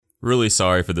Really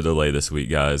sorry for the delay this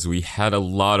week, guys. We had a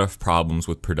lot of problems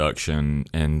with production,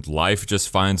 and life just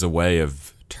finds a way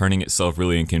of turning itself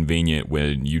really inconvenient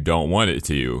when you don't want it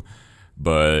to.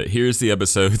 But here's the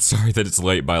episode. Sorry that it's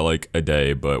late by like a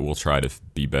day, but we'll try to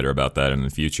be better about that in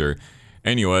the future.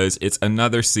 Anyways, it's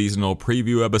another seasonal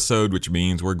preview episode, which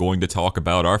means we're going to talk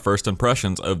about our first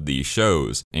impressions of these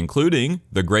shows, including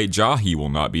The Great Jahi Will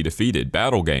Not Be Defeated,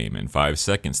 Battle Game in 5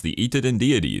 Seconds, The Itaden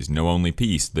Deities, Know Only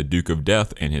Peace, The Duke of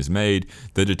Death and His Maid,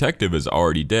 The Detective Is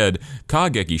Already Dead,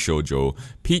 Kageki Shoujo,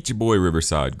 Peach Boy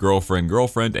Riverside,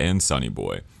 Girlfriend, and Sunny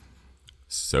Boy.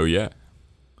 So yeah,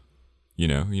 you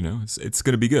know, it's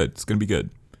gonna be good. It's gonna be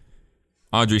good.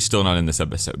 Audrey's still not in this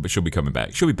episode, but she'll be coming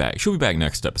back. She'll be back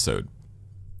next episode.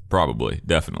 Probably,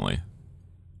 definitely.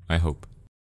 I hope.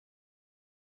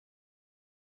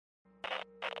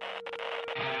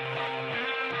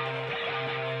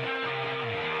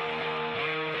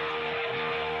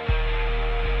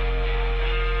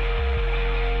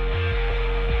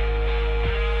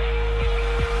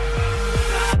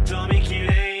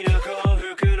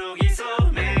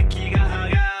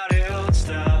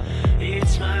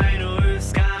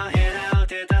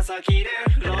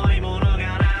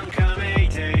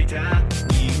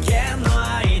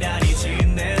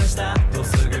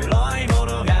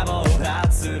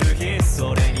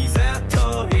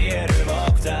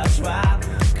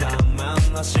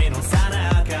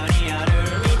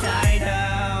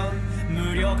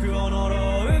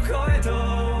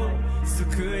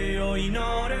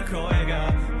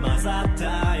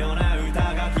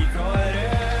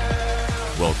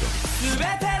 Welcome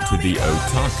to the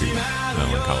Otaku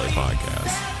Melancholy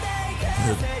Podcast.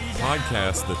 The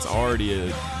podcast that's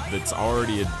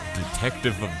already a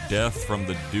detective of death from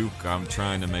the Duke. I'm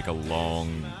trying to make a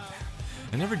long...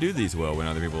 I never do these well when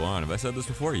other people are on. Have I said this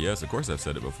before? Yes, of course I've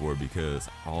said it before, because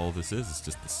all this is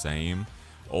just the same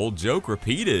old joke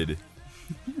repeated.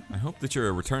 I hope that you're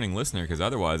a returning listener, because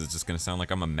otherwise it's just going to sound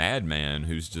like I'm a madman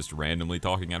who's just randomly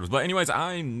talking out of his butt. Anyways,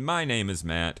 my name is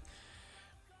Matt,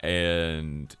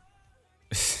 and...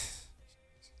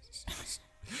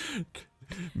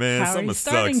 Man, summer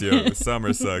sucks, yo.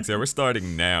 Summer sucks. Yeah, we're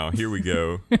starting now. Here we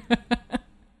go.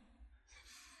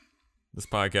 This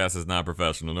podcast is not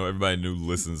professional. No, everybody who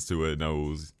listens to it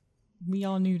knows. We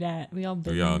all knew that. We all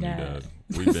knew that.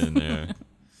 We've been there.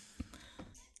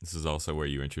 This is also where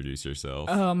you introduce yourself.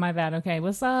 Oh, my bad. Okay,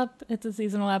 what's up? It's a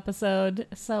seasonal episode.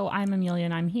 So I'm Amelia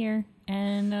and I'm here.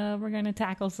 And we're going to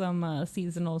tackle some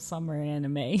seasonal summer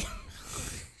anime.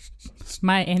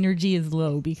 My energy is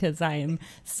low because I am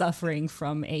suffering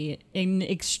from an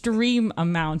extreme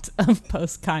amount of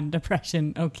post-con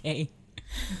depression. Okay.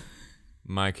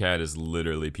 My cat is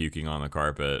literally puking on the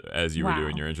carpet as you were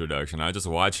doing your introduction. I just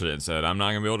watched it and said, I'm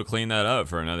not going to be able to clean that up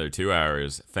for another 2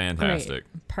 hours. Fantastic.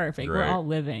 Great. Perfect. Great. We're all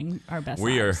living our best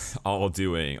We lives. are all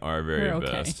doing our very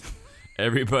best.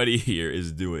 Everybody here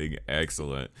is doing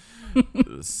excellent.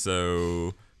 So,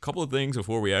 a couple of things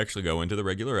before we actually go into the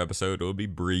regular episode. It'll be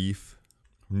brief.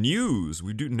 News.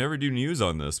 We never do news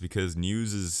on this because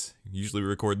news is usually we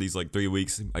record these like 3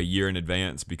 weeks, a year in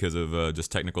advance because of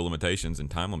just technical limitations and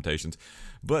time limitations.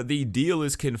 But the deal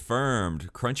is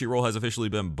confirmed. Crunchyroll has officially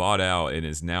been bought out and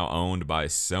is now owned by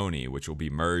Sony, which will be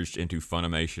merged into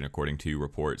Funimation according to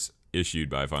reports issued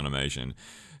by Funimation.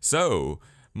 So,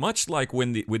 much like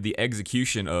with the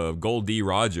execution of Gold D.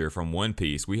 Roger from One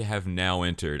Piece, we have now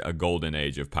entered a golden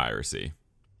age of piracy.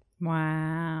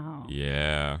 Wow.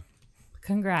 Yeah.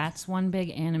 Congrats, one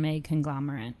big anime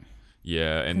conglomerate.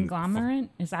 Yeah, and conglomerate,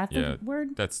 is that the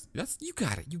word? That's you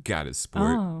got it,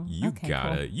 sport. Oh, you okay,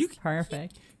 got cool. it.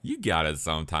 Perfect. You got it.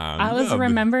 Sometimes I was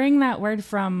remembering that word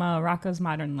from Rocko's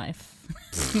Modern Life.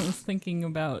 I was thinking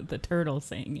about the turtle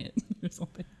saying it or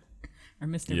something, or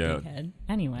Mr. Big Head.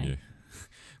 Anyway. Yeah.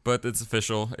 But it's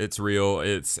official. It's real.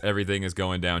 Everything is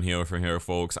going downhill from here,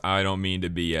 folks. I don't mean to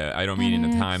be. I don't mean in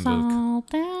the times of. All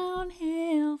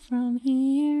downhill from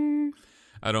here.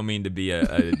 I don't mean to be a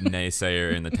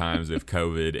naysayer in the times of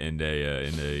COVID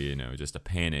and just a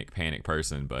panic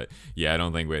person. But yeah, I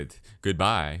don't think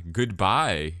goodbye.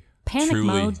 Panic truly,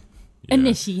 mode. Yeah.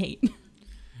 Initiate.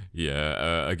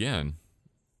 Yeah. Again,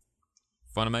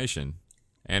 Funimation,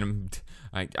 and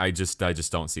I just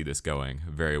don't see this going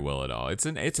very well at all. It's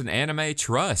an anime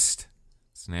trust.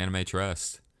 It's an anime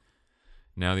trust.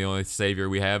 Now the only savior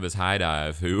we have is High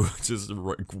Dive, who just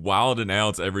wild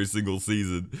announce every single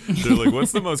season. They're like,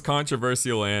 what's the most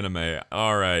controversial anime?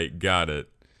 All right, got it.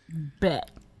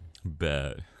 Bet.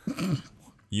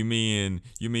 You mean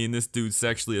this dude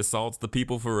sexually assaults the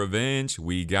people for revenge?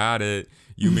 We got it.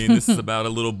 You mean this is about a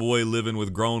little boy living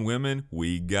with grown women?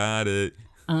 We got it.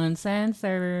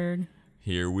 Uncensored.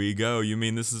 Here we go. You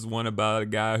mean this is one about a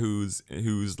guy who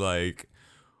screws like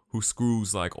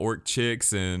orc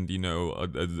chicks and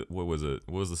what was it?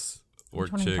 What was this? Orc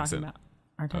Which one chicks are you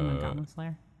and talking about? Goblin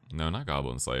Slayer? no, not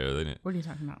Goblin Slayer. They didn't. What are you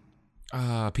talking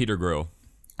about? Peter Grill.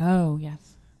 Oh,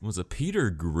 yes. It was a Peter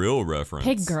Grill reference.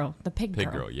 Pig Girl. The Pig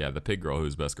Pig Girl. Girl. Yeah, the Pig Girl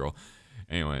who's best girl.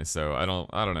 Anyway, so I don't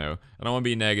know. I don't want to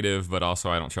be negative, but also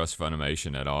I don't trust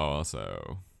Funimation at all.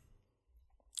 So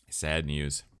sad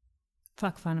news.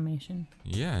 Fuck Funimation.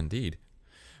 Yeah, indeed.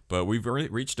 But we've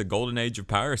reached a golden age of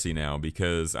piracy now,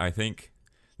 because I think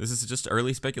this is just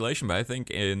early speculation, but I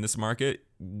think in this market,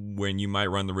 when you might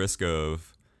run the risk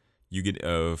of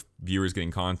viewers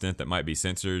getting content that might be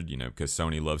censored, because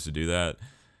Sony loves to do that,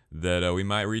 that we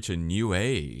might reach a new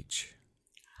age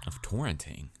of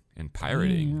torrenting and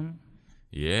pirating.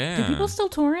 Yeah. Do people still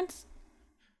torrent?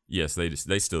 Yes,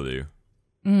 they still do.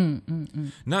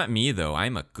 Not me though.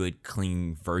 I'm a good,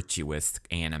 clean, virtuous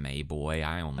anime boy.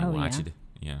 I only watch it.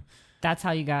 Yeah. That's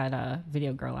how you got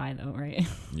Video Girl Eye though, right?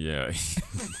 Yeah.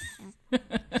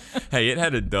 Hey, it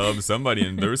had a dub.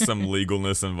 There was some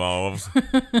legalness involved.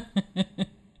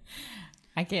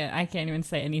 I can't even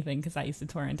say anything because I used to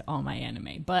torrent all my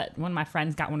anime. But one of my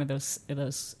friends got one of those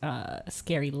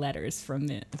scary letters from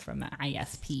the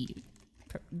ISP,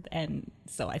 and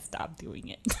so I stopped doing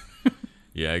it.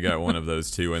 Yeah, I got one of those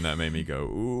too, and that made me go,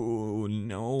 ooh,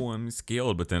 no, I'm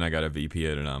skilled. But then I got a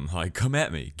VPN, and I'm like, come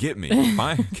at me, get me,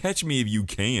 catch me if you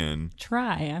can.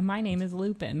 Try. My name is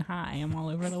Lupin. Hi, I'm all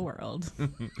over the world.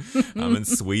 I'm in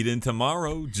Sweden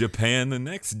tomorrow, Japan the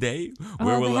next day.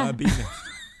 Where will I be next?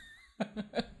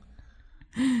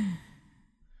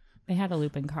 They had a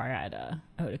Lupin car at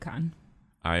Otakon.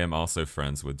 I am also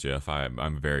friends with Jeff.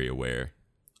 I'm very aware.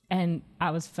 And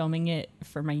I was filming it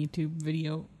for my YouTube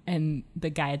video, and the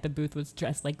guy at the booth was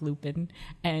dressed like Lupin,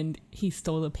 and he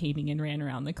stole the painting and ran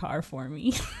around the car for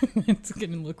me. It's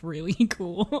gonna look really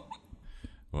cool.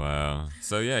 Wow.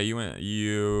 So yeah, you went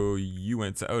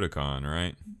to Otakon,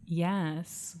 right?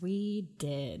 Yes, we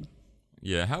did.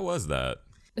 Yeah, how was that?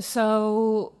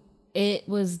 So it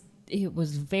was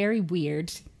very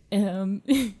weird.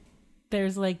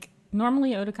 There's like,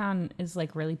 normally Otakon is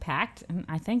like really packed, and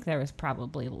I think there was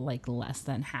probably like less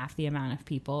than half the amount of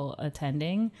people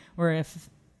attending, or if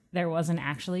there wasn't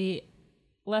actually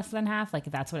less than half, like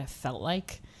that's what it felt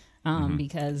like,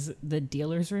 because the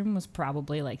dealer's room was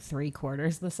probably like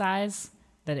 3/4 the size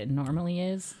that it normally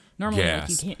is. Normally,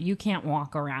 yes. Like you can't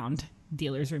walk around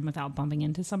dealer's room without bumping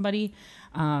into somebody,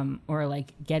 or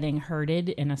like getting herded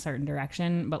in a certain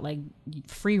direction, but like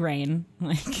free reign,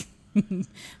 like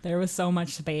there was so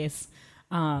much space.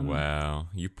 Wow,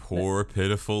 you poor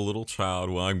pitiful little child.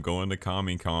 Well, I'm going to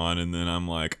Comic-Con, and then I'm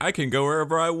like, I can go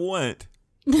wherever I want.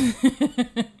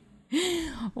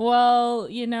 Well,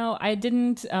 I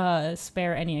didn't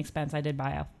spare any expense. I did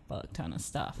buy a fuck ton of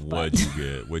stuff. What'd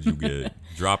you get?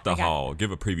 Drop the haul.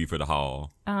 Give a preview for the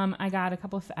haul. I got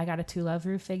I got a Two Love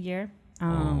Rue figure.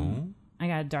 I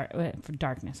got for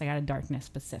Darkness. I got a Darkness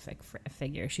specific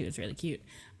figure. She was really cute.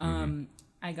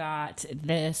 I got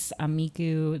this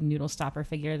Miku Noodle Stopper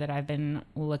figure that I've been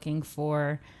looking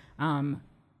for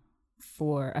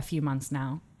a few months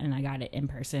now, and I got it in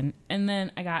person. And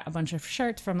then I got a bunch of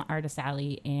shirts from the Artist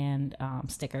Alley and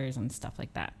stickers and stuff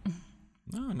like that.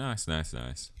 Oh, nice.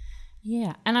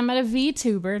 Yeah, and I met a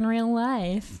VTuber in real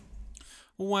life.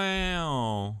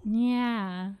 Wow.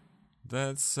 Yeah.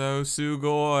 That's so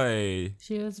sugoi.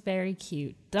 She was very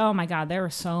cute. Oh my god, there were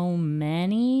so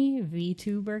many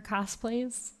VTuber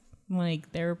cosplays.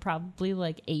 Like, there were probably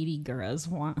like 80 girls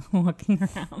walking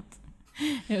around.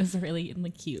 It was really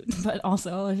cute. But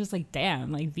also, I was just like,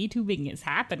 damn, like VTubing is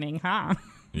happening, huh?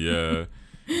 Yeah.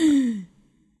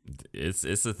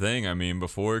 It's a thing. I mean,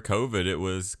 before COVID, it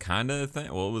was kind of a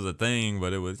thing. Well, it was a thing,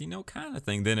 but it was, kind of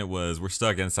thing. Then it was, we're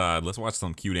stuck inside. Let's watch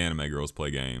some cute anime girls play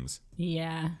games.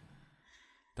 Yeah.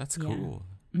 That's cool.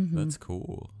 Yeah. Mm-hmm.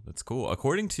 That's cool.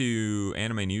 According to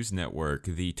Anime News Network,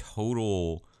 the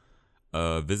total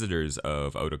visitors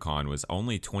of Otakon was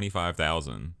only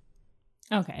 25,000.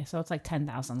 Okay, so it's like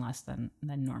 10,000 less than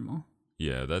normal.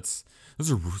 Yeah, those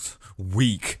are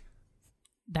weak.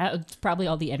 That's probably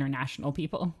all the international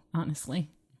people, honestly.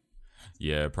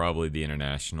 Yeah, probably the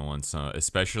international, and some,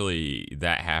 especially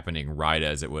that happening right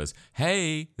as it was,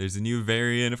 hey, there's a new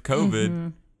variant of COVID. Mm-hmm.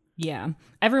 Yeah,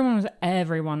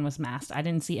 everyone was masked. I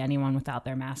didn't see anyone without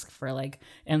their mask for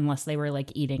unless they were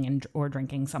eating or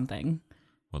drinking something.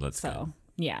 Well, that's good. So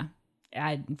yeah,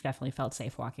 I definitely felt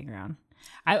safe walking around.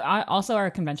 I also, our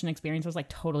convention experience was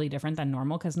totally different than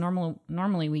normal, because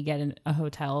normally we get a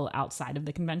hotel outside of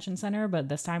the convention center, but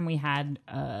this time we had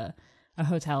a a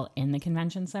hotel in the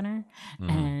convention center.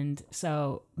 And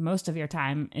so most of your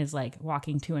time is like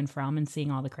walking to and from and seeing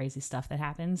all the crazy stuff that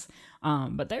happens.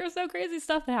 But there's no crazy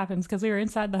stuff that happens because we were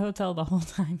inside the hotel the whole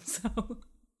time. So,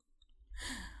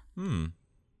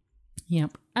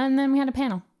 Yep. And then we had a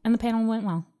panel, and the panel went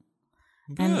well.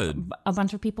 Good. And a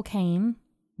bunch of people came.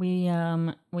 We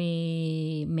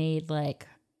made like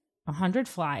 100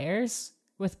 flyers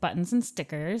with buttons and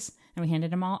stickers, and we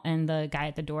handed them all, and the guy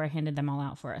at the door handed them all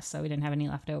out for us, so we didn't have any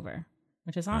left over,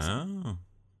 which is awesome. Oh.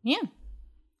 Yeah.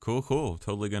 Cool.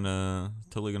 Totally gonna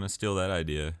steal that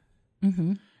idea.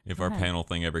 If our panel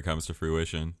thing ever comes to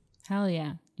fruition. Hell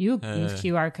yeah. You use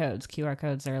QR codes. QR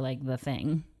codes are like the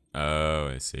thing. Oh,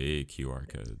 I see. QR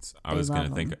codes. I They was gonna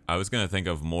love think. them. I was gonna think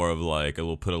of more of like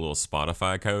put a little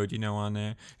Spotify code, on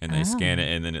there, and they scan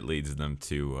it, and then it leads them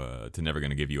to "Never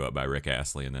Gonna Give You Up" by Rick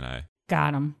Astley, and then I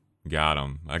Got him. got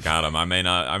them. I got them. I may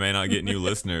not get new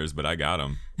listeners, but I got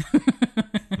them.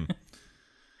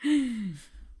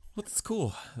 Well, that's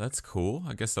cool. That's cool.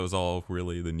 I guess that was all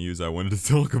really the news I wanted to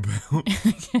talk about.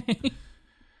 Okay.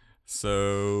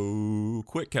 So,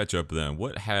 quick catch up then.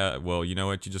 Well, you know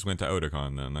what? You just went to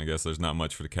Otakon then. I guess there's not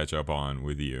much for to catch up on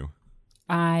with you.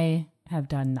 I have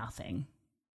done nothing.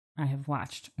 I have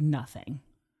watched nothing.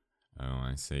 Oh,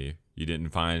 I see. You didn't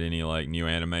find any like new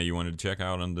anime you wanted to check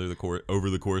out over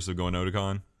the course of going to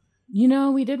Otakon?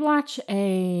 We did watch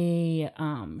a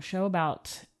show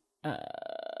about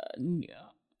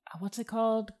what's it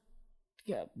called?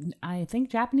 Yeah, I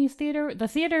think Japanese theater. The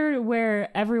theater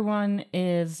where everyone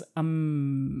is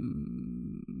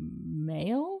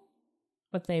male,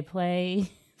 but they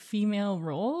play female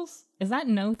roles. Is that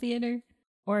no theater,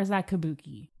 or is that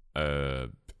kabuki?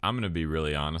 I'm gonna be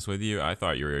really honest with you. I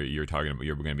thought you were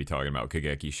gonna be talking about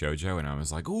Kageki Shoujo, and I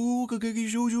was like, "Ooh, Kageki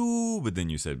Shoujo!" But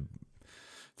then you said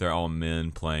they're all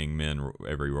men playing men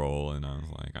every role, and I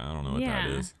was like, I don't know what that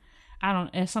is.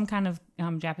 It's some kind of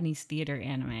Japanese theater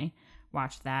anime.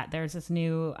 Watch that. There's this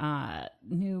new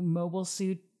mobile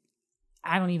suit.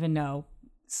 I don't even know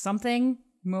something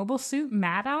mobile suit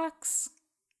Maddox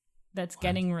that's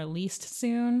getting released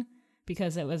soon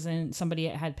because it was in somebody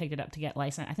had picked it up to get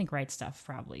licensed. I think Right Stuff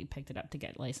probably picked it up to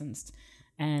get licensed,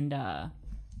 and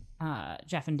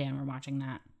Jeff and Dan were watching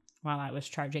that while I was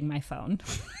charging my phone.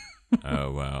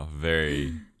 Oh wow,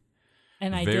 very.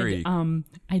 And I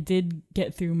did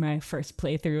get through my first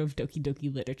playthrough of Doki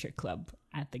Doki Literature Club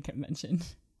at the convention.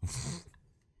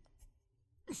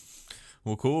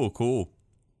 Well, cool.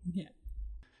 Yeah.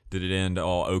 Did it end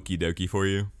all okie dokie for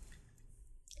you?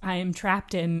 I am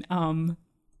trapped in I'm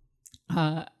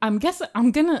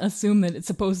gonna assume that it's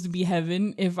supposed to be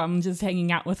heaven if I'm just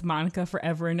hanging out with Monica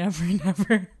forever and ever and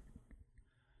ever.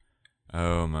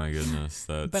 Oh my goodness,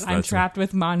 but I'm trapped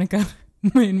with Monica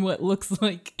in what looks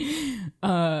like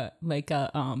a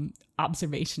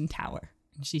observation tower,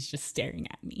 and she's just staring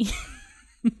at me.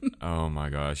 Oh my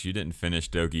gosh, you didn't finish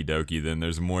Doki Doki, then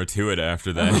there's more to it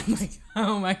after that.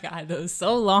 Oh my god, that was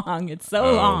so long. It's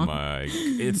so long.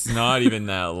 It's not even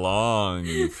that long,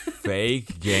 you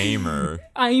fake gamer.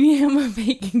 I am a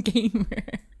fake gamer.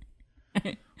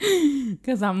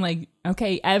 Because I'm like,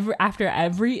 okay, after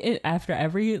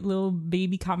every little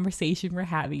baby conversation we're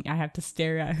having, I have to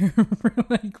stare at her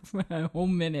for a whole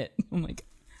minute. I'm like,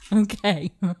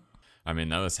 okay. I mean,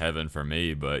 that was heaven for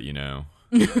me, but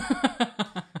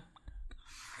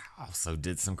also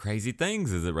did some crazy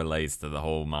things as it relates to the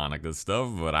whole Monica stuff,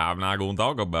 but I'm not going to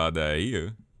talk about that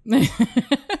here.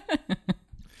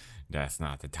 That's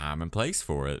not the time and place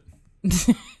for it.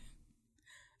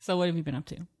 So what have you been up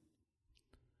to?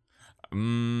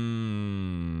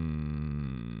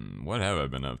 What have I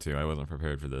been up to? I wasn't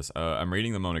prepared for this. I'm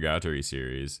reading the Monogatari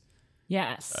series.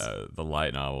 Yes. The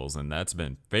light novels, and that's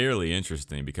been fairly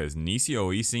interesting because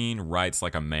Nisio Isin writes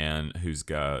like a man who's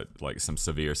got like some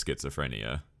severe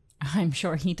schizophrenia. I'm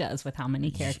sure he does with how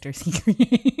many characters he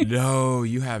creates. No,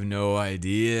 you have no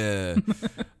idea.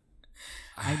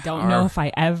 I don't know if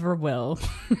I ever will.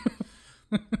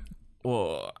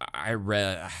 Well, I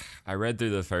read through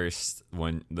the first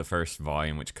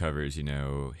volume, which covers,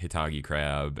 Hitagi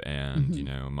Crab and,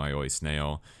 Mayoi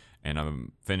Snail, and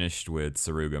I'm finished with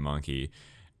Saruga Monkey.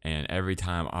 And every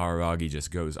time Araragi just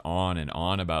goes on and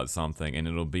on about something, and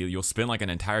you'll spend like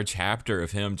an entire chapter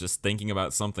of him just thinking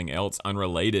about something else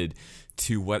unrelated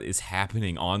to what is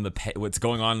happening on what's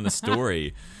going on in the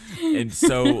story. And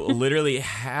so literally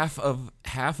half of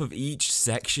each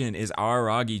section is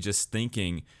Araragi just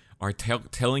thinking or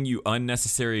telling you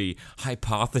unnecessary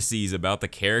hypotheses about the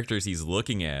characters he's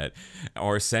looking at,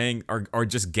 or saying, or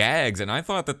just gags. And I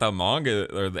thought that the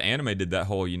manga or the anime did that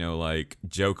whole,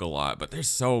 joke a lot, but there's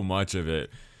so much of it.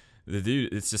 The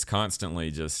dude, it's just constantly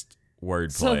just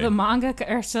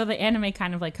wordplay. So the anime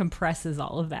kind of like compresses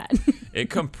all of that. It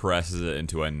compresses it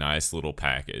into a nice little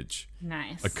package.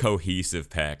 Nice. A cohesive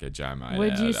package, I might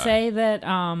Would add. you say that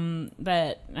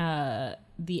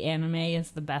the anime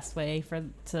is the best way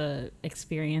to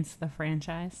experience the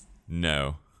franchise?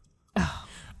 No.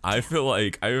 I feel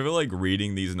like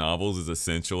reading these novels is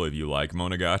essential if you like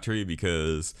Monogatari,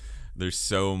 because there's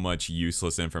so much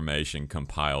useless information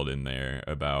compiled in there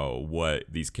about what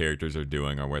these characters are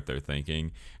doing or what they're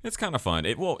thinking. It's kind of fun.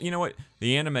 Well, you know what?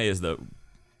 The anime is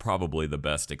probably the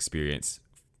best experience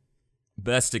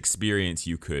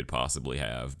you could possibly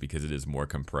have, because it is more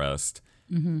compressed.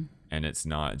 Mm-hmm. And it's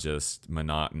not just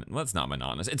monotonous. Well, it's not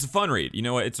monotonous. It's a fun read. You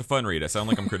know what? It's a fun read. I sound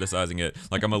like I'm criticizing it,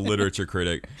 like I'm a literature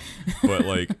critic, but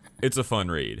like it's a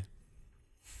fun read.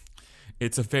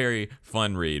 It's a very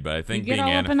fun read, but I think you get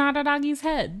all up in Araragi's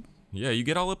head. Yeah, you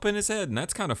get all up in his head, and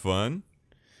that's kind of fun.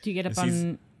 Do you get up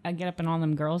in all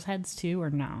them girls' heads too, or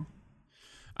no?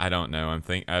 I don't know.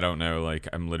 I don't know. Like,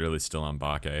 I'm literally still on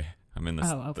Bake. I'm in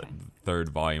the third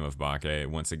volume of Bake.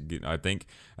 I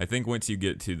think once you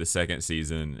get to the second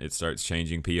season, it starts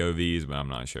changing POVs, but I'm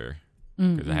not sure,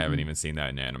 because I haven't even seen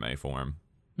that in anime form.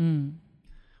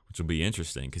 Which will be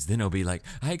interesting, because then it'll be like,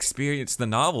 I experienced the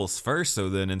novels first, so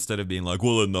then instead of being like,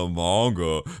 well, in the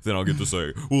manga, then I'll get to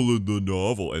say, well, in the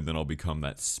novel, and then I'll become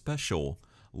that special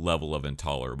level of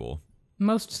intolerable.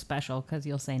 Most special, because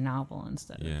you'll say novel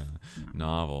instead of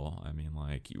novel. I mean,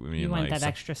 like, you went that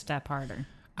extra step harder.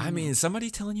 I mean,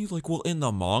 somebody telling you, like, well, in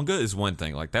the manga is one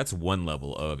thing. Like, that's one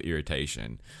level of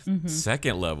irritation. Mm-hmm.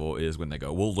 Second level is when they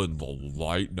go, well, in the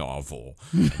light novel.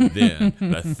 And then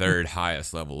the third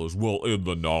highest level is, well, in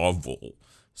the novel.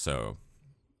 So,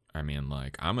 I mean,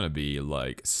 like, I'm going to be,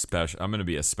 like, special. I'm going to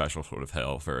be a special sort of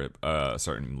hell for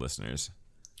certain listeners.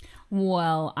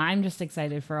 Well, I'm just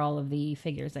excited for all of the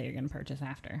figures that you're going to purchase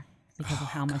after, because of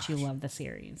how much you love the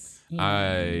series. Yeah.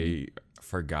 I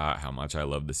forgot how much I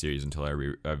love the series until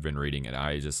I've been reading it.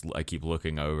 I keep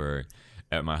looking over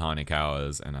at my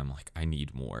Hanekawas, and I'm like, I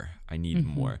need more.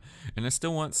 More. And I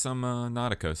still want some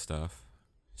Nadeko stuff.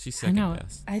 She's second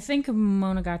best. I think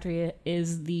Monogatari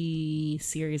is the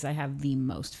series I have the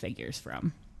most figures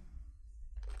from.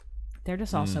 They're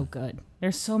just all so good.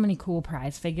 There's so many cool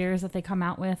prize figures that they come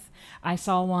out with. I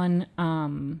saw one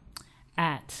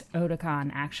at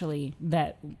Otakon, actually,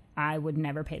 that I would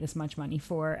never pay this much money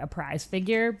for a prize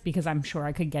figure, because I'm sure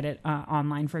I could get it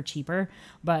online for cheaper.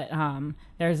 But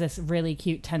there's this really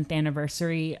cute 10th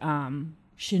anniversary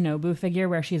Shinobu figure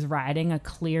where she's riding a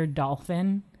clear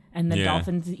dolphin, and the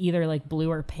dolphin's either like blue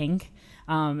or pink.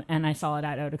 And I saw it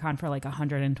at Otakon for like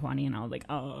 $120, and I was like,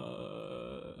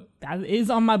 that is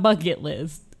on my bucket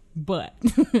list, but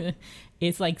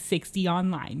it's like $60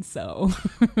 online, so.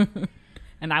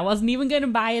 And I wasn't even going to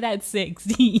buy it at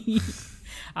 $60.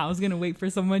 I was going to wait for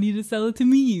somebody to sell it to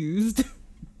me used.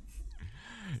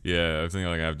 Yeah, I think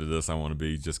like after this, I want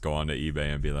to just go on to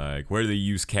eBay and be like, where do they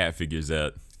use cat figures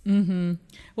at? Mm-hmm.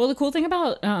 Well, the cool thing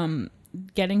about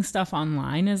getting stuff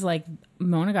online is like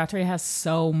Monogatari has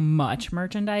so much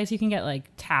merchandise. You can get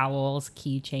like towels,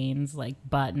 keychains, like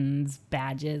buttons,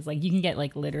 badges. Like you can get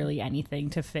like literally anything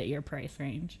to fit your price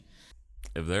range.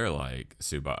 If they're like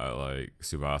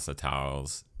Tsubasa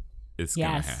towels, it's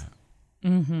gonna happen.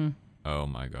 Mm-hmm. Oh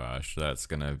my gosh, that's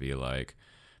gonna be like,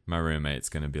 my roommate's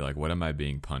gonna be like, what am I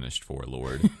being punished for,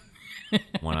 Lord?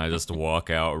 When I just walk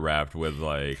out wrapped with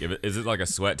like, is it like a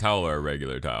sweat towel or a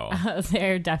regular towel?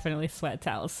 They're definitely sweat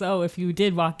towels. So if you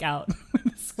did walk out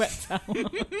with a sweat towel.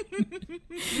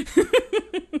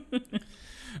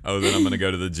 Oh, then I'm gonna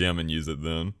go to the gym and use it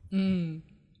then.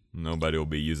 Nobody will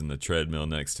be using the treadmill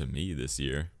next to me this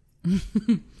year.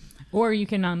 Or you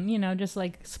can, just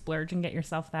like splurge and get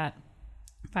yourself that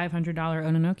 $500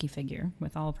 Ononoki figure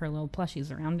with all of her little plushies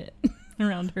around it,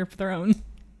 around her throne.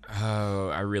 Oh,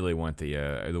 I really want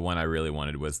the one I really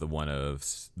wanted was the one of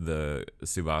the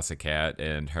Tsubasa cat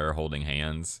and her holding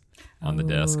hands on the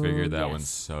desk figure. That one's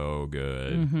so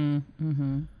good. Mm-hmm,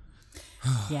 mm-hmm.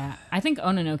 Yeah, I think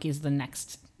Ononoki is the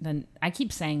next. Then I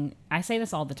say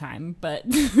this all the time, but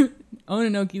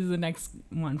Ononoki is the next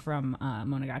one from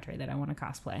Monogatari that I want to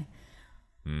cosplay.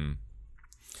 And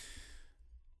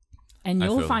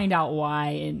you'll find out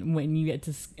why when you get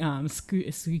to Spooky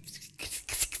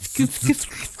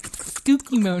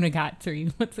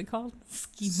Monogatari. What's it called?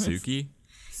 Suki?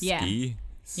 Yeah. Ski?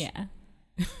 Yeah.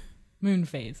 Moon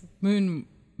phase. Moon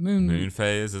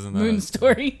phase, isn't that? Moon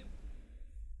story.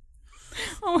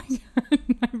 Oh my god,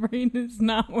 my brain is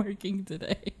not working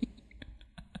today.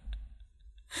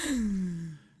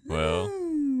 Well,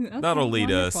 okay, that'll lead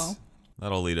wonderful. us.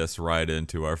 That'll lead us right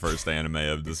into our first anime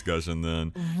of discussion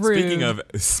then. Rude.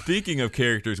 Speaking of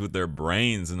characters with their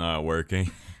brains not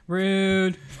working.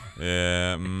 Rude.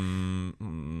 Yeah,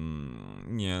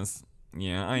 yes.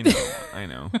 Yeah, I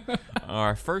know.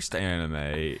 Our first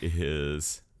anime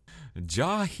is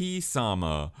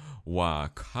Jahi-sama wa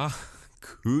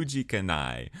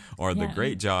Kujikanai, or The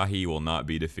Great Jahi Will Not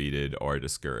Be Defeated or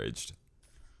Discouraged.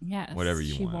 Yes. Whatever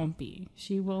you she want. She won't be.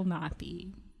 She will not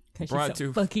be. Because Brought she's so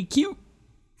to- fucking cute.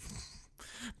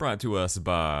 Brought to us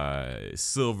by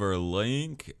Silver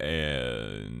Link,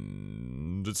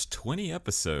 and it's 20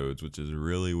 episodes, which is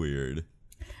really weird.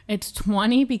 It's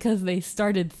 20 because they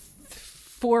started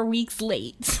 4 weeks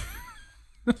late.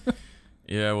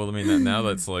 Yeah, well, I mean, now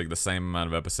that's like the same amount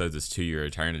of episodes as 2 Year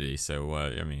Eternity, so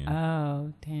what? I mean...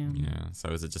 Oh, damn. Yeah, so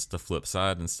is it just the flip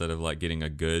side? Instead of like getting a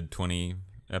good 20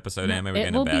 episode anime, we're It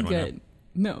getting will a bad be one? good.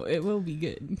 No, it will be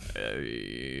good.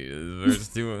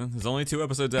 There's only 2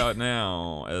 episodes out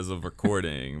now as of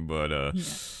recording, but well,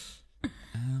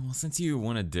 since you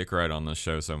want to dick ride on the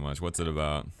show so much, what's it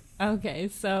about? Okay,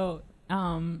 so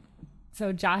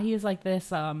Jahi is like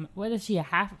this, what is she, a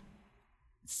half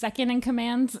second in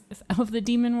command of the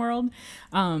demon world?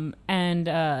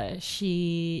 And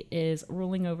she is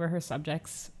ruling over her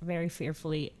subjects very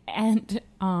fearfully. And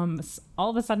all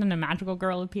of a sudden a magical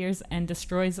girl appears and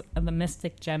destroys the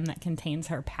mystic gem that contains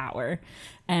her power.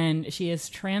 And she is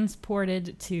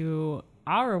transported to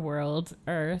our world,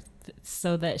 Earth,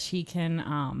 so that she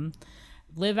can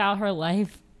live out her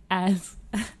life as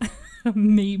a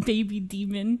baby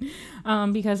demon,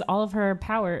 because all of her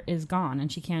power is gone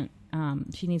and she can't.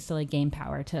 She needs to like gain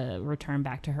power to return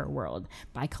back to her world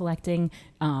by collecting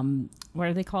what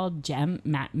are they called?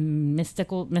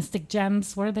 Mystic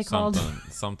gems. What are they called?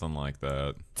 Something like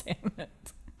that. Damn it.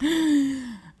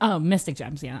 Oh, mystic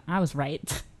gems. Yeah, I was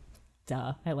right.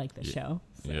 Duh. I like this show.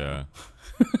 So. Yeah.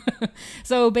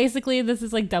 So basically, this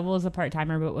is like Devil as a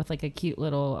part-timer, but with like a cute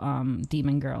little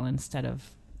demon girl instead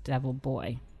of devil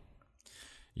boy.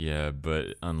 Yeah,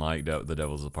 but unlike The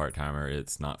Devil's a Part-Timer,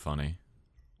 it's not funny.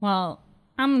 Well,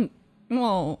 you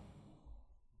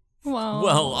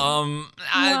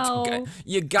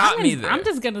got me there. I'm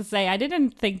just gonna say I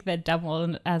didn't think that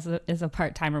Devil as a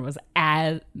part-timer was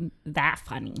as that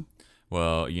funny.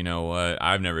 Well, you know what?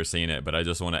 I've never seen it, but I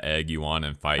just want to egg you on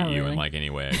and fight you really? in like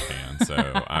any way I can.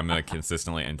 So I'm gonna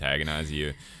consistently antagonize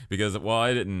you because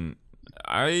I didn't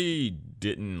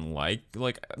like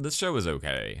this show was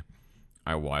okay.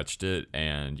 I watched it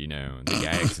and the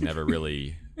gags never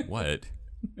really what.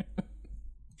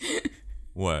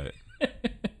 What?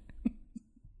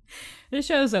 This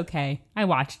show's okay. I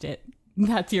watched it.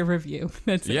 That's your review.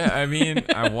 That's it. Yeah, I mean,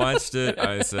 I watched it.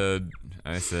 I said,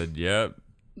 yep.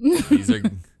 These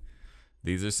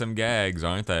are some gags,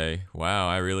 aren't they? Wow,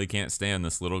 I really can't stand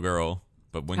this little girl.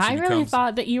 But when I really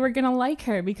thought that you were gonna like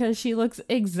her because she looks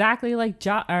exactly like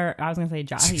I was gonna say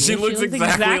Jahi. She looks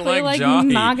exactly like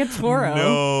Jahi. Nagatoro.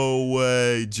 No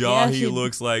way, Jahi Yeah,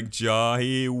 looks like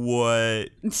Jahi. What?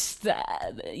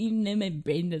 Stop. You know my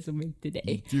brain doesn't work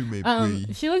today. You may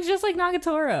breathe. She looks just like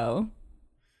Nagatoro.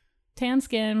 Tan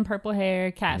skin, purple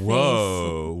hair, cat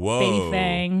Whoa, face, baby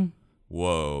fang.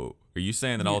 Whoa. Are you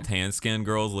saying that all tan-skinned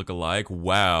girls look alike?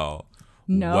 Wow.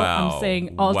 No, wow. I'm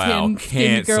saying all wow.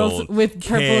 tan-skinned girls with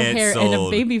purple hair and a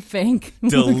baby fang.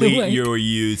 Delete your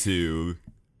YouTube.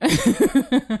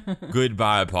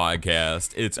 Goodbye,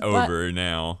 podcast. It's over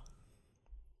now.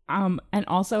 And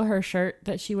also her shirt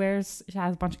that she wears, she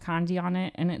has a bunch of kanji on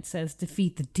it, and it says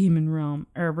 "Defeat the Demon Realm"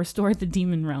 or "Restore the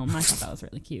Demon Realm." I thought that was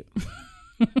really cute.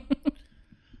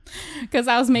 Because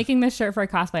I was making this shirt for a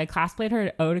cosplay. I cosplayed her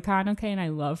at Otakon, okay, and I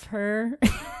love her.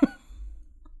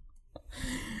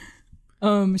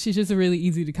 She's just really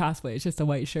easy to cosplay. It's just a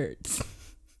white shirt.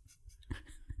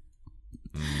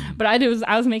 But I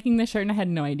was making this shirt and I had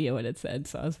no idea what it said,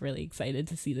 so I was really excited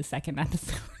to see the second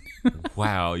episode.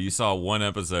 Wow, you saw one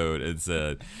episode and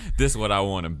said, "This is what I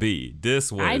want to be.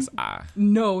 This was I."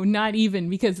 No, not even,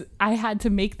 because I had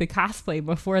to make the cosplay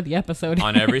before the episode.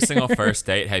 On every single first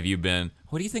date, have you been,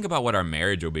 what do you think about what our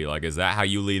marriage will be like? Is that how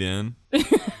you lead in?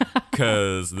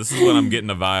 Because this is what I'm getting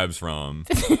the vibes from.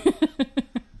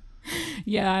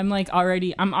 Yeah, I'm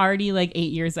already like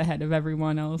 8 years ahead of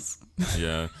everyone else.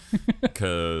 Yeah,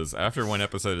 because after one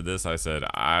episode of this, I said,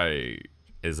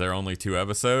 is there only 2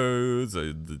 episodes?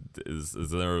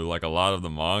 Is there like a lot of the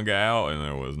manga out? And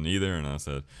there was neither. And I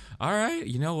said, all right,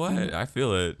 you know what? I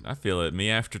feel it. Me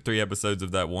after 3 episodes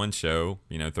of that one show,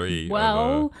 3.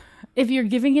 Well, if you're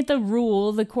giving it the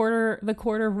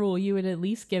quarter rule, you would at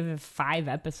least give it 5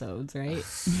 episodes, right?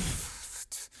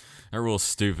 That rule's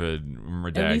stupid. I'm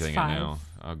At least redacting it 5. now.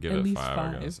 I'll give At it least 5,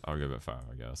 I guess. I'll give it 5,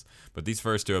 I guess. But these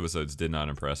first 2 episodes did not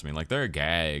impress me. Like, there are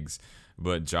gags,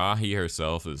 but Jahi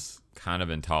herself is kind of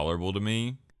intolerable to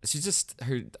me. She's just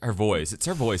her voice. It's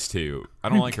her voice too. I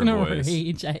don't like her voice.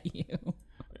 Rage at you.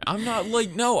 I'm not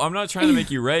like no. I'm not trying to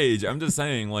make you rage. I'm just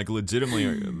saying like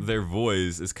legitimately their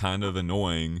voice is kind of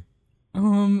annoying.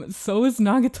 So is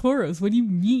Nagatoro's. What do you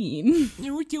mean?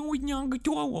 All I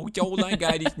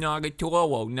got is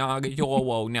Nagatoro.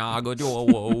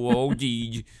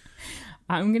 Geez.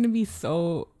 I'm gonna be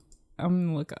so.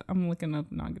 I'm looking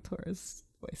up Nagatoro's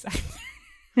voice actor.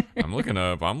 I'm looking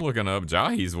up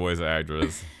Jahi's voice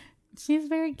actress. She's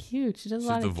very cute. She does a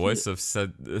lot of She's the voice of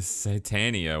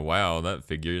Satania. Wow, that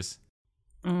figures.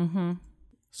 Mm-hmm.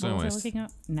 So what anyways, was I looking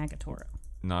up?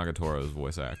 Nagatoro's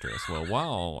voice actress. Well,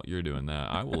 while you're doing that,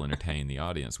 I will entertain the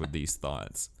audience with these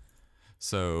thoughts.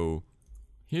 So,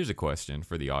 here's a question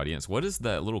for the audience. What is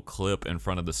that little clip in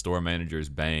front of the store manager's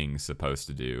bangs supposed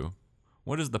to do?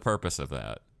 What is the purpose of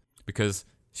that? Because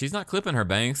she's not clipping her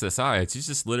bangs to the side. She's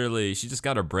just she just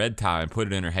got a bread tie and put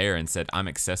it in her hair and said, "I'm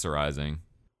accessorizing."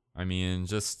 I mean,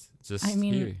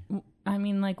 here.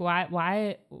 Like,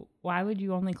 why would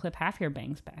you only clip half your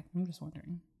bangs back? I'm just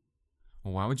wondering.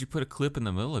 Well, why would you put a clip in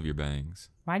the middle of your bangs?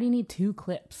 Why do you need 2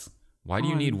 clips? Why do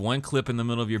you need 1 clip in the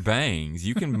middle of your bangs?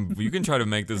 You can try to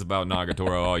make this about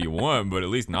Nagatoro all you want, but at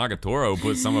least Nagatoro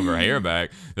put some of her hair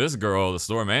back. This girl, the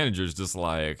store manager's just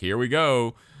like, here we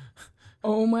go.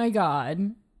 Oh my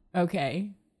god.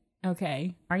 Okay.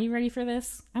 Are you ready for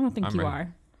this? I don't think you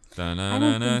are. I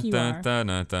don't think you are.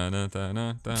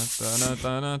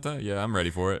 Yeah, I'm ready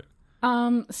for it.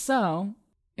 So,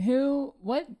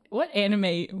 what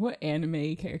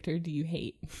anime character do you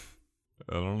hate?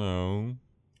 I don't know.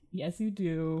 Yes, you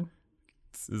do.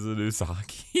 Is it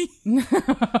Usagi?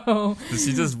 No. Does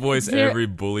she just voice every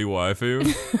bully waifu?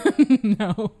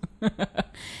 No.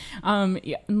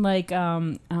 Yeah, like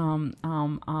I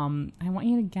want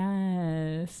you to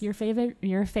guess your favorite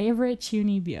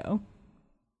Chunibyo.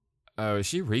 Oh, is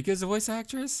she Rika's voice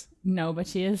actress? No, but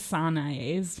she is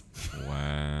Sanae's.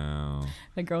 Wow.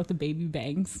 The girl with the baby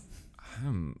bangs.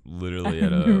 I'm literally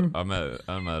I'm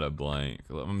at a blank.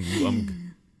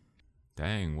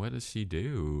 Dang, what does she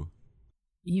do?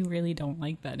 You really don't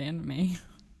like that anime.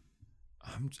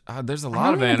 There's a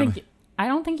lot of anime. I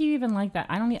don't think you even like that.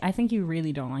 I think you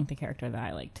really don't like the character that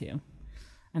I like too.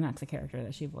 And that's the character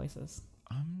that she voices.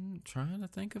 I'm trying to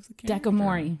think of the character.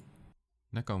 Dekomori.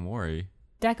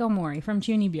 Dekomori from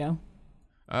Chunibyo.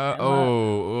 That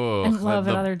one.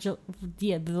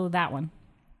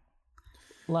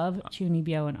 Love,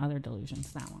 Chunibyo, and Other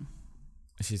Delusions. That one.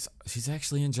 She's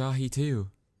actually in Jahi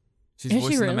too. She's Is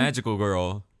voicing she really? the magical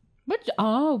girl. But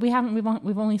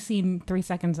we've only seen 3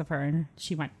 seconds of her, and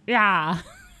she went Yeah,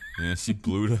 she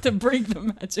blew to break the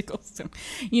magical stone.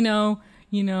 You know.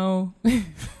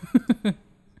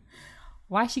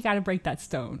 Why she got to break that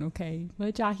stone? Okay,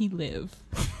 let Jahi live.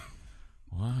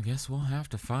 Well, I guess we'll have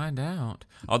to find out.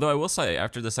 Although I will say,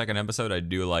 after the second episode, I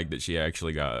do like that she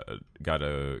actually got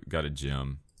a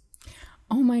gem.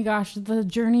 Oh my gosh, the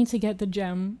journey to get the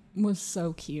gem was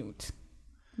so cute.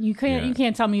 You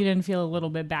can't tell me you didn't feel a little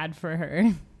bit bad for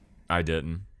her. I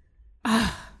didn't.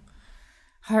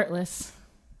 Heartless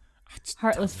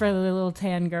for the little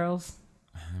tan girls.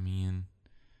 I mean,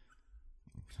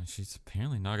 she's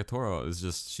apparently Nagatoro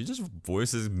she just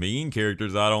voices mean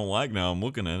characters I don't like. Now I'm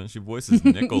looking at it. She voices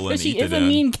Nickel and She Itaden. is a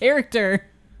mean character.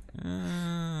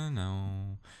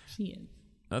 No. She is.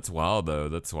 That's wild though.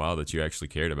 That's wild that you actually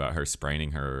cared about her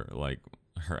spraining her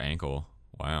ankle.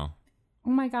 Wow. Oh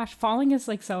my gosh, falling is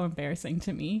like so embarrassing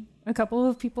to me. A couple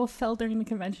of people fell during the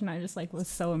convention. I just was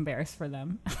so embarrassed for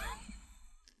them.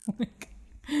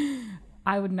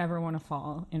 I would never want to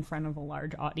fall in front of a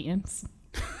large audience.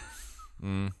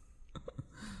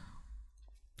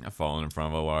 Falling in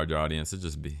front of a large audience,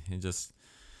 doesn't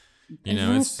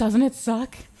it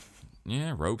suck?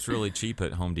 Yeah, rope's really cheap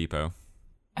at Home Depot.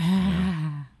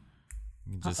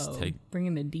 You just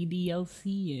bringing the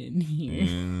DDLC in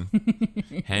here.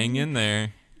 Hang in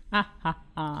there.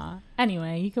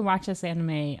 Anyway, you can watch this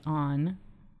anime on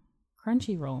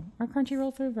Crunchyroll or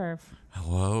Crunchyroll through Verve.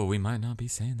 Whoa, we might not be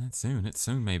saying that soon. It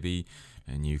soon may be.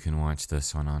 And you can watch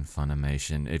this one on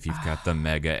Funimation if you've got the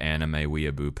Mega Anime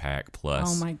Weeaboo Pack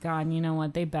Plus. Oh my god, you know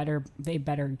what? They better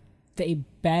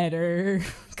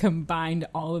combine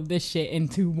all of this shit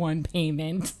into one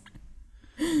payment.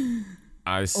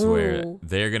 I swear,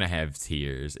 they're gonna have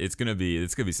tiers. It's gonna be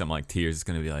something like tiers. It's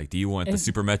gonna be like, do you want the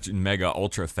Super Mega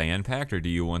Ultra Fan Pack or do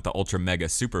you want the Ultra Mega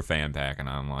Super Fan Pack? And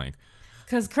I'm like,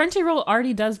 Because Crunchyroll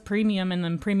already does premium and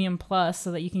then premium plus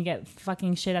so that you can get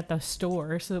fucking shit at the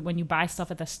store. So that when you buy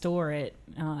stuff at the store,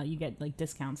 you get like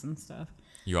discounts and stuff.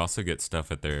 You also get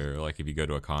stuff at their, like if you go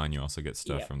to a con, you also get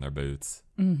stuff from their booths.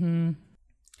 Mm-hmm.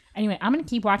 Anyway, I'm going to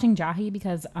keep watching Jahi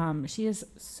because she is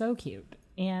so cute.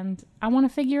 And I want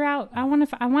to figure out, I want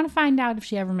to find out if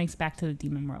she ever makes back to the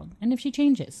demon world and if she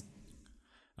changes.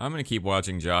 I'm going to keep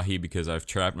watching Jahi because I've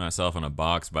trapped myself in a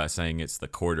box by saying it's the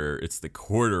quarter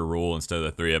rule instead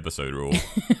of the 3-episode rule.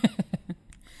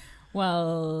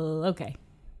 Well, okay.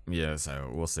 Yeah,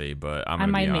 so we'll see, but I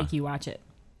might make you watch it.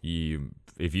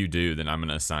 If you do, then I'm going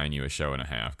to assign you a show and a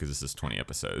half because this is 20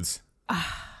 episodes.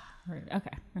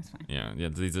 Okay, that's fine. Yeah.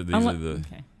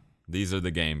 These are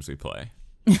the games we play.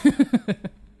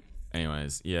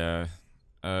 Anyways, yeah,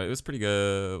 it was pretty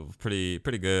good, pretty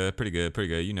good.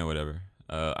 You know, whatever.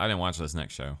 I didn't watch this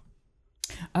next show.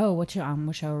 Oh, what show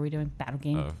are we doing? Battle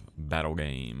Game. Battle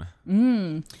Game.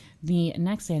 The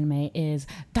next anime is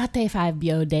Date 5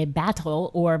 Bio de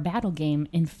Battle or Battle Game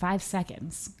in 5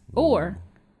 seconds or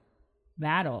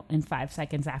Battle in 5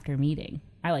 seconds after meeting.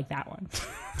 I like that one.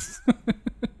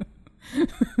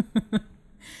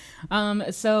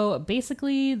 So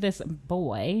basically this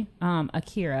boy,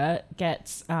 Akira,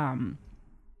 gets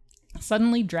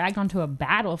suddenly dragged onto a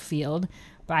battlefield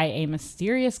by a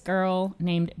mysterious girl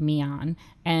named Mion,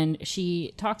 and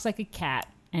she talks like a cat,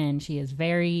 and she is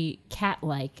very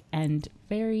cat-like and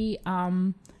very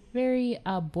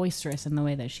boisterous in the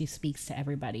way that she speaks to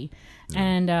everybody.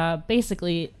 And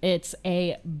basically it's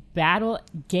a battle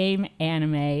game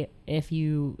anime. If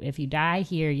you die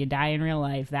here, you die in real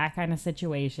life, that kind of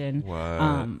situation.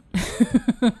 What?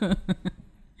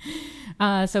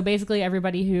 So basically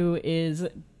everybody who is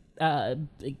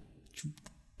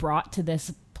brought to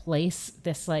this place,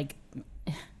 this like,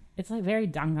 it's like very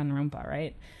Danganronpa,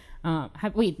 right?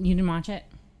 Wait, you didn't watch it?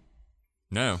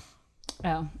 No.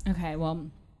 Oh, okay. Well,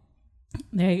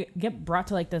 they get brought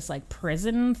to like this like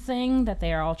prison thing that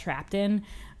they are all trapped in,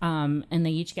 and they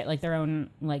each get like their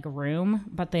own like room,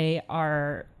 but they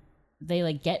are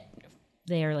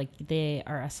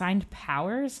assigned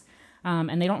powers,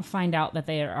 and they don't find out that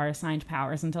they are assigned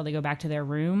powers until they go back to their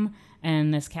room,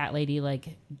 and this cat lady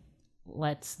like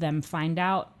lets them find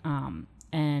out,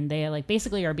 and they like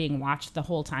basically are being watched the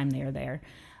whole time they're there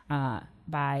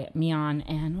by Mion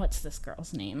and what's this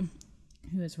girl's name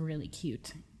who is really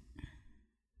cute.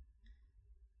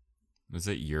 Is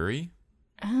it Yuri?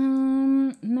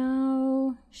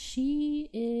 No, she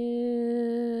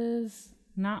is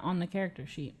not on the character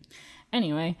sheet.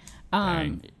 Anyway,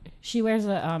 she wears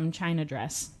a China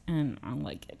dress, and I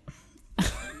like it.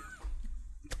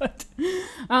 But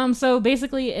so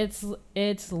basically,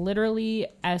 it's literally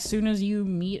as soon as you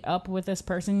meet up with this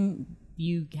person,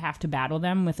 you have to battle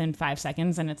them within 5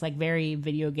 seconds, and it's like very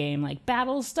video game, like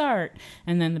battle start,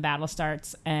 and then the battle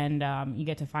starts, and you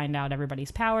get to find out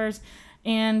everybody's powers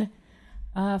and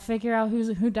figure out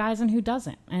who dies and who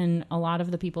doesn't. And a lot of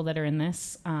the people that are in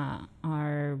this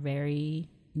are very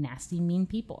nasty, mean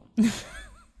people.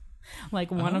 Like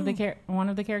one of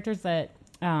the characters that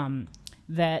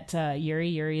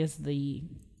Yuri is the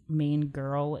main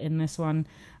girl in this one.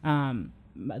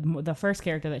 The first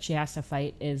character that she has to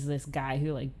fight is this guy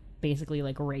who like basically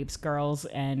like rapes girls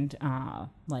and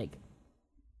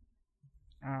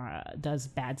does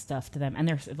bad stuff to them, and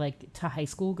they're like to high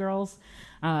school girls,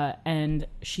 and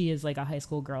she is like a high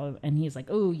school girl, and he's like,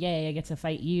 oh yay, I get to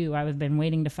fight you, I've been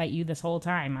waiting to fight you this whole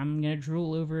time, I'm gonna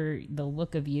drool over the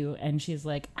look of you. And she's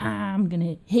like, I'm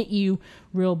gonna hit you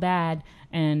real bad,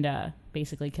 and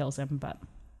basically kills him. But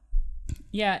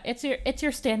yeah, it's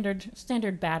your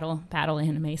standard battle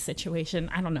anime situation.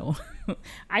 I don't know.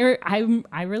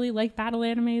 I really like battle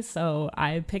animes, so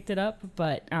I picked it up,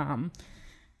 but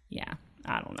yeah,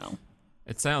 I don't know.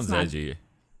 It sounds edgy.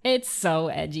 It's so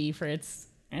edgy for its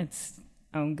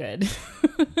own good.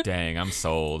 Dang, I'm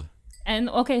sold. And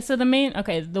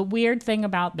the weird thing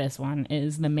about this one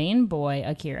is the main boy,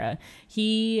 Akira,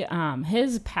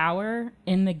 his power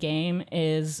in the game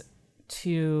is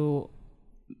to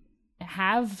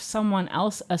have someone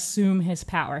else assume his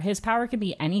power. His power could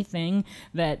be anything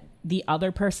that the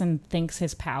other person thinks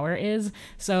his power is.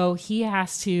 So he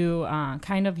has to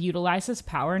kind of utilize his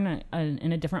power in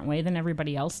a different way than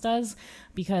everybody else does,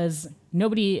 because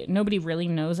nobody really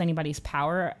knows anybody's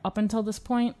power up until this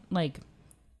point. Like,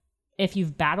 if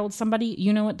you've battled somebody,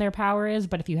 you know what their power is,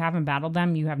 but if you haven't battled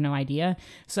them, you have no idea.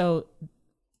 So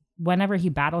whenever he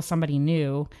battles somebody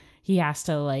new, he has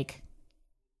to like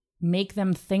make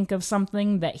them think of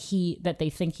something that they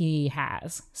think he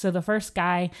has. So the first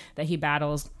guy that he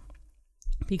battles,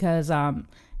 because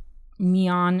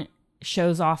Mion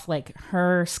shows off like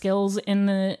her skills in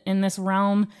this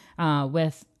realm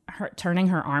with her turning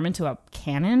her arm into a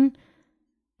cannon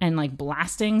and like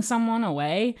blasting someone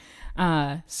away.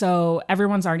 So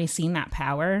everyone's already seen that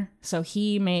power. So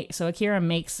Akira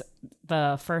makes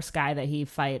the first guy that he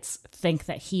fights think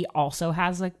that he also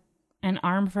has like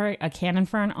a cannon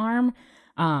for an arm.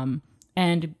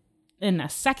 And in the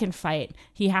second fight,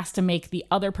 he has to make the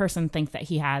other person think that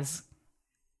he has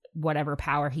whatever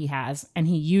power he has, and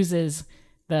he uses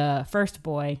the first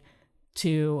boy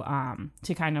to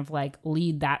kind of like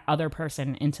lead that other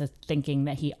person into thinking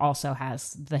that he also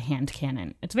has the hand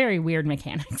cannon. It's very weird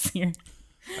mechanics here.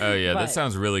 Oh yeah, that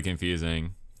sounds really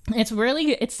confusing.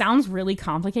 It sounds really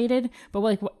complicated,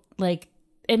 but like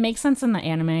it makes sense in the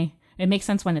anime. It makes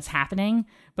sense when it's happening,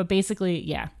 but basically,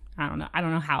 yeah, I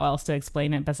don't know how else to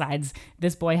explain it besides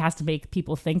this boy has to make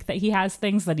people think that he has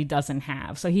things that he doesn't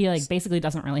have. So he like basically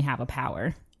doesn't really have a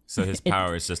power. So his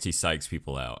power is just he psychs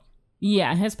people out.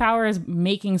 Yeah, his power is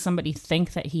making somebody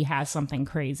think that he has something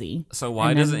crazy. So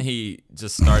why doesn't he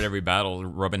just start every battle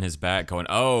rubbing his back going,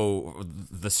 oh,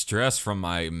 the stress from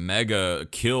my mega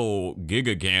kill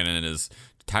giga cannon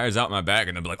tires out my back,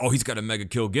 and I'll be like, oh, he's got a mega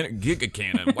kill giga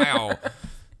cannon. Wow.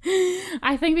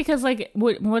 I think because like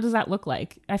what does that look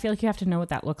like? I feel like you have to know what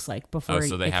that looks like before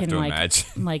so they have to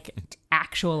imagine. like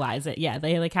actualize it. Yeah,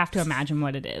 they like have to imagine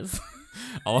what it is.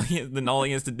 All he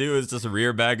has to do is just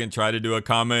rear back and try to do a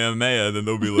Kamehameha. Then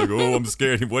they'll be like, oh, I'm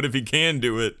scared. What if he can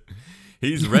do it?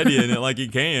 He's readying it like he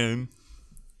can.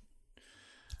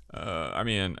 I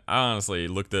mean, I honestly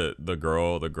looked at the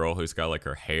girl who's got like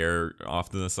her hair off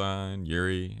to the side,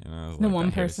 Yuri. And I was the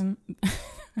one person.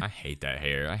 I hate that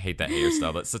hair. I hate that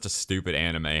hairstyle. That's such a stupid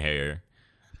anime hair.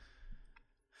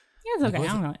 Yeah, it's okay.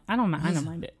 I don't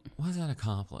mind it. What does that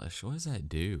accomplish? What does that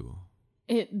do?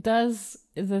 It does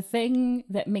the thing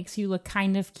that makes you look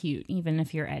kind of cute, even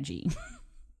if you're edgy.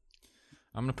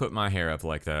 I'm gonna put my hair up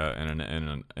like that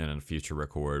in a future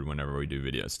record whenever we do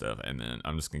video stuff, and then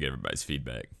I'm just gonna get everybody's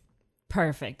feedback.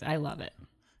 Perfect. I love it.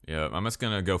 Yeah, I'm just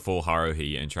gonna go full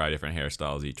Haruhi and try different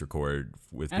hairstyles each record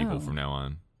with people from now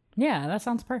on. Yeah, that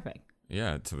sounds perfect.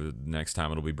 Yeah, to next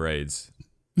time it'll be braids.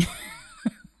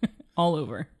 All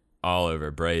over. All over,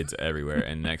 braids everywhere.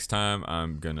 And next time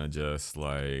I'm gonna I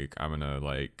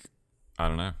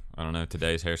don't know.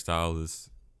 Today's hairstyle is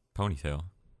ponytail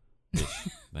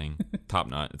thing. Top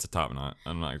knot. It's a top knot.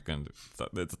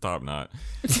 It's a top knot.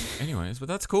 Anyways, but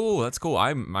that's cool.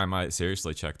 I might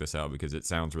seriously check this out because it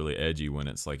sounds really edgy when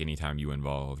it's like anytime you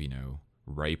involve,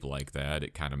 rape like that,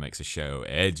 it kind of makes a show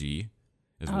edgy,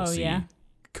 as we'll see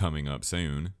coming up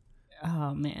soon.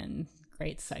 Oh man,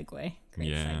 great segue.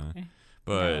 Segue.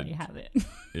 But you have it.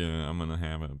 Yeah, I'm gonna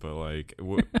have it. But like,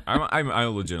 I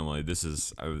legitimately,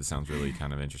 this sounds really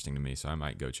kind of interesting to me. So I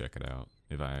might go check it out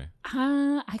if I.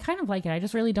 I kind of like it. I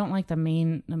just really don't like the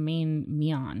main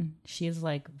Mion. She's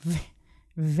like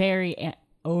very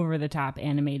over the top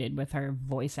animated with her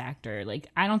voice actor. Like,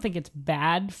 I don't think it's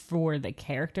bad for the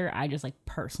character. I just like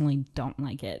personally don't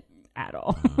like it at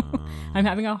all. I'm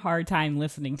having a hard time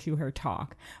listening to her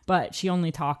talk, but she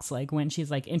only talks like when she's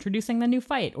like introducing the new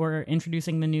fight or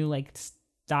introducing the new like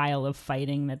style of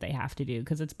fighting that they have to do,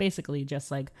 because it's basically just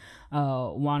like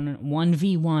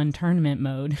 1v1 tournament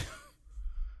mode.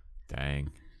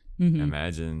 Dang. Mm-hmm.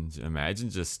 Imagine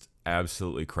just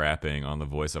absolutely crapping on the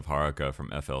voice of Haruka from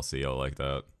FLCL like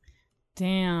that.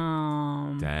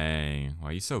 Dang, why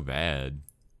are you so bad?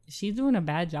 She's doing a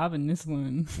bad job in this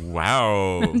one.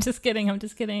 Wow. I'm just kidding. No.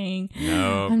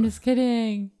 I'm just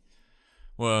kidding.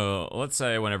 Well, let's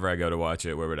say whenever I go to watch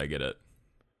it, where would I get it?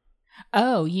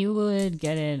 Oh, you would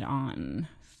get it on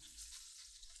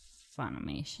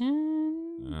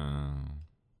Funimation?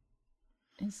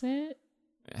 Is it?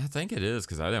 I think it is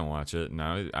because I didn't watch it.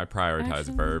 No, I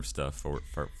prioritize Verve stuff for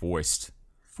Voiced.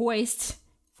 Voiced.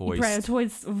 You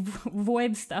prioritize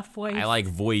Void stuff. Void. I like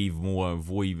Void more.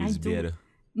 Void is better.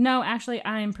 No, actually,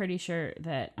 I'm pretty sure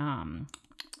that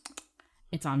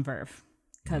it's on Verve.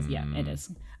 Because, yeah, it is.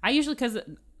 I usually, because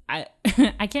I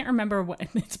can't remember what,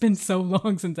 it's been so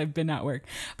long since I've been at work.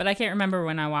 But I can't remember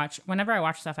whenever I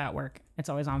watch stuff at work, it's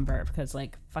always on Verve. Because,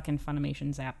 like, fucking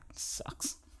Funimation's app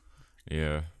sucks.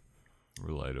 Yeah.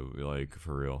 Relatable, like,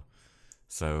 for real.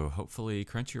 So, hopefully,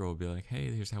 Crunchyroll will be like,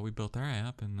 hey, here's how we built our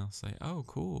app. And they'll say, oh,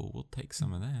 cool, we'll take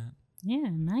some of that. Yeah,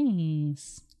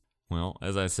 nice. Well,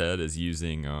 as I said, is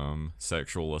using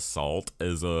sexual assault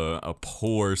as a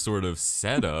poor sort of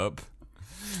setup.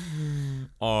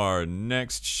 Our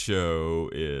next show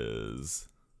is,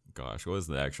 gosh, what is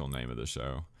the actual name of the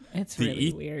show? It's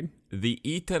really weird. The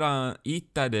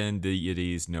Itaren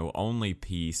deities know only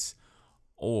peace,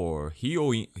 or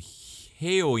Heion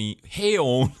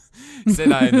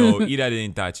Serai no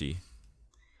Iraden Tachi.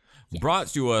 Brought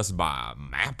to us by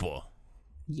Mappa.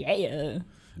 Yeah.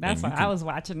 That's why I was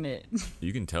watching it.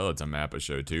 You can tell it's a Mappa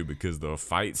show too because the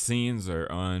fight scenes are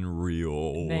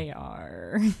unreal. They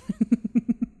are.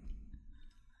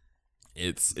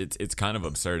 It's kind of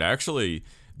absurd. Actually,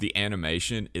 the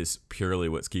animation is purely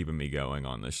what's keeping me going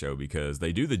on this show because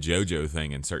they do the JoJo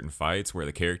thing in certain fights where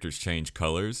the characters change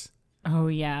colors. Oh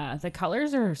yeah, the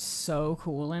colors are so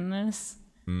cool in this.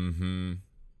 Mm-hmm.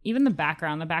 Even the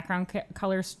background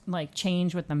colors like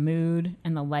change with the mood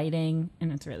and the lighting,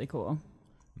 and it's really cool.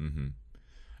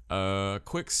 Mm-hmm.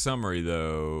 Quick summary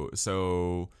though.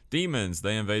 So demons,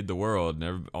 they invade the world,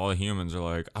 and all the humans are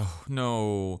like, oh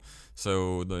no.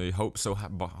 So they hope so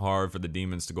hard for the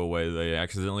demons to go away, they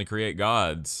accidentally create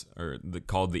gods,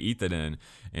 called the Ithiden.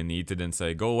 And the Ithiden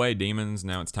say, go away, demons.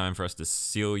 Now it's time for us to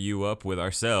seal you up with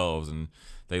ourselves. And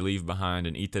they leave behind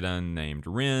an Ithiden named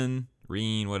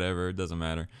Reen, whatever, it doesn't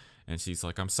matter. And she's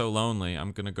like, I'm so lonely.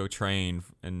 I'm going to go train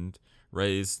and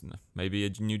raise maybe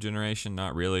a new generation.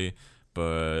 Not really.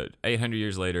 But 800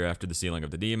 years later, after the sealing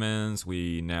of the demons,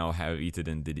 we now have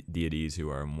Ithiden deities who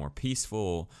are more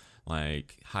peaceful,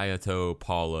 like Hayato,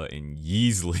 Paula, and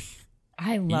Yeasley.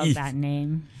 I love that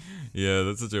name. Yeah,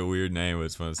 that's such a weird name, but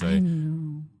it's fun to say. I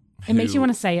know. It makes you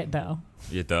want to say it, though.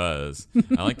 It does.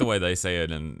 I like the way they say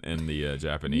it in the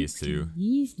Japanese, too.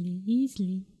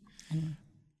 Yeasley.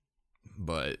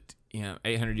 But,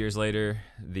 800 years later,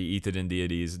 the Ithiden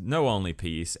deities know only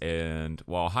peace, and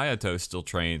while Hayato still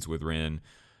trains with Rin,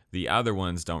 the other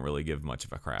ones don't really give much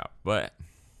of a crap. But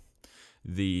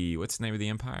what's the name of the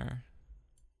empire?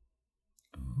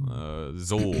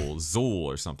 Zul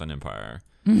or something empire.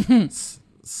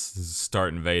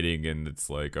 Start invading, and it's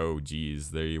like, oh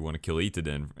geez, they want to kill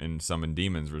Ithiden and summon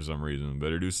demons for some reason.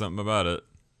 Better do something about it.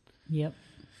 Yep.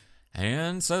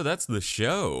 And so that's the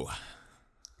show.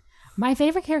 My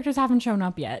favorite characters haven't shown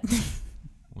up yet.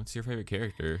 What's your favorite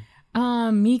character?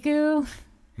 Miku.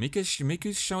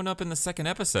 Miku's shown up in the second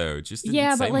episode. Just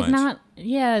didn't say but like much. Not.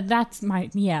 Yeah, that's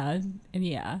my. Yeah.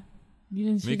 She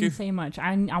didn't say much.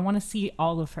 I want to see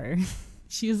all of her.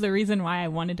 She was the reason why I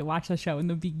wanted to watch the show in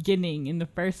the beginning, in the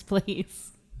first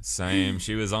place. Same.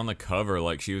 She was on the cover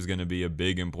like she was going to be a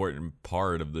big, important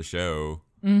part of the show.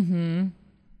 Mm-hmm.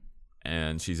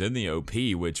 And she's in the OP,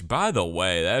 which, by the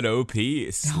way, that OP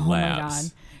slaps. Oh, my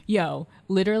God. Yo,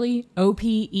 literally, OP,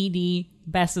 ED,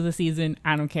 best of the season.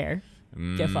 I don't care.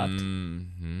 Get fucked.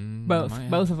 Mm-hmm. Both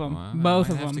of them. Both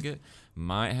of them.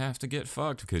 Might have to get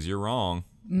fucked because you're wrong.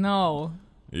 No.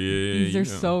 Yeah, these are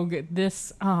so good.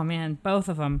 Oh man, both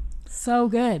of them so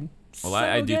good. Well,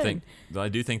 I do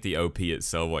think the OP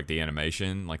itself, like the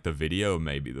animation, like the video,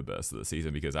 may be the best of the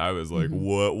season because I was like,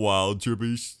 what wild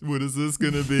trippy? What is this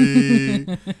gonna be?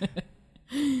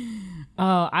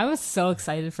 Oh, I was so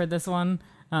excited for this one.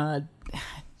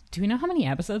 Do we know how many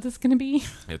episodes it's gonna be?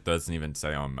 It doesn't even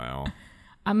say on Mal.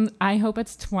 I hope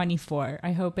it's 24.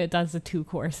 I hope it does the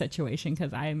 2-core situation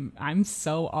because I'm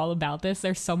so all about this.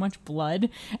 There's so much blood,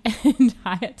 and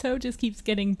Hayato just keeps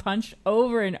getting punched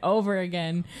over and over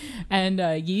again, and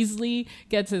Yeasley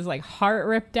gets his like heart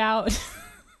ripped out.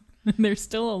 And they're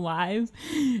still alive,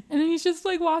 and then he's just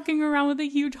like walking around with a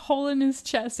huge hole in his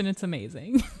chest, and it's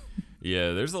amazing.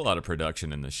 Yeah, there's a lot of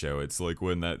production in the show. It's like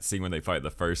when they fight the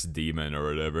first demon or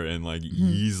whatever, and like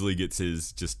Yeasley gets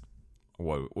his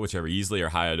whichever, Yeasley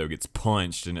or Hayato gets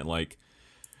punched, and it like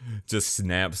just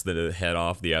snaps the head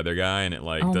off the other guy, and it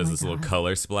like does this little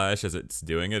color splash as it's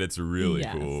doing it. It's really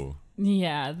cool.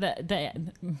 Yeah,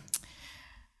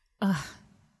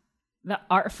 the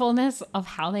artfulness of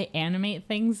how they animate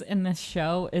things in this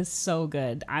show is so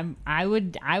good. I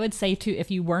would say too, if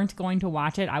you weren't going to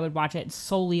watch it, I would watch it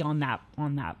solely on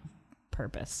that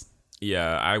purpose.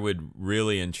 Yeah, I would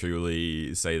really and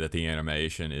truly say that the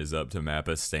animation is up to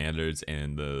Mappa's standards,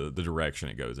 and the direction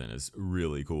it goes in is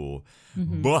really cool.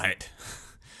 Mm-hmm. But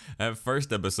that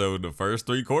first episode, the first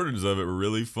 3/4 of it were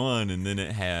really fun, and then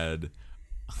it had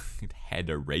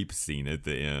a rape scene at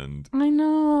the end. I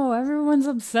know, everyone's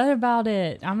upset about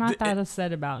it. I'm not that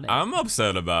upset about it. I'm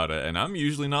upset about it, and I'm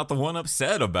usually not the one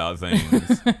upset about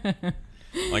things.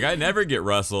 Like, I never get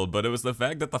rustled, but it was the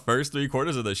fact that the first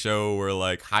 3/4 of the show were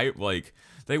like hype, like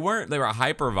they were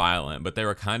hyper violent, but they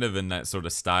were kind of in that sort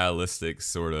of stylistic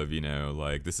sort of,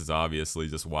 like this is obviously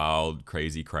just wild,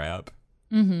 crazy crap.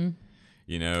 Mm-hmm.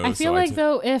 I feel like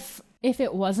though, if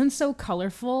it wasn't so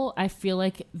colorful, I feel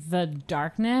like the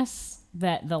darkness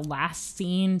that the last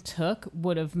scene took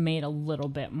would have made a little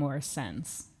bit more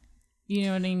sense. You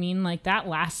know what I mean? Like that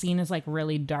last scene is like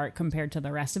really dark compared to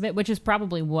the rest of it, which is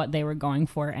probably what they were going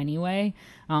for anyway,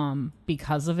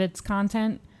 because of its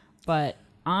content. But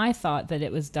I thought that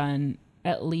it was done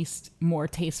at least more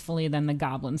tastefully than the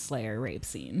Goblin Slayer rape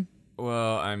scene.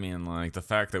 Well, I mean, like, the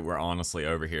fact that we're honestly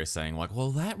over here saying, like,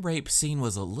 well, that rape scene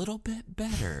was a little bit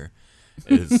better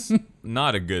is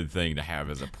not a good thing to have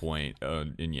as a point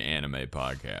in your anime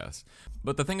podcast.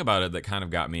 But the thing about it that kind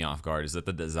of got me off guard is that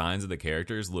the designs of the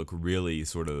characters look really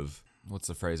sort of, what's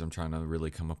the phrase I'm trying to really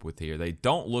come up with here? They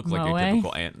don't look like your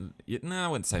typical no, I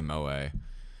wouldn't say moe.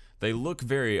 They look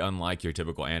very unlike your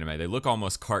typical anime. They look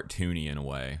almost cartoony in a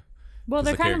way. Well,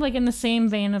 they're kind of like in the same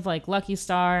vein of like Lucky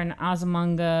Star and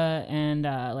Azumanga and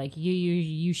like Yu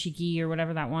Yu Yushiki or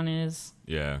whatever that one is.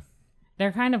 Yeah.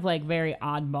 They're kind of like very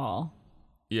oddball.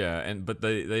 Yeah, but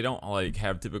they don't like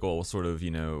have typical sort of,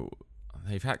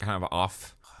 they've had kind of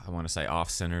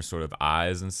off-center sort of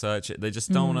eyes and such. They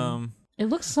just don't It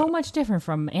looks so much different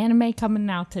from anime coming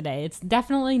out today. It's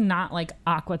definitely not like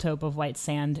Aquatope of White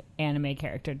Sand anime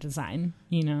character design,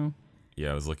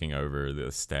 Yeah, I was looking over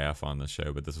the staff on the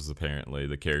show, but this was apparently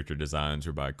the character designs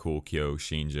were by Koukyo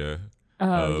Shinja.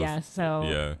 Oh, yeah. So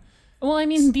yeah. Well, I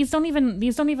mean, these don't even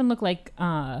look like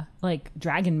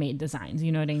Dragon Maid designs.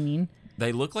 You know what I mean?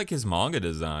 They look like his manga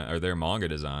design, or their manga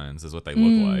designs is what they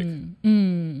look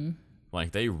like.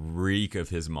 Like they reek of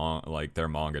his their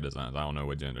manga designs. I don't know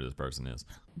what gender this person is.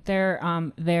 Their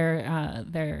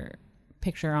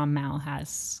picture on Mal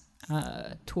has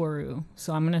Toru,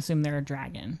 so I'm gonna assume they're a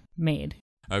dragon maid.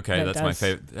 Okay, that's my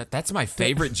favorite. That's my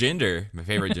favorite gender. My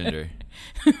favorite gender.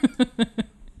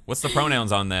 What's the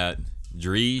pronouns on that?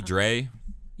 Dre?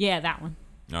 Yeah, that one.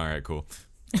 All right, cool.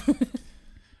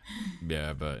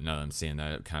 Yeah, but now that I'm seeing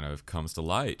that, it kind of comes to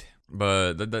light.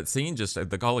 But that scene, just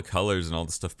all the colors and all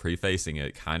the stuff prefacing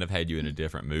it, kind of had you in a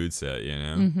different mood set,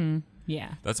 Mm-hmm.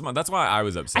 Yeah. That's why I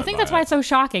was upset. I think that's why it's so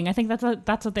shocking. I think that's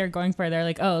what they're going for. They're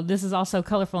like, oh, this is all so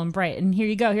colorful and bright, and here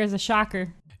you go. Here's a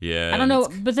shocker. Yeah. I don't know,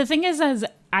 but the thing is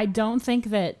I don't think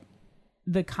that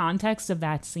the context of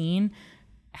that scene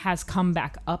has come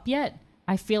back up yet.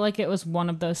 I feel like it was one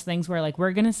of those things where like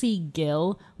we're gonna see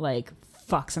Gil like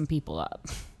fuck some people up.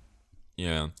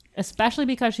 Yeah. Especially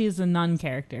because she's a nun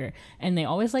character, and they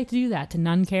always like to do that to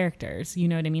nun characters. You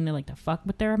know what I mean? They like to fuck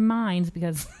with their minds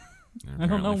because I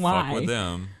don't know why. Fuck with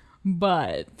them.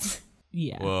 But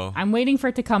yeah, well, I'm waiting for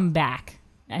it to come back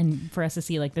and for us to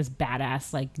see like this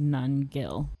badass like nun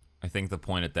Gil. I think the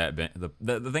point at that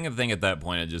the thing at that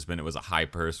point had just been it was a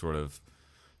hyper sort of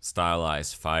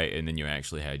stylized fight, and then you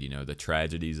actually had the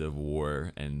tragedies of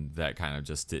war, and that kind of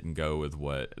just didn't go with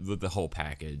the whole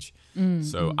package.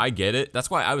 So I get it. That's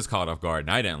why I was caught off guard and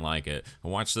I didn't like it. I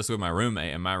watched this with my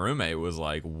roommate, and my roommate was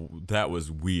like, that was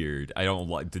weird. I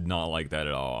did not like that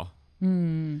at all.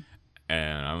 And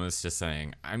I was just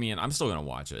saying, I mean, I'm still gonna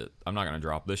watch it. I'm not gonna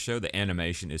drop this show. The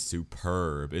animation is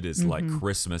superb. It is like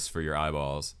Christmas for your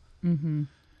eyeballs.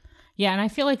 Yeah, and I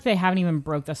feel like they haven't even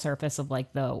broke the surface of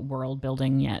like the world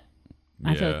building yet.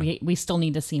 I feel like we still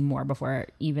need to see more before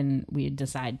even we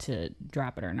decide to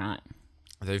drop it or not.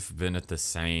 They've been at the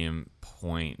same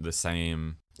point, the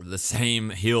same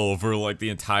hill for like the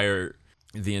entire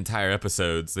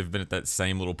episodes. They've been at that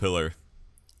same little pillar.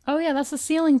 Oh yeah, that's the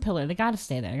ceiling pillar. They got to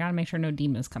stay there. They got to make sure no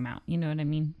demons come out. You know what I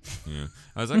mean? Yeah,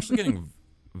 I was actually getting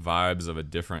vibes of a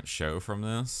different show from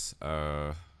this.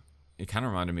 It kind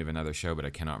of reminded me of another show, but I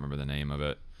cannot remember the name of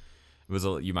it.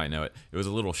 You might know it. It was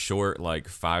a little short, like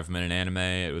 5-minute anime.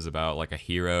 It was about like a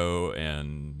hero,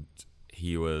 and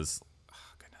he was,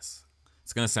 oh goodness,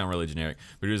 it's gonna sound really generic,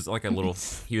 but he was like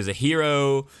he was a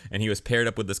hero, and he was paired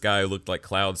up with this guy who looked like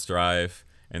Cloud Strife,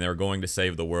 and they were going to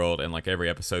save the world, and like every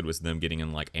episode was them getting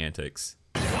in like antics.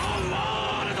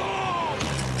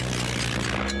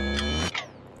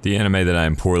 The anime that I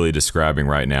am poorly describing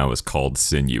right now is called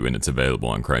Sinew, and it's available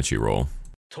on Crunchyroll.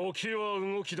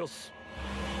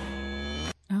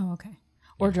 Oh, okay.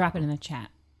 Or drop it in the chat.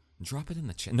 Drop it in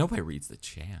the chat. Nobody reads the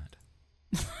chat.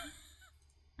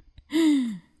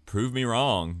 Prove me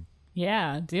wrong.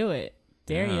 Yeah, do it.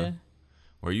 Dare you.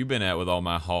 Where you been at with all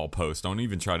my haul posts? Don't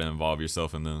even try to involve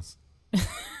yourself in this.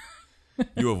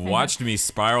 You have watched me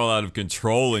spiral out of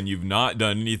control, and you've not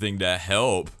done anything to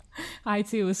help. I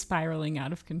too was spiraling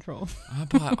out of control. I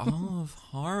bought all of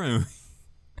Haru.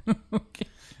 Okay.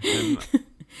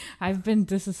 I've been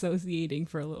disassociating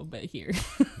for a little bit here.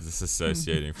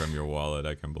 Disassociating from your wallet,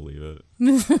 I can believe it.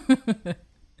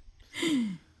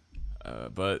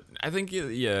 But I think,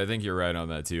 I think you're right on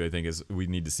that too. I think we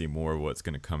need to see more of what's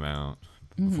going to come out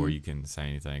before you can say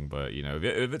anything. But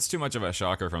if it's too much of a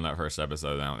shocker from that first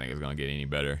episode, I don't think it's going to get any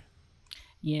better.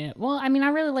 Yeah. Well, I mean, I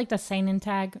really like the seinen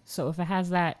tag, so if it has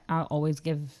that, I'll always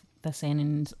give the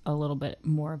seinens a little bit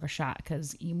more of a shot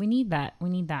because we need that. We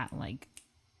need that like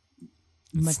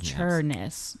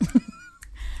matureness.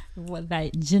 What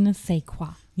that je ne sais quoi.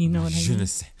 You know what I mean?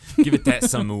 Give it that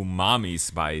some umami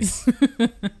spice.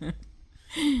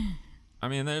 I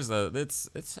mean, it's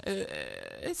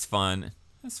fun.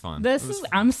 It's fun.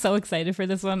 I'm so excited for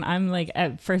this one. I'm like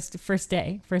at first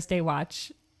day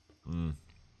watch.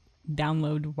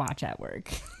 Download, watch at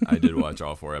work. I did watch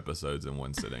all 4 episodes in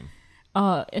one sitting.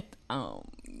 It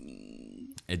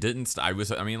didn't. I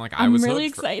was I'm really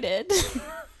excited.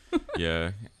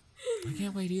 Yeah. I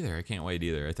can't wait either.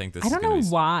 I think this. I don't know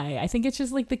why. I think it's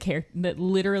just like the character that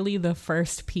literally the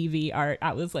first PV art.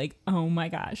 I was like, oh my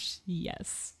gosh,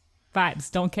 yes.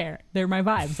 Vibes, don't care. They're my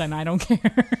vibes, and I don't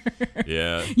care.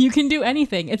 Yeah. You can do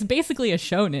anything. It's basically a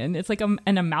shonen. It's like an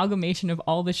amalgamation of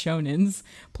all the shonens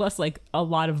plus like a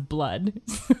lot of blood.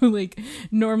 Like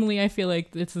normally I feel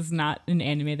like this is not an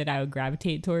anime that I would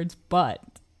gravitate towards, but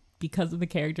because of the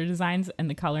character designs and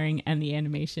the coloring and the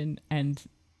animation and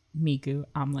Miku,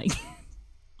 I'm like,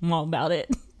 I'm all about it.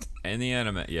 And the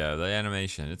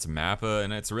animation. It's Mappa,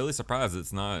 and it's really surprised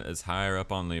it's not as higher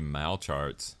up on the Mal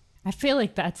charts. I feel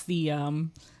like that's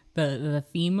the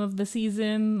theme of the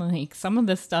season. Like some of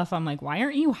this stuff, I'm like, why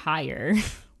aren't you higher?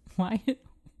 Why?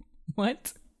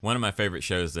 What? One of my favorite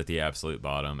shows is at the absolute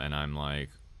bottom, and I'm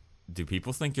like, do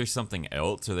people think you're something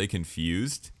else? Are they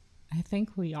confused? I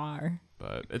think we are.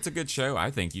 But it's a good show. I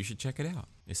think you should check it out.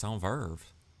 It's on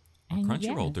Verve. And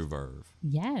Crunchyroll through Verve.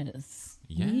 Yes.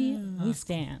 Yeah. We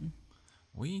stan.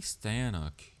 We stan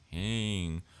a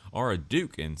king. Or a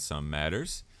duke in some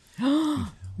matters.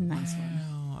 Nice one.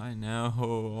 Wow, I know.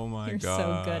 Oh my You're god.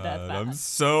 so good at that. I'm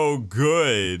so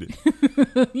good.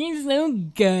 You're so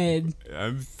good.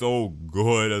 I'm so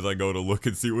good as I go to look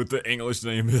and see what the English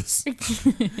name is.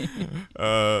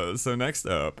 So next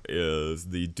up is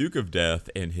the Duke of Death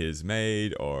and his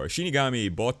maid, or Shinigami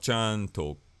Bochan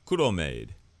to Kuro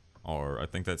maid. Or I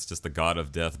think that's just the God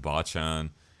of Death Bochan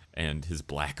and his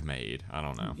black maid. I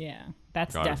don't know. Yeah,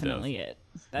 that's God definitely it.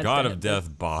 That's God of Death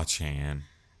Bochan.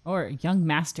 Or Young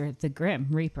Master, the Grim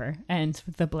Reaper, and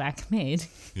the Black Maid.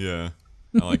 Yeah,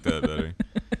 I like that better.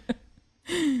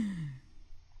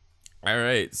 All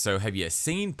right, so have you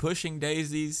seen Pushing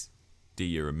Daisies? Do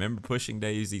you remember Pushing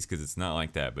Daisies? Because it's not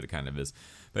like that, but it kind of is.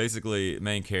 Basically,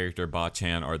 main character,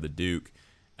 Bachan, or the Duke,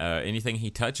 anything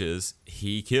he touches,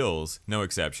 he kills, no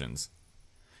exceptions.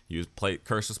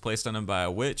 Curse was placed on him by a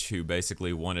witch who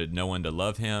basically wanted no one to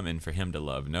love him and for him to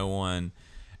love no one.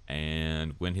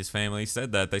 And when his family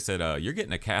said that, they said, you're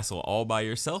getting a castle all by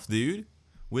yourself, dude,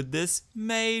 with this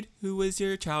maid who was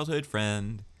your childhood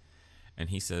friend.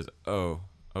 And he says, oh,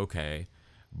 okay.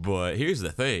 But here's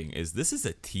the thing, is this is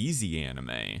a teasy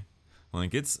anime.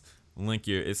 It's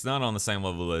not on the same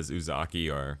level as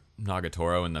Uzaki or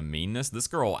Nagatoro in the meanness. This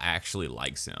girl actually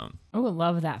likes him. Oh, I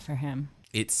love that for him.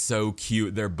 It's so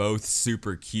cute. They're both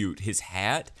super cute. His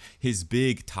hat, his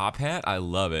big top hat, I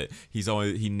love it.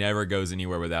 He never goes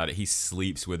anywhere without it. He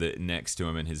sleeps with it next to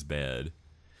him in his bed.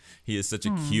 He is such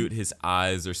a cute. His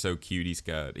eyes are so cute. He's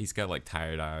got like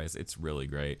tired eyes. It's really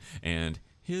great. And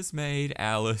his maid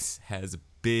Alice has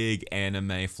big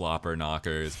anime flopper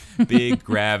knockers, big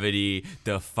gravity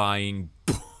defying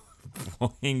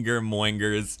boinger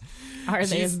moingers. Are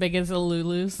they as big as the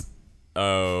Lulus?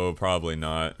 Oh, probably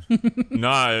not.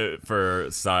 Not for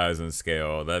size and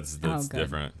scale. That's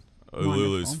different. Wonderful.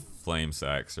 Lulu's flame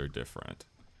sacks are different.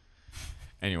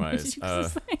 Anyways,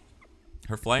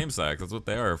 her flame sacks, that's what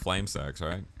they are, flame sacks,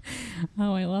 right?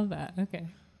 Oh, I love that. Okay.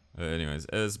 Anyways,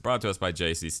 it's brought to us by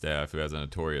JC Staff, who has a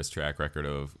notorious track record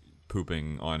of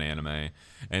pooping on anime.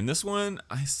 And this one,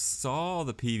 I saw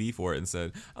the PV for it and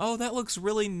said, oh, that looks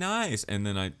really nice. And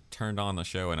then I turned on the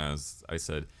show and I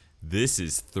said, this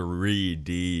is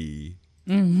 3D.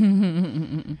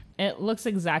 It looks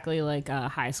exactly like a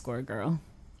High Score Girl.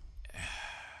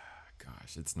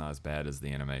 Gosh, it's not as bad as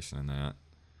the animation in that.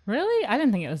 Really? I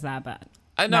didn't think it was that bad.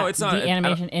 No, it's not. The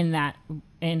animation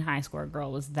in High Score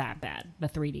Girl was that bad. The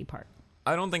 3D part.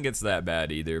 I don't think it's that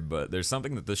bad either, but there's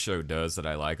something that this show does that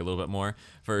I like a little bit more.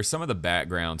 For some of the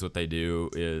backgrounds, what they do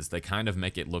is they kind of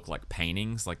make it look like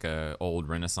paintings, like a old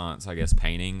Renaissance, I guess,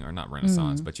 painting, or not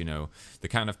Renaissance, but the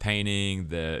kind of painting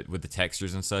that with the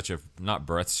textures and such of not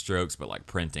breath strokes, but like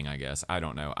printing, I guess. I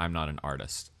don't know. I'm not an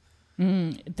artist.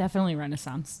 Definitely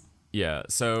Renaissance. Yeah,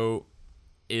 so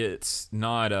it's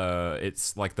not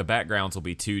it's like the backgrounds will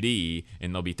be 2D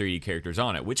and there'll be 3D characters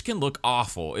on it, which can look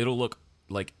awful. It'll look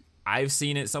like I've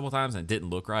seen it several times and it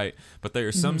didn't look right, but there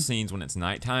are some scenes when it's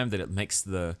nighttime that it makes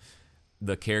the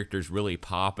the characters really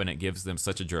pop, and it gives them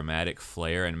such a dramatic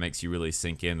flair, and it makes you really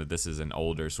sink in that this is an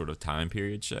older sort of time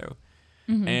period show.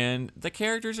 And the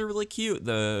characters are really cute.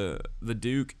 The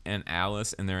Duke and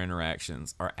Alice and their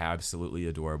interactions are absolutely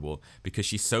adorable because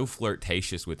she's so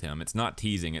flirtatious with him. It's not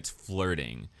teasing, it's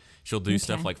flirting. She'll do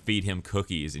stuff like feed him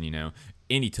cookies and,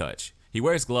 any touch. He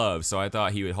wears gloves, so I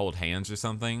thought he would hold hands or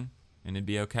something and it'd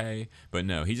be okay. But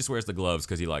no, he just wears the gloves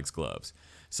because he likes gloves.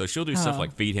 So she'll do stuff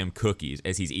like feed him cookies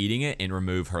as he's eating it and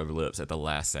remove her lips at the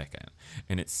last second.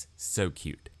 And it's so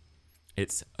cute.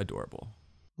 It's adorable.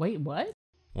 Wait, what?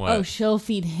 What? Oh, she'll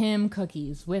feed him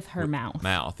cookies with her mouth.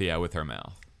 Yeah, with her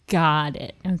mouth. Got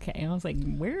it. Okay, I was like,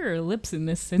 where are lips in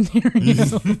this scenario?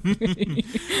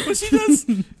 Well, she does.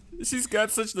 She's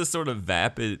got such this sort of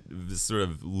vapid, sort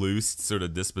of loose sort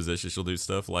of disposition. She'll do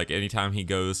stuff like anytime he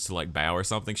goes to like bow or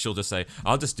something, she'll just say,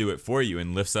 "I'll just do it for you,"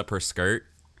 and lifts up her skirt.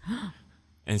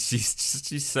 And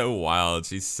she's so wild.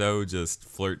 She's so just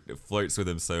flirts with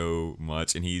him so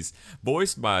much. And he's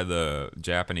voiced by the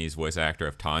Japanese voice actor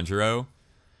of Tanjiro.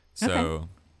 So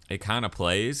it kind of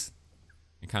plays.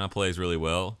 It kind of plays really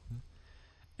well.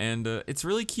 And it's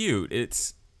really cute.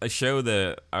 It's a show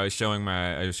that I was showing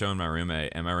my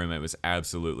roommate, and my roommate was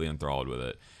absolutely enthralled with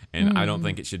it. And I don't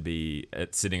think it should be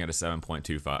sitting at a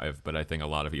 7.25, but I think a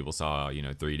lot of people saw,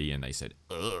 3D and they said,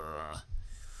 "Ugh,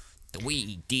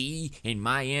 3D in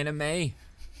my anime."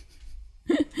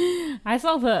 I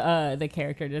saw the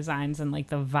character designs and like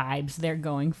the vibes they're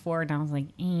going for, and I was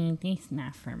like, this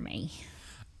not for me.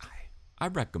 I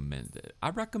recommend it.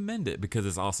 I recommend it because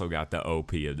it's also got the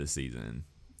OP of the season.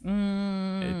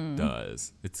 It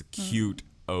does. It's a cute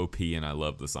OP, and I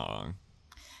love the song.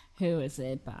 Who is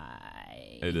it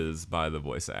by? It is by the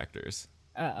voice actors.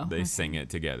 Oh, they sing it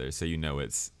together, so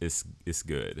it's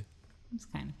good. It's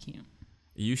kind of cute.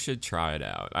 You should try it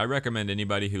out. I recommend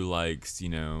anybody who likes,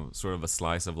 sort of a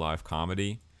slice of life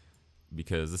comedy,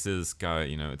 because this is got,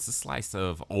 it's a slice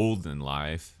of olden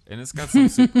life, and it's got some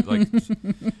like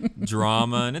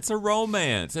drama, and it's a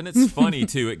romance, and it's funny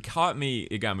too. It got me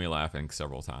laughing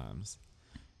several times.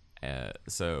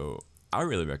 So I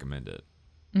really recommend it.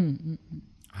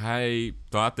 I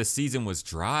thought the season was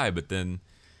dry, but then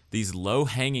these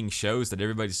low-hanging shows that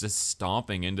everybody's just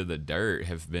stomping into the dirt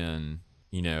have been,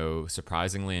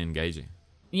 surprisingly engaging.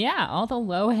 Yeah, all the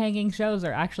low-hanging shows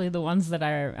are actually the ones that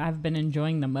I've been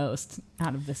enjoying the most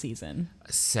out of the season.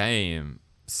 Same.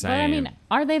 But I mean,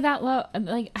 are they that low?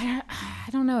 Like, I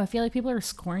don't know. I feel like people are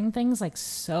scoring things like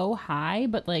so high,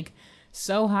 but like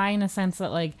so high in a sense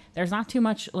that like there's not too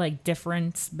much like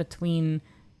difference in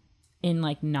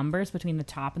like numbers between the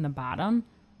top and the bottom.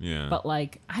 Yeah. But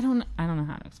like I don't know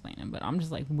how to explain it, but I'm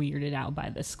just like weirded out by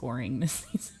the scoring this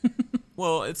season.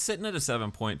 Well, it's sitting at a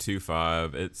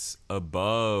 7.25. It's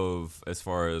above, as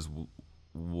far as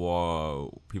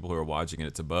people who are watching it,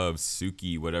 it's above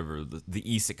Suki, whatever, the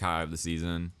isekai of the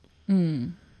season.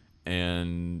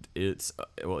 And it's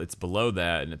below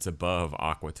that, and it's above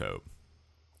Aquatope.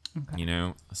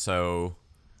 Okay. So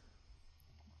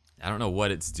I don't know what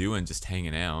it's doing, just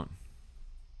hanging out.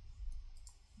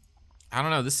 I don't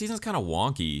know. This season's kind of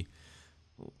wonky.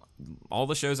 All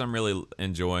the shows I'm really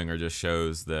enjoying are just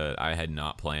shows that I had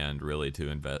not planned really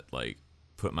to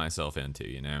put myself into,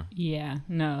 Yeah,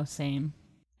 no, same.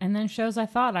 And then shows I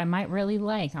thought I might really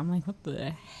like. I'm like, what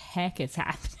the heck is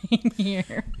happening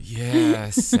here? Yeah,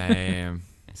 same.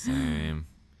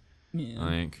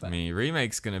 Yeah,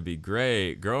 Remake's going to be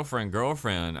great.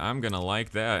 Girlfriend, I'm going to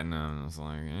like that. And I was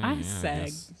like, I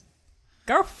said,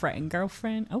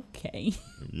 girlfriend, okay.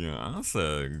 Yeah, I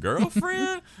said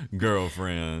girlfriend.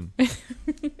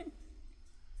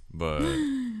 But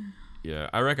yeah,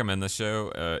 I recommend this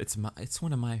show. It's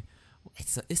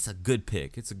a good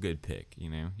pick. It's a good pick.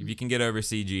 If you can get over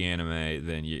CG anime,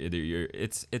 then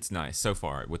it's nice so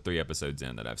far with 3 episodes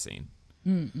in that I've seen.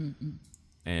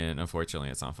 And unfortunately,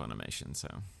 it's on Funimation, so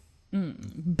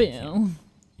Bill,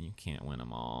 you can't win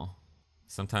them all.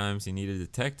 Sometimes you need a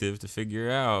detective to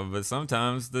figure out, but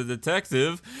sometimes the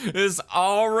detective is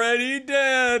already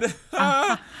dead.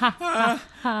 Oh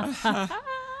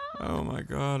my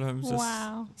God, I'm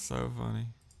just so funny.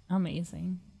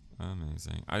 Amazing. I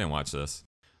didn't watch this.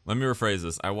 Let me rephrase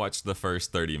this. I watched the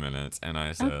first 30 minutes and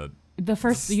I said...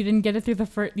 You didn't get it through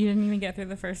you didn't even get through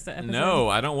the first episode? No,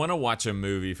 I don't want to watch a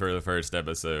movie for the first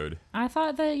episode. I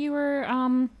thought that you were,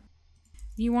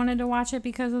 you wanted to watch it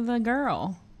because of the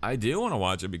girl. I do want to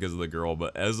watch it because of the girl,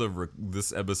 but as of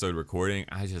this episode recording,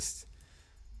 I just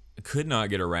could not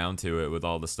get around to it with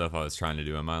all the stuff I was trying to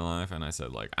do in my life. And I said,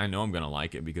 I know I'm going to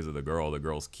like it because of the girl. The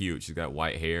girl's cute. She's got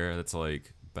white hair. That's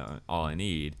all I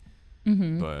need.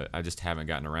 But I just haven't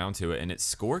gotten around to it. And its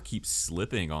score keeps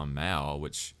slipping on Mal,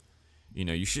 which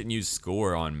you shouldn't use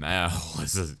score on Mal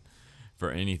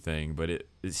for anything, but it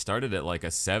started at like a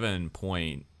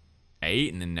 7.8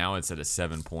 and then now it's at a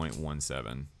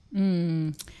 7.17.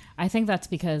 I think that's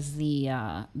because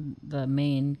the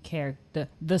main character,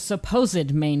 the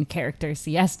supposed main character,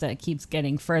 Siesta, keeps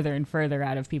getting further and further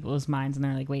out of people's minds, and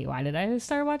they're like, "Wait, why did I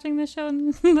start watching this show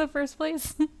in the first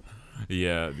place?"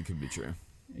 Yeah, it could be true.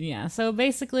 Yeah. So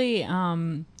basically,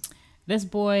 this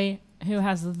boy who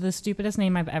has the stupidest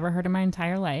name I've ever heard in my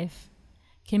entire life,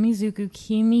 Kimizuku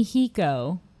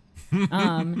Kimihiko,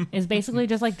 is basically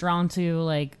just like drawn to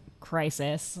like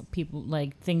crisis. People,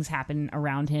 like, things happen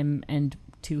around him and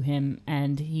to him,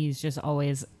 and he's just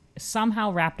always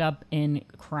somehow wrapped up in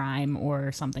crime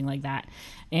or something like that.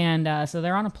 And so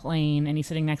they're on a plane, and he's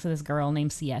sitting next to this girl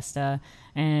named Siesta,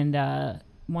 and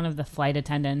one of the flight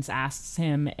attendants asks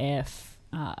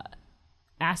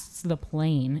the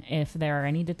plane if there are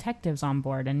any detectives on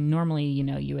board. And normally,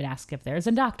 you would ask if there's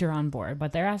a doctor on board,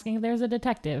 but they're asking if there's a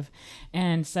detective.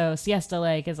 And so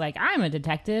Siesta is like, I'm a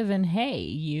detective, and hey,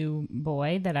 you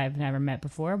boy that I've never met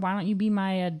before, why don't you be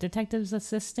my detective's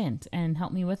assistant and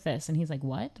help me with this? And he's like,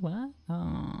 what?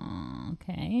 Oh,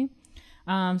 okay.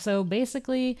 So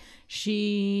basically,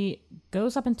 she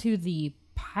goes up into the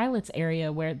pilot's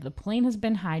area where the plane has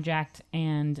been hijacked,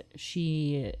 and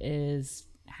she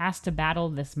has to battle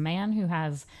this man who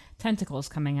has tentacles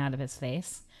coming out of his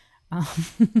face.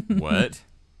 What?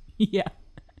 Yeah.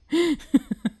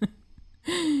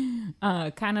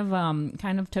 Kind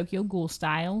of Tokyo Ghoul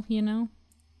style,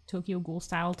 Tokyo Ghoul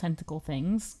style tentacle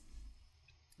things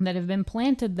that have been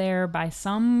planted there by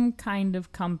some kind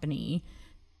of company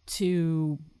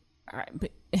to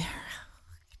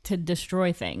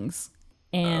destroy things.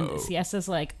 And Siesta's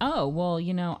like, oh, well,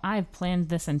 I've planned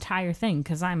this entire thing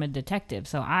because I'm a detective.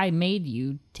 So I made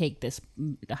you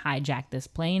hijack this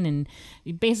plane. And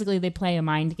basically they play a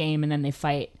mind game and then they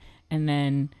fight. And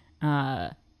then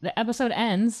the episode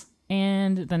ends.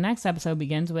 And the next episode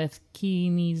begins with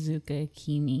Kimizuka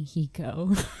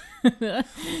Kimihiko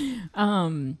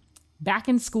back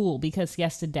in school because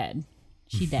Siesta dead.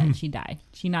 She died.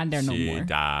 She not there no more. She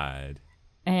died.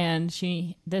 And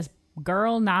this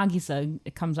girl Nagisa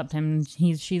comes up to him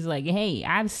and she's like, hey,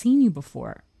 I've seen you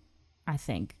before, I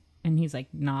think. And he's like,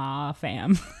 nah,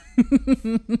 fam.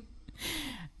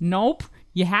 Nope,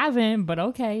 you haven't, but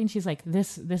okay. And she's like,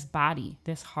 this body,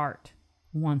 this heart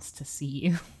wants to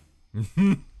see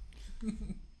you.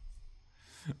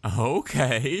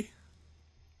 Okay.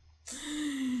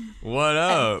 What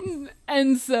up?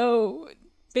 And so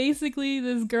basically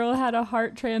this girl had a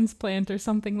heart transplant or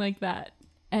something like that.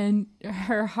 And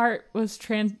her heart was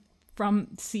from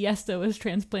Siesta was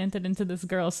transplanted into this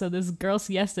girl. So this girl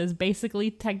Siesta is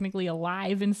basically technically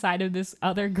alive inside of this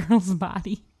other girl's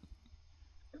body.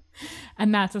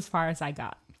 And that's as far as I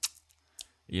got.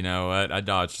 You know what? I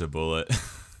dodged a bullet.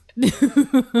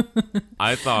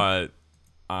 I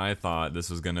thought this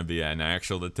was gonna be an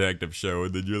actual detective show,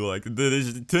 and then you're like,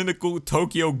 there's a tentacle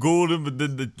Tokyo Ghoul, but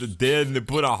then the dead, and they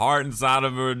put a heart inside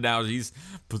of her, and now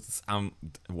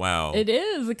wow. It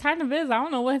is. It kind of is. I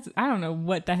don't know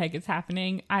what the heck is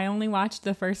happening. I only watched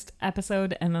the first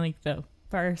episode and the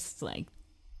first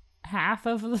half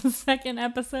of the second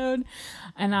episode,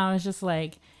 and I was just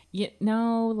like,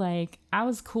 I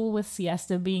was cool with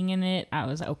Siesta being in it. I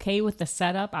was okay with the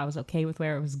setup. I was okay with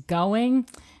where it was going.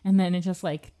 And then it just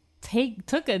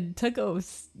took a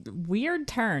weird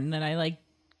turn that I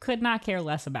could not care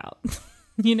less about.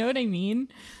 You know what I mean?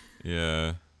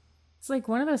 Yeah. It's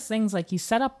one of those things you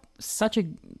set up such a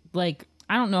I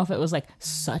don't know if it was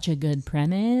such a good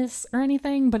premise or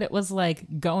anything, but it was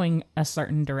going a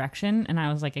certain direction and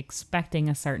I was expecting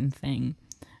a certain thing.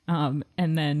 And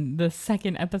then the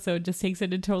second episode just takes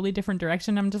it a totally different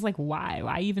direction. I'm just like, why?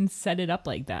 Why even set it up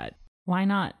like that? Why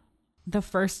not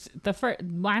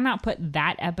why not put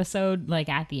that episode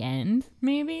at the end,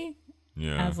 maybe?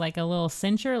 Yeah. As a little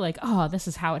cincher, oh, this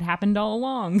is how it happened all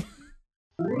along.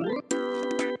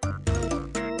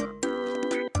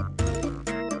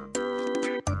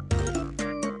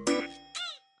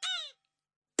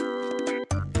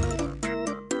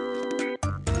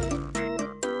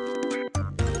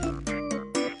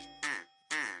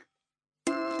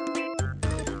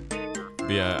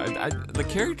 Yeah, the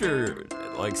character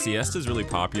Siesta is really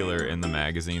popular in the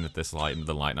magazine that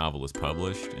the light novel is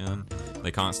published in.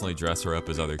 They constantly dress her up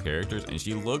as other characters, and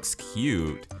she looks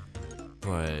cute.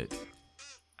 But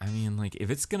I mean, if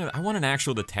it's I want an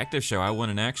actual detective show. I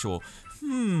want an actual.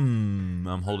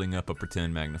 I'm holding up a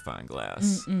pretend magnifying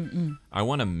glass. I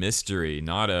want a mystery,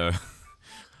 not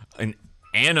an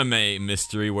anime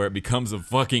mystery where it becomes a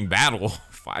fucking battle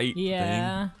fight.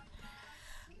 Yeah. Thing.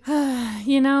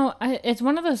 It's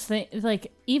one of those things,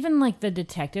 like, even like the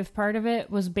detective part of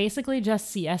it was basically just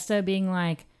Siesta being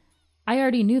like, I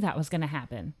already knew that was going to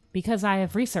happen because I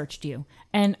have researched you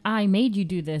and I made you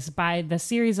do this by the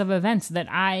series of events that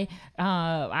I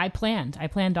planned. I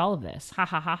planned all of this. Ha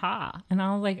ha ha ha. And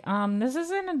I was like, this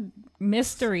isn't a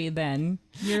mystery then.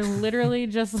 You're literally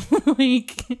just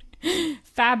like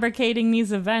fabricating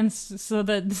these events so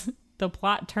that the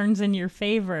plot turns in your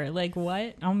favor. Like,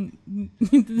 what?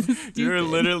 You're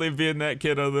literally being that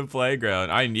kid on the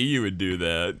playground. I knew you would do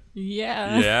that.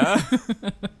 Yeah. Yeah?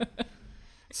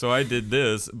 So I did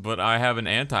this, but I have an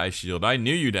anti-shield. I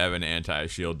knew you'd have an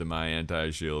anti-shield to my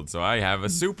anti-shield, so I have a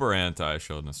super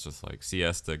anti-shield. And it's just like,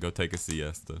 siesta, go take a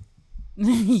siesta.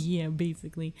 Yeah,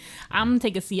 basically. I'm going to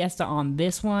take a siesta on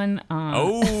this one.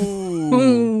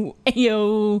 Oh!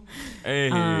 Ayo.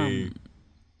 Hey.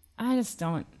 I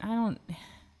don't,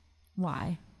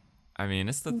 why? I mean,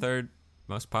 it's the third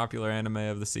most popular anime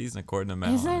of the season, according to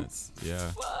Mel. Is it?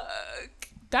 Yeah. Fuck.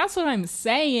 That's what I'm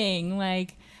saying.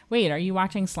 Like, wait, are you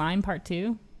watching Slime Part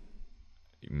 2?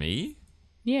 Me?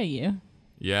 Yeah, you.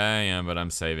 Yeah, I am, but I'm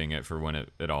saving it for when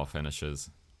it all finishes.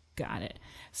 Got it.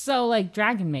 So, like,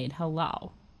 Dragon Maid,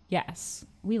 hello. Yes,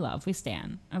 we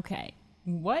stan. Okay.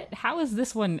 How is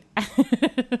this one?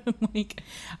 Like,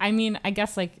 I mean, I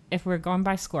guess, like, if we're going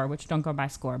by score, which don't go by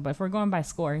score, but if we're going by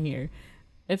score here,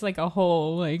 it's like a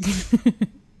whole, like,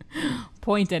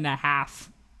 1.5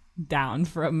 down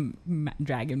from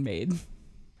Dragon Maid.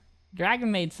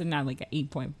 Dragon Maid's sitting at like an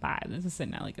 8.5. This is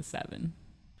sitting at like a 7.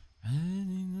 I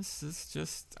mean, this is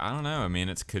just, I don't know. I mean,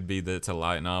 it could be that it's a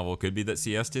light novel. Could be that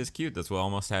Siesta is cute. That's what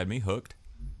almost had me hooked.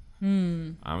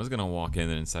 I was going to walk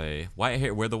in and say, white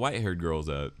hair, where the white-haired girls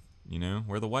at? You know,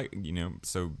 where the white,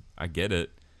 so I get it.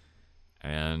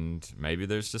 And maybe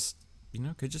there's just,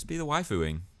 could just be the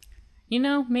waifuing.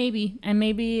 Maybe. And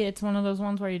maybe it's one of those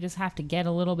ones where you just have to get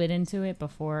a little bit into it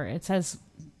before it says...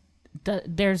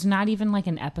 there's not even like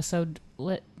an episode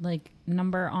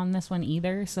number on this one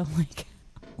either, so like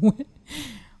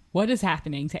what is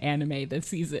happening to anime this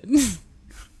season?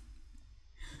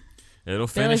 It'll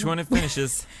finish when it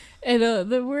finishes.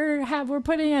 We're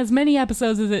putting as many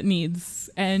episodes as it needs,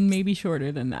 and maybe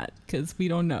shorter than that because we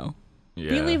don't know.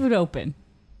 Yeah. We leave it open.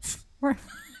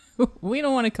 We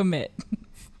don't want to commit.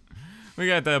 We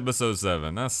got to episode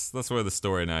 7. That's where the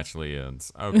story naturally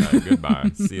ends. Okay,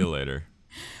 goodbye. See you later.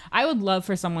 I would love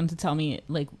for someone to tell me,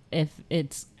 like, if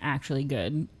it's actually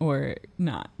good or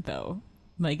not, though.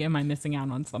 Like, am I missing out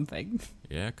on something?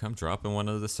 Yeah, come drop in one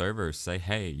of the servers. Say,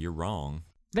 hey, you're wrong.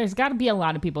 There's got to be a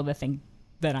lot of people that think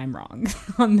that I'm wrong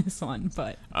on this one,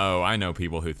 but... Oh, I know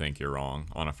people who think you're wrong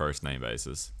on a first-name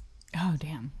basis. Oh,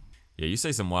 damn. Yeah, you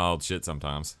say some wild shit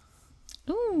sometimes.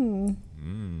 Ooh.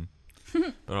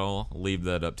 But I'll leave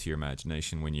that up to your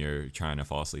imagination when you're trying to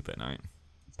fall asleep at night.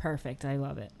 Perfect. I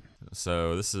love it.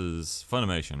 So this is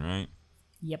Funimation, right?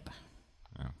 Yep.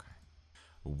 Okay.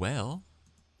 Well,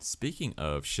 speaking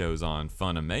of shows on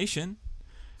Funimation,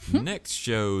 next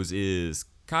shows is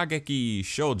Kageki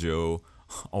Shoujo,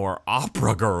 or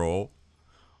Opera Girl,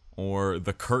 or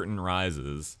The Curtain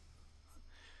Rises.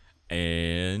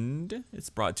 And it's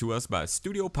brought to us by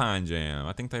Studio Pine Jam.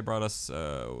 I think they brought us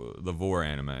the Vor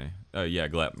anime. Yeah,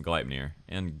 Gleipnir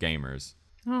and Gamers.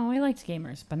 Oh, I liked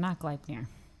Gamers, but not Gleipnir.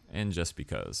 And Just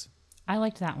Because. I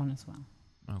liked that one as well.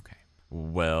 Okay.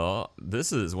 Well,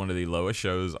 this is one of the lowest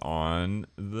shows on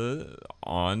the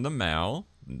MAL.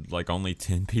 Like only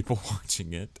 10 people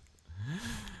watching it.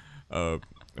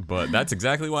 But that's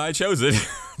exactly why I chose it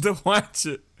to watch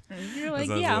it. You're like,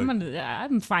 yeah,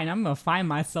 I'm fine. I'm gonna find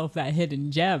myself that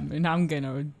hidden gem, and I'm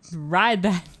gonna ride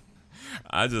that.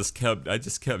 I just kept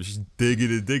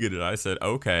digging it. I said,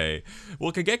 okay.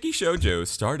 Well, Kageki Shoujo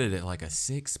started at like a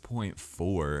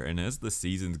 6.4, and as the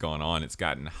season's gone on, it's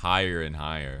gotten higher and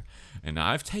higher. And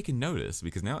I've taken notice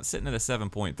because now it's sitting at a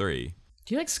 7.3.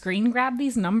 Do you like screen grab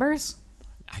these numbers?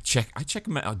 I check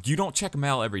them out. You don't check them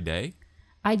out every day?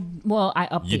 I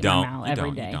update my MAL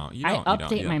every day. I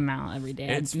update my MAL every day.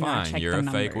 It's fine. You're a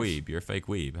fake weeb. You're a fake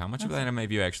weeb. How much of the anime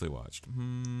have you actually watched?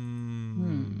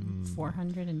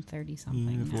 430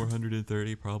 something. Yeah,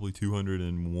 430, probably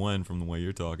 201 from the way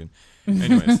you're talking.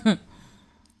 Anyways,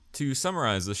 to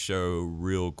summarize the show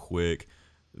real quick,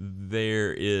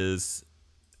 there is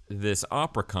this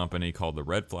opera company called the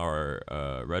Red Flower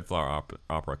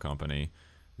Opera Company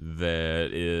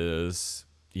that is...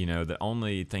 that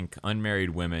only think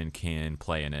unmarried women can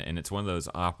play in it, and it's one of those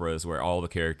operas where all the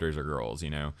characters are girls,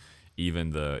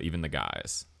 even the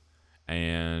guys.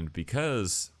 And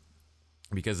because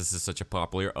because this is such a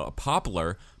popular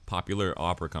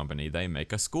opera company, they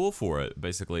make a school for it.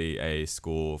 Basically, a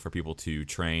school for people to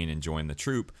train and join the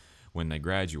troupe when they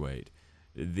graduate.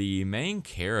 The main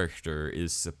character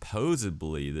is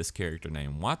supposedly this character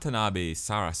named Watanabe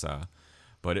Sarasa,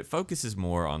 but it focuses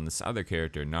more on this other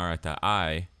character, Narita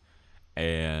Ai,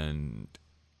 and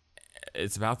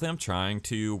it's about them trying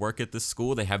to work at this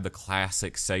school. They have the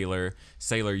classic sailor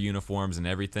uniforms and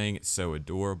everything. It's so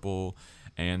adorable.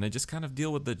 And they just kind of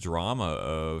deal with the drama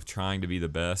of trying to be the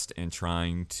best and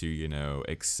trying to,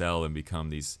 excel and become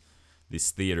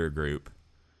this theater group.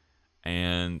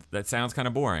 And that sounds kind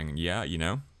of boring. Yeah,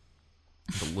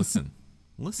 But listen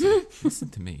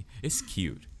to me. It's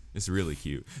cute. It's really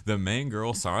cute. The main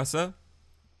girl, Sarasa,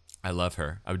 I love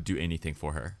her. I would do anything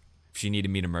for her. If she needed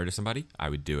me to murder somebody, I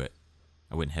would do it.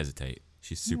 I wouldn't hesitate.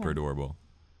 She's super adorable.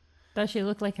 Does she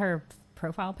look like her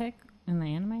profile pic in the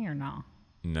anime or not?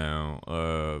 No,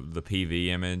 the PV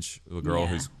image, the girl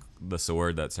who's the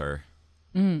sword, that's her.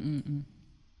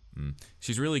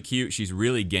 She's really cute. She's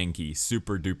really Genki,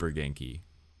 super duper Genki.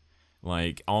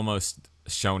 Like almost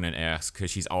shonen-esque,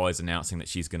 because she's always announcing that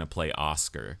she's going to play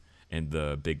Oscar in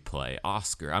the big play.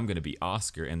 Oscar, I'm going to be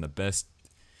Oscar and the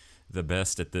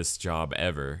best at this job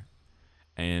ever.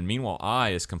 And meanwhile,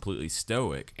 Ai is completely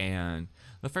stoic. And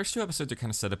the first 2 episodes are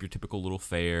kind of set up your typical little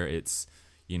fare. It's,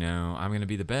 I'm going to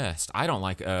be the best. I don't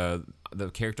like, the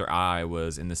character Ai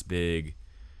was in this big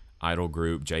idol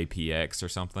group, JPX or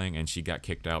something, and she got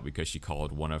kicked out because she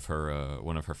called one of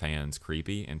her fans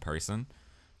creepy in person.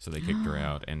 So they kicked her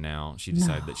out, and now she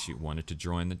decided that she wanted to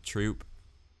join the troupe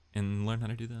and learn how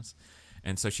to do this.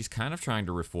 And so she's kind of trying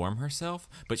to reform herself,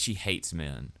 but she hates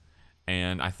men.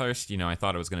 And I thought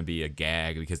it was going to be a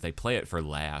gag because they play it for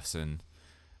laughs. And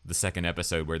the second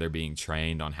episode where they're being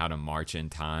trained on how to march in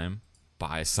time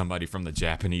by somebody from the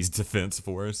Japanese Defense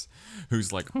Force,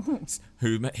 who's like,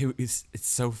 who is, it's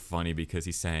so funny because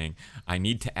he's saying, I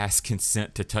need to ask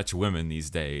consent to touch women these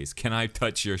days. Can I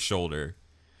touch your shoulder?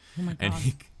 Oh my God. And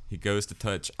he goes to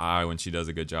touch Ai when she does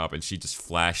a good job, and she just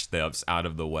flash steps out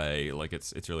of the way. Like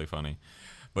it's really funny.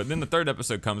 But then the third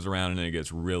episode comes around and it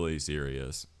gets really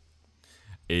serious.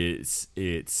 It's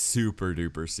super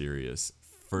duper serious.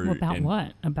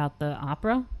 What? About the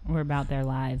opera or about their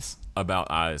lives? About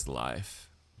Ai's life.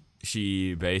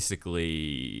 She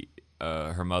basically,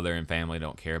 her mother and family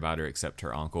don't care about her except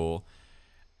her uncle,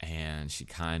 and she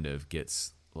kind of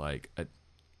gets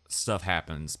stuff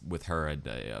happens with her and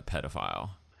a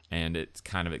pedophile, and it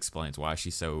kind of explains why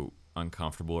she's so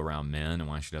uncomfortable around men and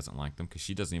why she doesn't like them, because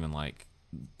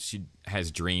she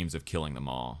has dreams of killing them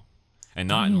all. And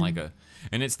not in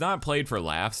and it's not played for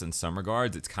laughs in some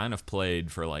regards. It's kind of played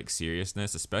for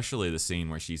seriousness, especially the scene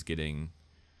where she's getting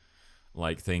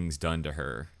things done to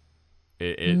her.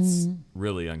 It's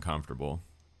really uncomfortable.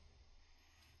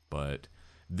 But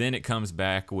then it comes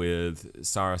back with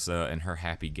Sarasa and her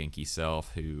happy Genki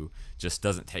self, who just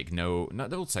doesn't take no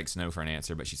for an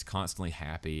answer, but she's constantly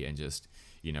happy and just,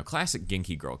 classic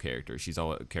Genki girl character. She's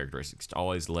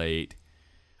always late.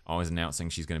 Always announcing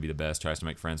she's going to be the best, tries to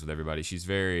make friends with everybody. She's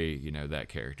very, that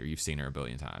character. You've seen her a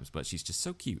billion times, but she's just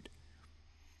so cute.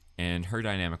 And her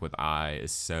dynamic with Ai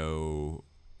is so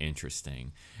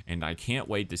interesting. And I can't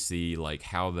wait to see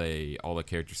how all the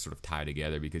characters sort of tie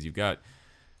together, because you've got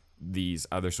these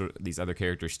other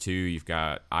characters too. You've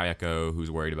got Ayako, who's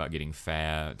worried about getting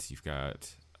fat. You've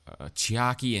got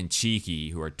Chiaki and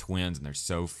Chiki, who are twins, and they're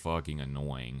so fucking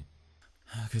annoying.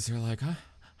 Because they're like, huh?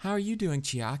 How are you doing,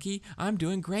 Chiaki? I'm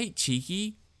doing great,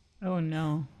 Chiki. Oh,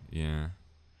 no. Yeah.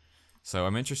 So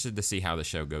I'm interested to see how the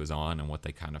show goes on and what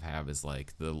they kind of have as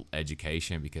the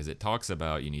education, because it talks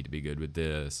about you need to be good with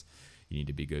this, you need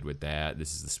to be good with that.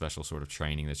 This is the special sort of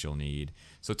training that you'll need.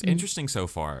 So it's interesting so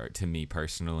far to me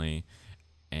personally,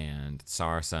 and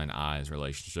Sarasa and Ai's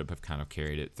relationship have kind of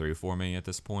carried it through for me at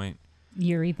this point.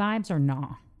 Yuri vibes or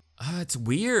not? It's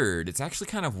weird. It's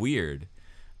actually kind of weird.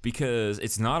 Because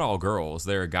it's not all girls.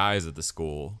 There are guys at the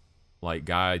school,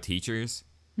 guy teachers.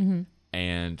 Mm-hmm.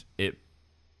 And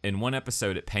in one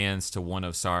episode, it pans to one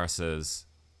of Sarasa's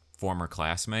former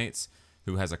classmates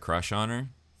who has a crush on her.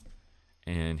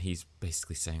 And he's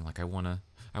basically saying, I want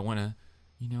to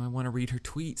read her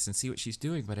tweets and see what she's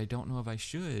doing, but I don't know if I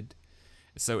should.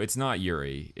 So it's not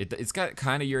Yuri. It's got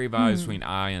kind of Yuri vibes between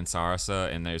Ai and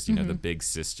Sarasa. And there's, the big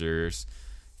sisters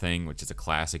thing, which is a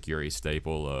classic Yuri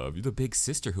staple of you're the big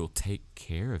sister who'll take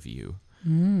care of you.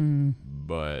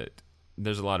 But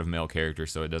there's a lot of male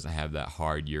characters, so it doesn't have that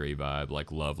hard Yuri vibe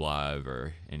like Love Live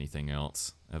or anything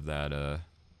else of that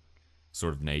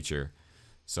sort of nature.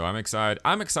 So I'm excited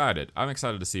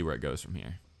to see where it goes from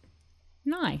here.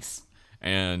 Nice.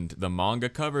 And the manga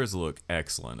covers look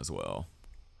excellent as well.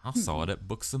 I saw it at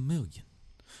Books A Million.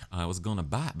 I was gonna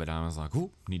buy it, but I was like,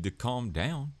 "Oh, need to calm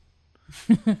down."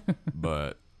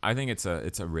 But I think it's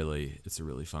a really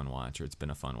fun watch, or it's been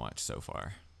a fun watch so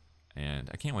far, and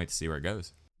I can't wait to see where it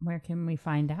goes. Where can we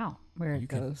find out where it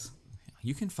goes?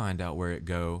 You can find out where it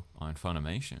go on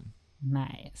Funimation.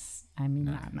 Nice. I mean,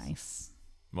 not nice.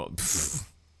 Well,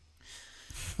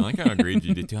 I like how I agreed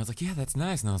you did too. I was like, yeah, that's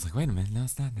nice. And I was like, wait a minute, no,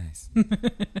 it's not nice.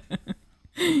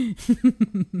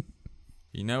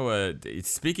 You know what?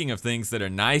 Speaking of things that are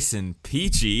nice and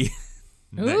peachy,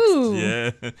 next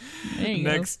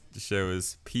show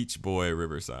is Peach Boy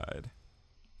Riverside.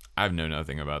 I know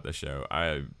nothing about the show.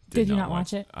 I did you not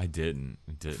watch it? I didn't.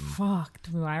 Fuck.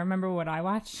 Do I remember what I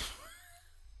watched?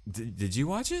 Did you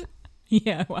watch it?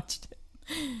 Yeah, I watched it.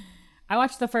 I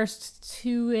watched the first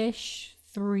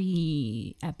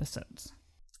 3 episodes.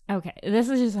 Okay, this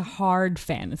is just a hard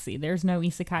fantasy. There's no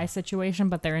isekai situation,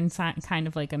 but they're in kind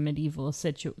of like a medieval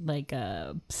setting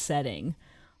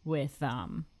with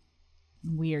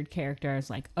weird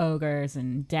characters like ogres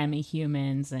and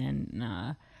demi-humans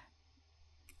and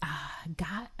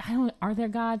God, are there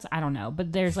gods? I don't know,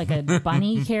 but there's like a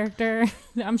bunny character.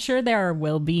 I'm sure there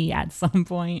will be at some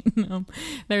point.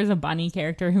 There's a bunny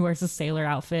character who wears a sailor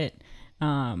outfit,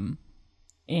 and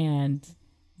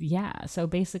yeah. So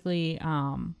basically,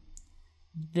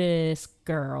 this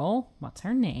girl, what's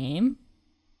her name?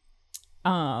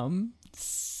 Oh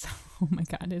my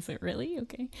God, is it really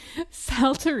okay?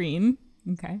 Saltarine.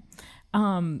 Okay.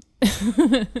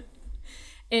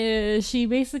 She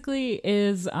basically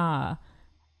has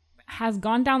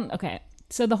gone down. Okay,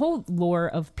 so the whole lore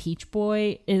of Peach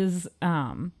Boy is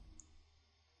a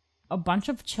bunch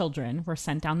of children were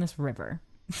sent down this river,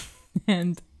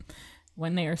 and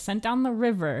when they are sent down the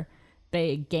river,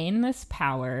 they gain this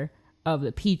power of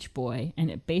the Peach Boy,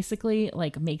 and it basically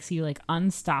like makes you like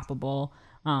unstoppable.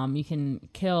 You can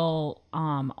kill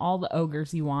all the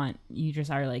ogres you want. You just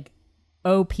are like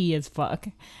OP as fuck,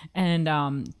 and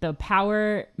the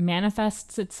power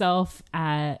manifests itself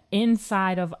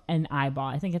inside of an eyeball.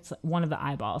 I think it's one of the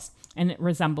eyeballs, and it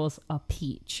resembles a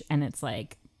peach, and it's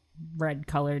like red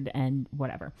colored and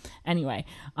whatever. Anyway,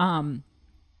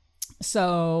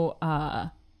 so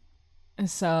I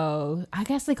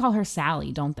guess they call her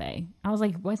Sally, don't they? I was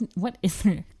like, what is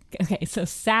her? Okay, so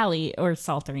Sally, or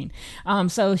Saltarine.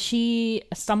 So she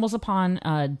stumbles upon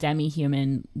a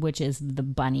demi-human, which is the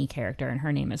bunny character, and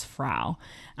her name is Frau.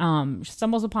 She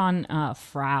stumbles upon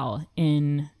Frau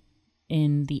in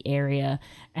the area,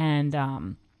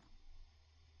 and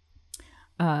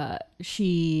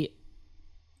she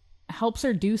helps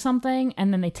her do something,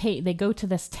 and then they go to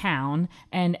this town,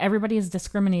 and everybody is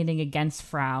discriminating against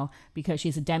Frau because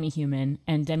she's a demi-human,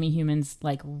 and demi-humans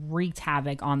like wreaked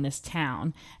havoc on this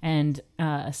town. And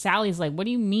Sally's like, what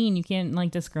do you mean you can't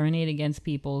like discriminate against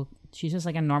people? She's just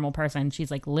like a normal person.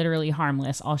 She's like literally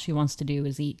harmless. All she wants to do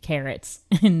is eat carrots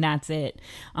and that's it.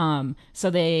 So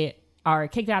they are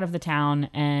kicked out of the town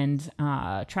and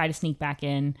try to sneak back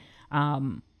in.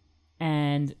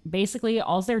 And basically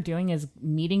all they're doing is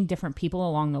meeting different people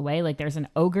along the way. Like there's an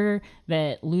ogre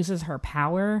that loses her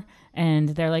power, and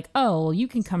they're like, oh, well, you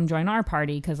can come join our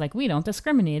party because like we don't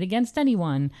discriminate against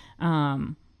anyone.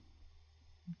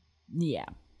 Yeah.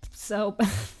 So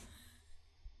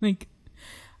like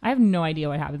I have no idea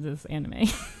what happens in this anime.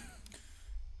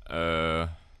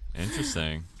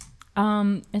 Interesting.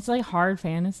 It's like hard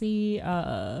fantasy,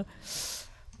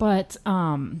 but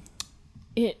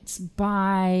it's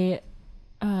by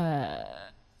Kukyo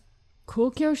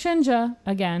Shinja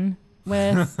again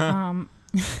with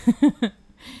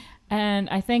and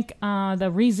I think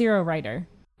the ReZero writer.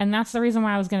 And that's the reason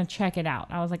why I was going to check it out.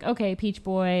 I was like, okay, Peach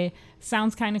Boy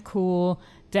sounds kind of cool.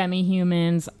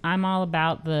 Demi-humans. I'm all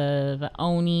about the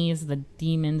Onis, the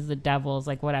demons, the devils,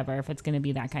 like whatever, if it's going to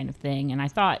be that kind of thing. And I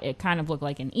thought it kind of looked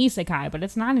like an isekai, but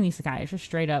it's not an isekai. It's just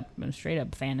straight up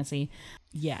fantasy.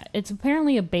 Yeah, it's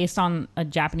apparently based on a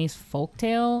Japanese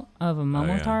folktale of a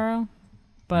Momotaro.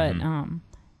 But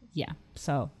yeah,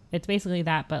 so it's basically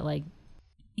that, but like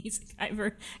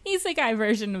isekai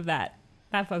version of that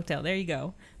folktale. There you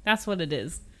go. That's what it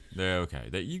is. Yeah, okay.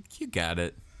 You got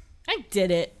it. I did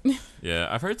it. Yeah,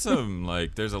 I've heard some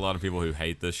like there's a lot of people who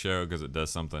hate this show because it does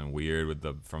something weird with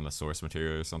from the source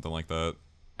material or something like that.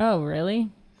 Oh, really?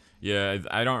 Yeah,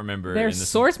 I don't remember. There's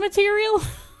source material?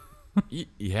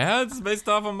 Yeah, it's based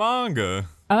off a manga.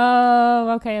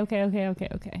 Oh, okay.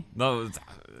 No,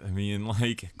 I mean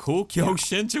like Kukyo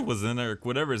Shinja was in there,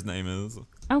 whatever his name is.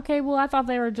 Okay, well I thought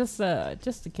they were just a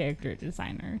character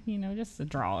designer, just a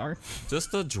drawer.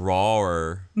 Just a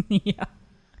drawer. Yeah.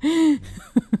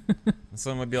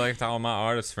 Someone would be like to all my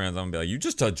artist friends, I'm gonna be like, you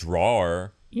just a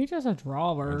drawer. You're just a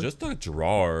drawer. Just a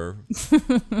drawer.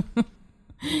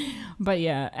 But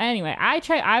yeah, anyway,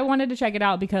 I wanted to check it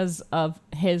out because of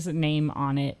his name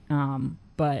on it.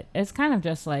 But it's kind of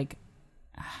just like,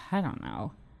 I don't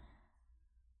know.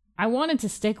 I wanted to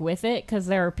stick with it because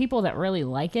there are people that really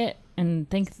like it and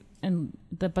think,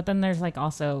 but then there's like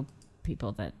also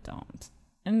people that don't.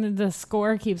 And the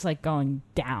score keeps like going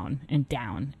down and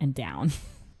down and down.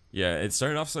 Yeah, it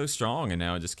started off so strong and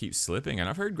now it just keeps slipping. And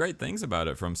I've heard great things about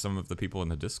it from some of the people in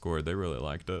the Discord. They really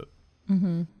liked it.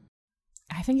 Mm-hmm.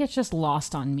 I think it's just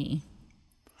lost on me.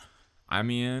 I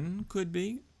mean, could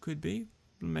be. The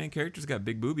main character's got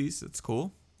big boobies. It's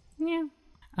cool. Yeah.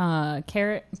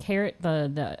 Carrot,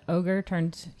 the ogre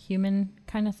turned human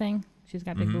kind of thing. She's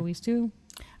got big boobies too.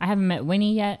 I haven't met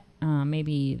Winnie yet.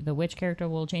 Maybe the witch character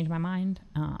will change my mind.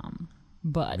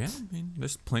 But yeah, I mean,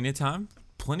 there's plenty of time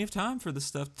for this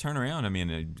stuff to turn around. I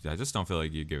mean, I just don't feel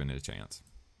like you're giving it a chance.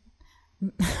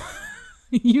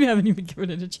 You haven't even given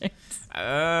it a chance.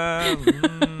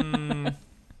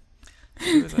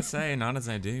 Do as I say, not as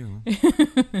I do.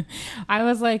 I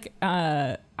was like,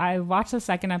 I watched the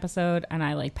second episode and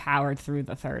I like powered through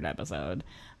the third episode.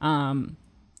 And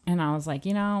I was like,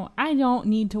 I don't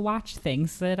need to watch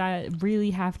things that I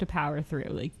really have to power through.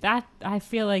 Like that, I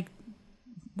feel like,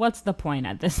 what's the point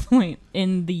at this point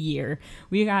in the year?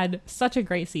 We had such a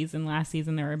great season last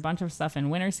season. There were a bunch of stuff in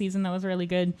winter season that was really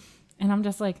good. And I'm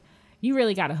just like, you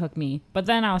really got to hook me. But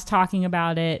then I was talking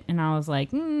about it and I was like,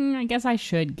 I guess I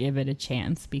should give it a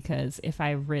chance because if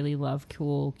I really love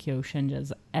cool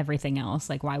Kyoshinja's everything else,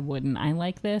 like why wouldn't I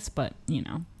like this? But,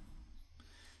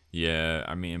 Yeah,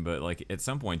 I mean, but like at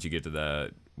some point you get to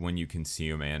that when you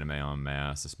consume anime en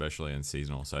masse, especially in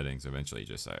seasonal settings, eventually you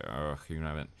just say, oh,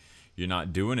 you're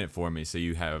not doing it for me. So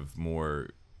you have more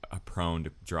prone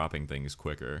to dropping things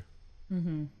quicker.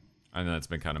 Mm-hmm. I know that's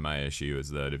been kind of my issue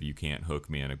is that if you can't hook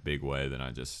me in a big way, then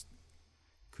I just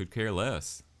could care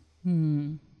less.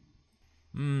 I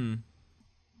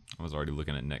was already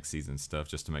looking at next season's stuff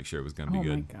just to make sure it was going to be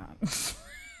good. Oh my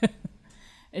god.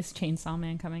 Is Chainsaw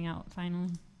Man coming out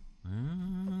finally?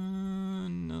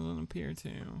 Doesn't appear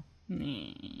to.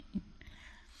 Nee.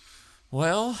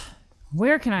 Well,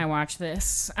 where can I watch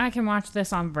this? I can watch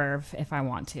this on Verve if I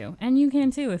want to. And you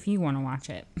can too if you want to watch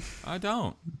it. I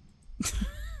don't.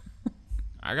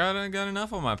 I got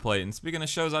enough on my plate. And speaking of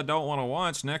shows I don't want to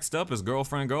watch, next up is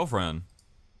Girlfriend.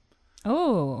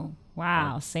 Oh,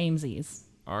 wow. Samesies.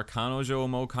 Our Kanojo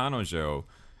Mo Kanojo.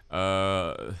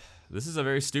 This is a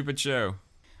very stupid show.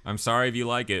 I'm sorry if you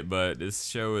like it, but this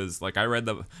show is like I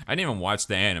didn't even watch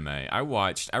the anime. I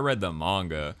read the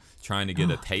manga trying to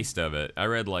get a taste of it. I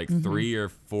read like 3 or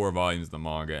 4 volumes of the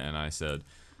manga and I said,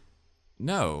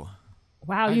 no.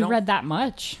 Wow, you read that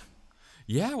much?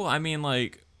 Yeah, well, I mean,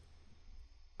 like,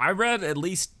 I read at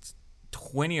least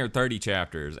 20 or 30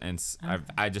 chapters, and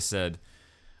I just said,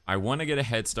 I want to get a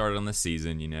head start on the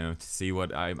season, to see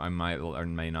what I might or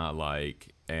may not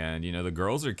like. And, the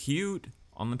girls are cute.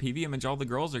 On the PV image, all the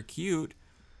girls are cute.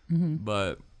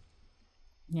 But...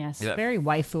 yes, very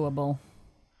waifuable.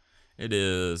 It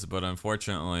is, but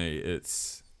unfortunately,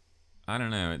 it's... I don't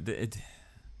know.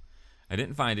 I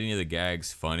didn't find any of the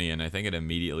gags funny, and I think it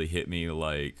immediately hit me,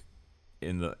 like...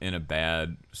 in a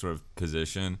bad sort of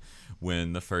position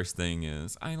when the first thing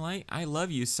is I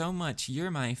love you so much, you're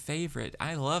my favorite,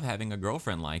 I love having a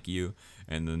girlfriend like you,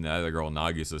 and then the other girl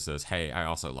Nagisa says, hey, I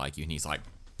also like you, and he's like,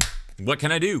 what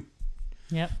can I do?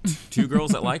 Yep. 2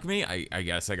 girls that like me, I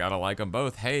guess I gotta like them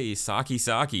both. Hey,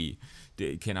 Saki,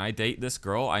 can I date this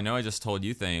girl? I know I just told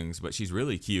you things, but she's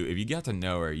really cute. If you got to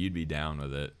know her, you'd be down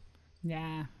with it.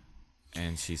 Yeah.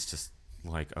 And she's just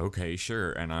like, okay,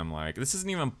 sure. And I'm like, this isn't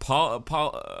even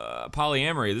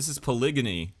polyamory. This is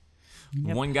polygamy.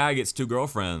 Yep. One guy gets 2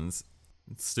 girlfriends.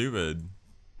 It's stupid.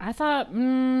 I thought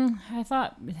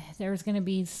there was going to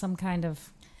be some kind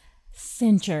of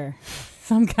censure,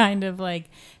 some kind of like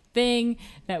thing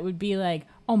that would be like,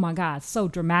 oh my God, so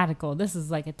dramatical. This is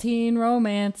like a teen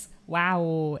romance.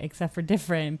 Wow. Except for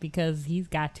different because he's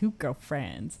got 2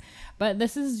 girlfriends. But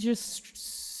this is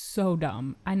just so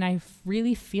dumb. And I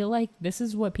really feel like this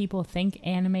is what people think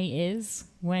anime is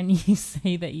when you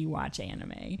say that you watch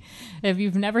anime. If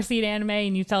you've never seen anime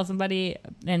and you tell somebody,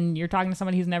 and you're talking to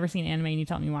somebody who's never seen anime and you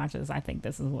tell them you watch this, I think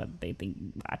this is what they think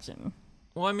you're watching.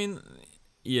 Well, I mean,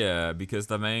 yeah, because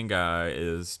the main guy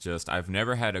is just, I've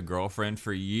never had a girlfriend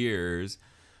for years.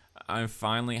 I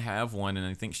finally have one, and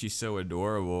I think she's so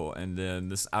adorable. And then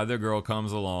this other girl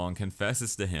comes along,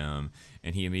 confesses to him,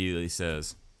 and he immediately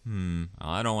says,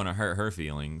 I don't want to hurt her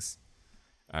feelings.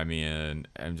 I mean,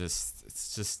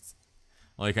 it's just,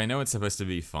 like, I know it's supposed to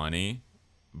be funny,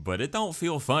 but it don't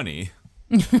feel funny.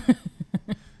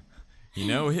 You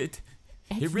know, it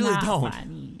It's really not don't.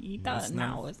 funny. It It's does,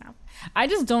 not. no, it's not. I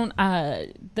just don't.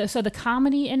 So the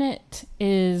comedy in it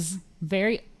is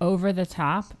very over the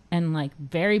top and like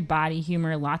very body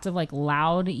humor. Lots of like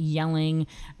loud yelling,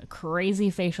 crazy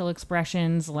facial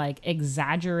expressions, like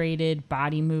exaggerated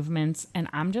body movements, and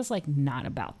I'm just like not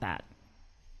about that.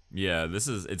 Yeah,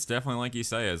 it's definitely like you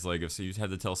say. It's like if you had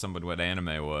to tell somebody what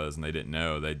anime was and they didn't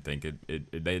know, they'd think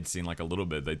they'd seen like a little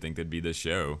bit, they'd think it'd be this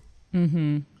show.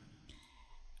 Mm-hmm.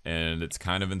 And it's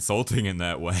kind of insulting in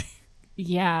that way.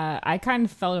 Yeah, I kind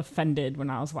of felt offended when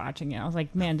I was watching it. I was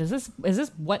like, man, is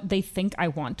this what they think I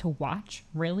want to watch?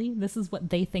 Really? This is what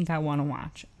they think I want to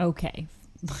watch. Okay.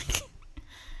 Like,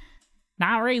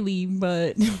 not really,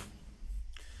 but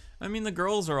I mean, the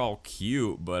girls are all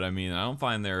cute, but I mean, I don't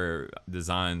find their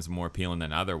designs more appealing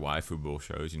than other waifu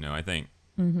shows. You know, I think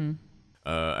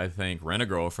I think Rent a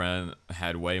Girlfriend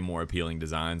had way more appealing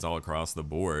designs all across the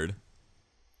board.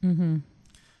 Mm-hmm.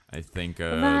 I think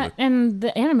that and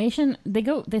the animation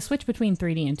they switch between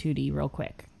 3D and 2D real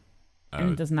quick,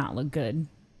 and it does not look good.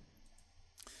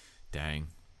 Dang,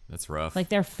 that's rough. Like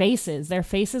their faces are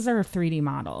 3D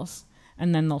models,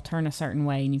 and then they'll turn a certain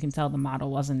way, and you can tell the model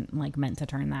wasn't like meant to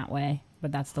turn that way,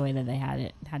 but that's the way that they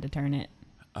had to turn it.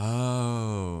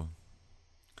 Oh,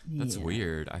 that's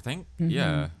weird. I think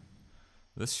yeah.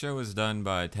 This show is done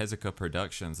by Tezuka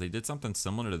Productions. They did something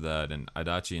similar to that in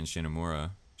Adachi and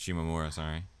Shimamura,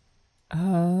 sorry.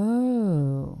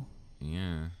 Oh.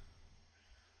 Yeah.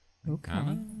 Okay.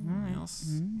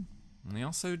 And they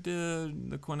also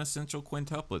did the quintessential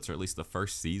quintuplets, or at least the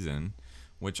first season,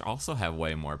 which also have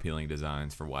way more appealing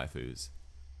designs for waifus.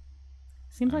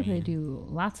 Seems like they do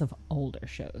lots of older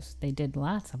shows. They did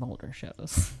lots of older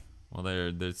shows. Well,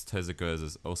 there's Tezuka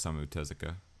as Osamu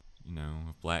Tezuka, you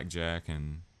know, Blackjack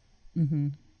and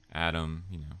Adam,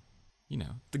 you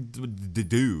know, the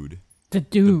dude. The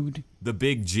dude. The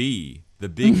big G. The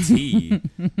big T.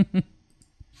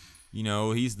 You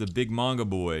know, he's the big manga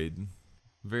boy.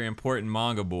 Very important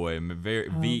manga boy. Very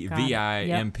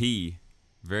VIMP.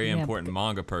 Very important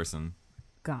manga person.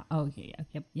 God. Oh,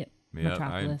 yeah. Yep.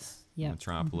 Metropolis.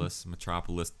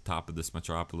 Metropolis, top of this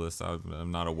metropolis.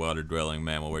 I'm not a water-dwelling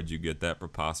mammal. Where'd you get that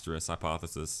preposterous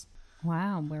hypothesis?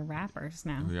 Wow, we're rappers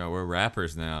now. Yeah, we're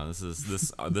rappers now. This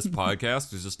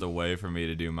podcast is just a way for me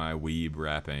to do my weeb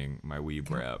rap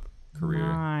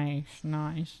career.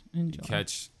 Nice. Enjoy.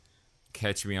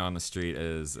 Catch me on the street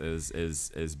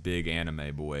as big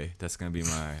anime boy. That's gonna be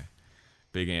my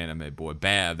big anime boy.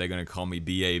 Bab. They're gonna call me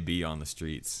BAB on the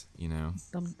streets. You know.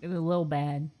 A little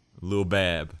bad. Lil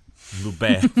Bab.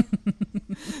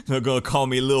 They're gonna call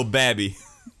me Lil Babby.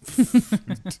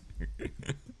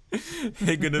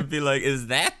 They're gonna be like, "Is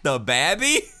that the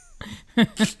Babby?"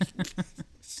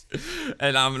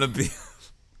 And I'm gonna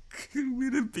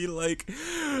be like,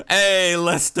 "Hey,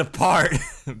 let's depart."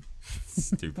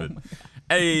 Stupid.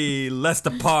 Hey, let's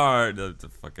depart. The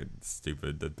fucking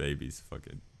stupid. The babies.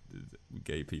 Fucking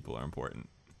gay people are important.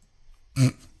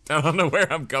 I don't know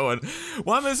where I'm going.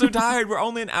 Why am I so tired? We're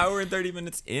only an hour and 30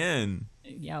 minutes in.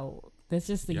 Yo, that's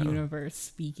just the universe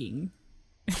speaking.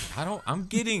 I'm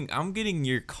getting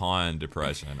your con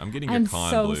depression. I'm getting your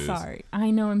con blues. I'm so sorry.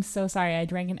 I know, I'm so sorry. I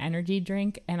drank an energy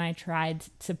drink and I tried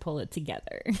to pull it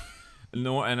together.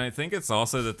 No, and I think it's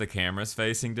also that the camera's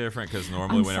facing different, because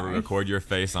normally whenever we record your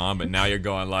face on, but now you're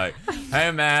going like,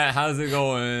 "Hey Matt, how's it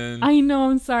going?" I know,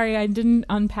 I'm sorry. I didn't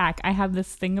unpack. I have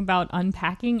this thing about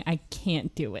unpacking. I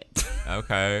can't do it.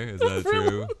 Okay, is that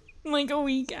true? Like a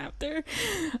week after.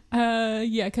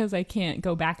 Yeah, because I can't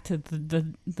go back to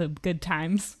the good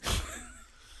times.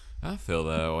 I feel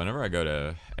that whenever I go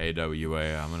to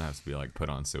AWA, I'm gonna have to be like put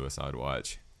on suicide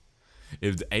watch.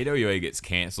 If the AWA gets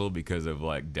canceled because of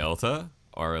like Delta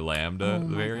or Lambda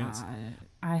variants,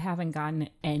 I haven't gotten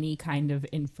any kind of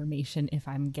information if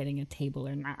I'm getting a table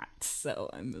or not, so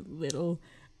I'm a little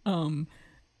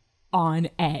on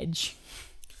edge.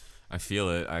 I feel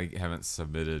it. I haven't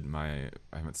submitted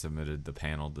the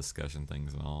panel discussion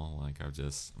things at all. Like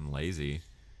I'm lazy.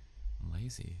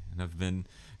 And I've been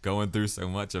going through so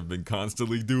much. I've been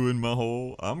constantly doing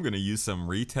I'm going to use some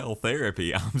retail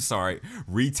therapy. I'm sorry,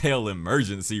 retail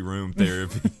emergency room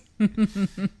therapy.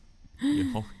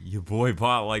 Your boy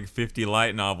bought like 50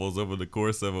 light novels over the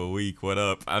course of a week. What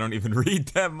up? I don't even read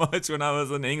that much when I was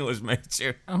an English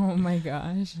major. Oh my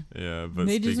gosh. Yeah, but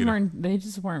they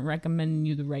just weren't recommending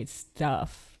you the right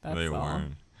stuff. That's they all.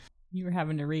 weren't. You were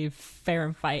having to read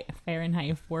Fahrenheit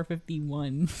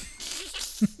 451.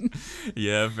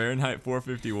 Yeah, Fahrenheit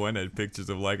 451 had pictures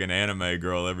of like an anime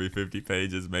girl every 50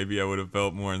 pages. Maybe I would have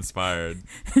felt more inspired.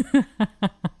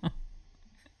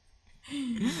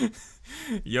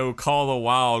 Yo, Call the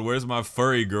Wild. Where's my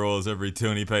furry girls every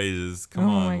 20 pages? Come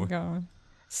on. Oh my god.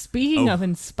 Speaking of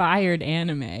inspired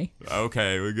anime.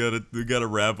 Okay, we gotta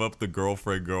wrap up the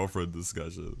girlfriend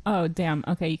discussion. Oh damn.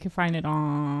 Okay, you can find it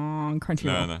on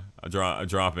Crunchyroll. No, I'm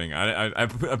dropping. I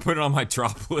put it on my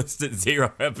drop list at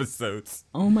 0 episodes.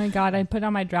 Oh my god, I put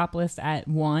on my drop list at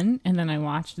 1, and then I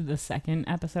watched the second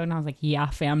episode, and I was like, yeah,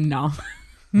 fam, no.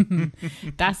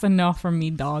 That's enough for me,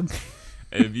 dog.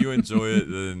 If you enjoy it,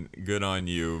 then good on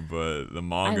you. But the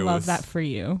manga I love that for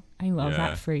you. I love Yeah.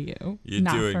 that for you. You're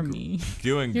Not doing, for me.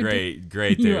 Doing You're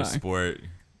great you there, are. sport.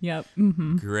 Yep.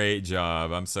 Mm-hmm. Great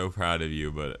job. I'm so proud of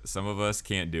you, but some of us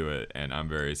can't do it, and I'm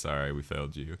very sorry we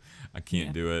failed you. I can't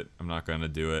Yeah. do it. I'm not going to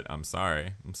do it. I'm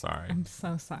sorry. I'm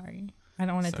so sorry. I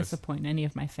don't want to So- disappoint any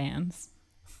of my fans.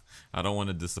 I don't want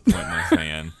to disappoint my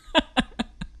fan.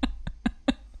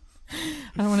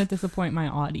 I don't want to disappoint my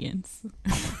audience.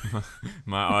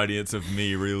 My audience of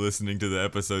me re-listening to the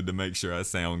episode to make sure I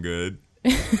sound good.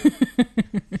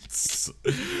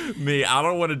 Me, I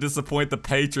don't want to disappoint the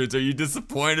patrons. Are you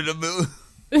disappointed, Amu?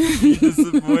 You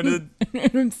disappointed?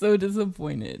 I'm so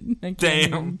disappointed. I can't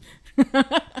Damn. even-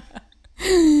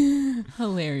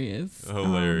 Hilarious.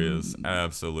 Hilarious.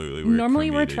 Absolutely. Normally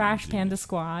we're comedic trash genius. Panda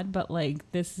Squad, but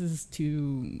like this is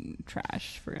too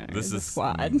trash for This the is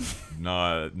squad.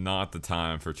 not the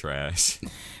time for trash.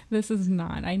 This is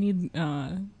not. I need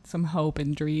some hope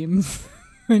and dreams.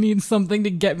 I need something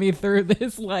to get me through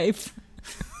this life.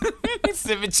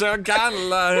 Symmetron kind of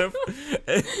life.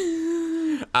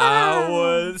 I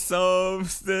was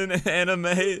something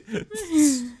anime.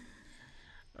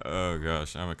 Oh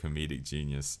gosh, I'm a comedic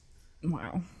genius.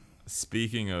 Wow.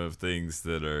 Speaking of things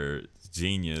that are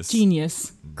genius.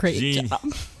 Genius. Great job.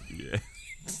 Yeah.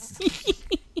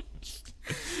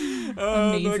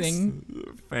 Oh, Amazing.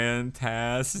 that's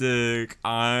fantastic.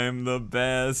 I'm the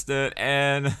best at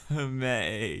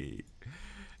anime.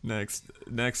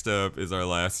 Next up is our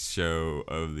last show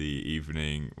of the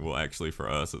evening. Well, actually for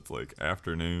us it's like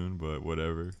afternoon, but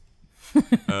whatever.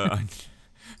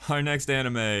 Our last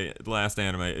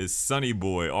anime is Sunny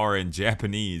Boy, or in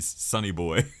Japanese, Sunny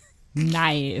Boy.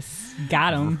 Nice.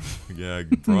 Got him. Yeah,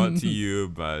 brought to you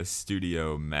by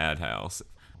Studio Madhouse.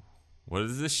 What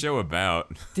is this show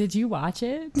about? Did you watch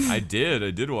it? I did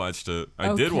watch it. I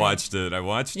Okay. watched it.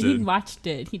 He watched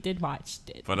it. He did watch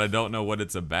it. But I don't know what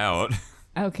it's about.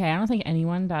 Okay, I don't think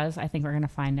anyone does. I think we're going to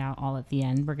find out all at the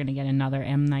end. We're going to get another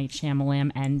M. Night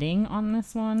Shyamalan ending on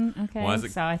this one. Okay, Why is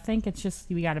it- so I think it's just,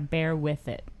 we got to bear with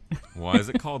it. Why is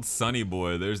it called Sunny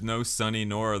Boy? There's no Sunny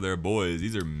nor are there boys.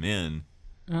 These are men.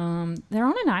 They're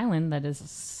on an island that is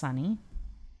sunny.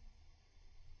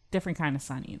 Different kind of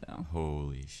sunny, though.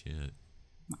 Holy shit.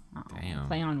 Oh, Damn.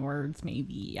 play on words,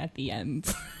 maybe, at the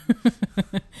end.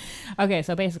 Okay,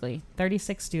 so basically,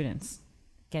 36 students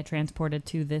get transported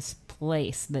to this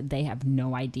place that they have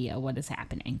no idea what is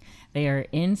happening. They are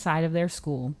inside of their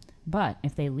school, but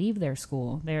if they leave their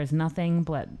school, there is nothing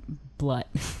but blood.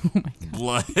 Oh my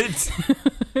god.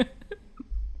 Blood?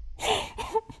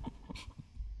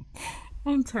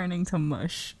 I'm turning to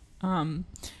mush.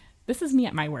 This is me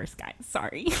at my worst, guys.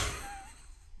 Sorry.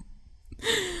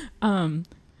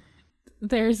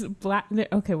 There's black.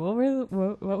 Okay, what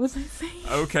was I saying?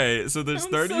 Okay, so there's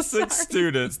I'm so 36 sorry.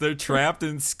 students. They're trapped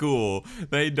in school.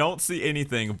 They don't see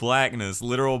anything. Blackness,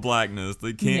 literal blackness.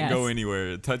 They can't go Yes.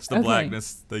 anywhere. Touch the Okay.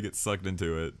 blackness, they get sucked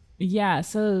into it. Yeah.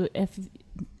 So if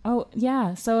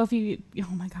you.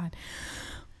 Oh my god.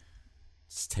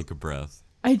 Just take a breath.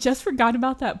 I just forgot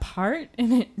about that part,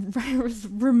 and I was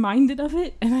reminded of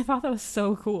it, and I thought that was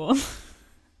so cool.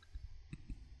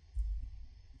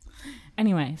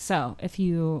 Anyway, so if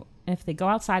they go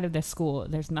outside of their school,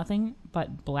 there's nothing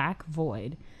but black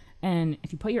void, and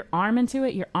if you put your arm into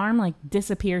it, your arm like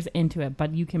disappears into it,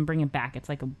 but you can bring it back. It's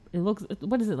like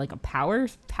what is it, like a power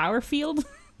field?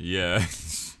 Yeah.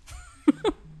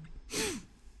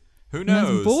 Who And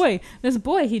knows? this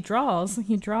boy, he draws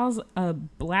a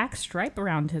black stripe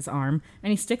around his arm,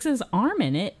 and he sticks his arm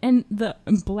in it, and the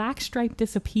black stripe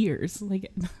disappears. Like,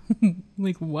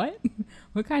 like what?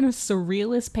 What kind of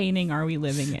surrealist painting are we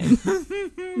living in?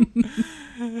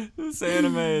 This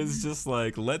anime is just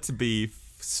like, let's be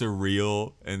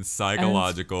surreal and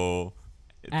psychological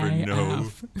for no.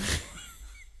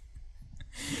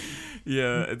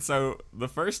 Yeah, and so the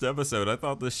first episode, I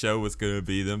thought the show was going to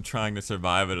be them trying to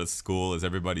survive at a school as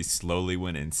everybody slowly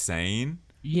went insane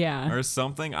Yeah, or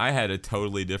something. I had a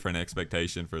totally different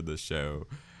expectation for this show.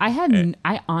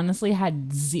 I honestly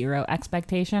had zero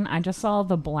expectation. I just saw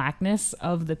the blackness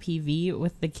of the PV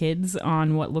with the kids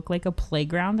on what looked like a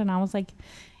playground, and I was like,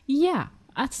 yeah,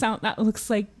 that looks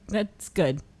like that's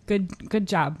good Good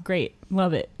job. Great.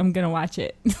 Love it. I'm gonna watch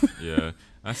it. Yeah.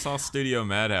 I saw Studio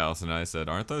Madhouse and I said,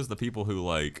 aren't those the people who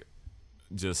like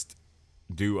just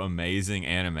do amazing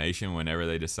animation whenever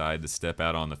they decide to step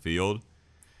out on the field?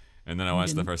 And then I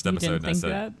watched the first episode and I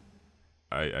said,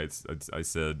 I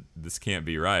said, this can't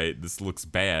be right. This looks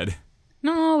bad.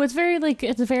 No, it's very like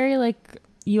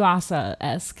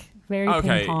Yuasa-esque. Very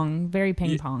ping pong. Very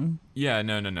ping pong. Yeah,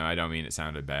 no. I don't mean it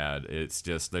sounded bad. It's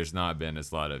just there's not been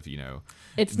as lot of,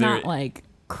 It's not like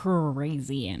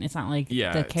crazy, and it's not like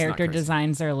the character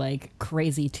designs are like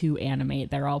crazy to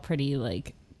animate. They're all pretty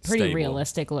Stable.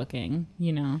 realistic looking,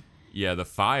 Yeah,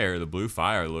 the blue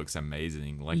fire looks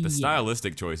amazing. Like the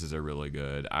stylistic choices are really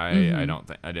good. I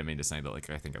didn't mean to say that like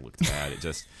I think it looked bad. It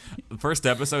just the first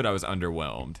episode I was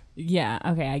underwhelmed. Yeah,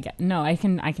 okay, I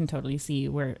can totally see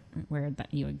where that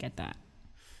you would get that.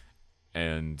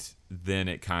 And then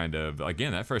it kind of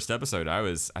again that first episode I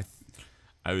was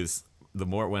the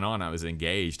more it went on I was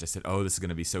engaged. I said, "Oh, this is going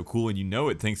to be so cool." And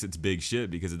it thinks it's big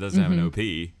shit because it doesn't have an OP.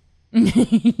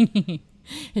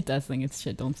 It does think it's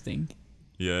shit don't stink.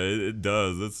 Yeah, it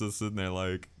does. It's just sitting there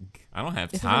like, I don't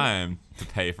have time to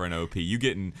pay for an OP. You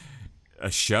getting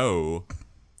a show.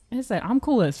 It's like, I'm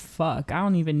cool as fuck. I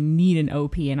don't even need an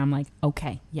OP. And I'm like,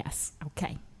 okay, yes,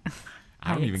 okay.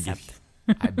 I don't even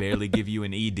I barely give you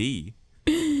an ED.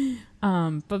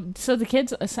 But so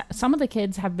some of the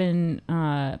kids have been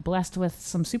blessed with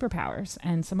some superpowers,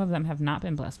 and some of them have not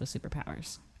been blessed with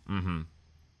superpowers. Mm-hmm.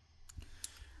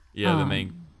 Yeah, the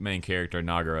main character,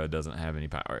 Nagara, doesn't have any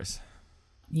powers.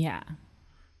 Yeah.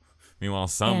 Meanwhile,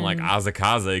 some like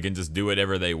Azakaze can just do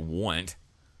whatever they want.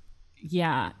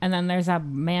 Yeah, and then there's a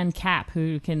man Cap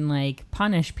who can like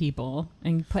punish people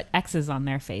and put X's on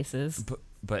their faces.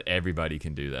 But everybody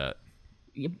can do that.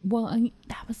 Well,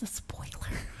 that was a spoiler.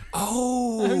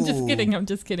 Oh, I'm just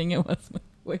kidding. It wasn't a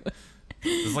spoiler.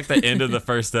 It's like the end of the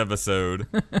first episode.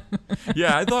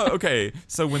 Yeah, I thought, okay,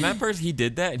 so when he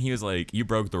did that and he was like, you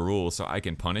broke the rules so I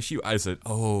can punish you, I said,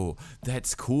 oh,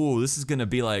 that's cool. This is going to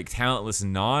be like Talentless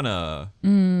Nana.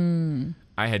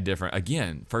 I had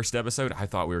first episode, I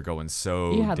thought we were going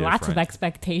so You had different. lots of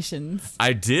expectations.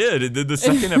 I did. And then the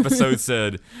second episode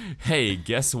said, hey,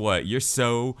 guess what? You're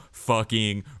so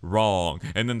fucking wrong.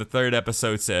 And then the third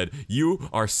episode said, you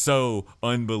are so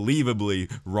unbelievably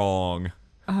wrong.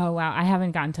 Oh, wow. I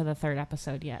haven't gotten to the third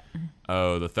episode yet.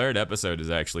 Oh, the third episode is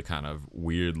actually kind of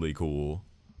weirdly cool.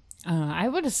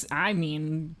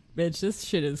 Bitch, this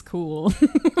shit is cool.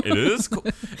 It is cool.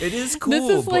 It is cool.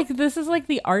 This is like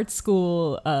the art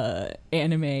school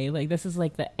anime. Like this is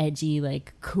like the edgy,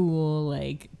 like cool,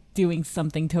 like doing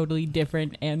something totally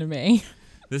different anime.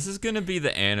 This is going to be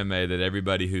the anime that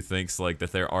everybody who thinks like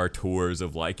that there are tours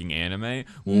of liking anime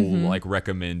will like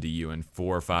recommend to you in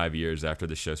 4 or 5 years after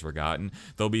the show's forgotten.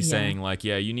 They'll be saying like,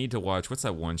 yeah, you need to watch, what's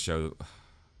that one show?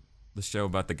 The show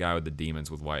about the guy with the demons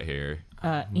with white hair.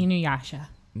 Inuyasha.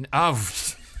 Oh,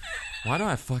 why do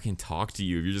I fucking talk to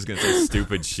you if you're just going to say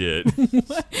stupid shit?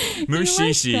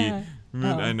 Mushishi.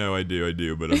 I know I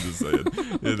do, but I'm just saying.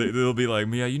 They'll be like,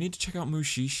 yeah, you need to check out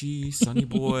Mushishi, Sunny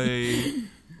Boy,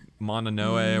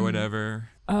 Mononoke or whatever.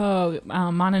 Oh,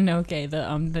 Mononoke,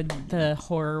 the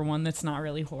horror one that's not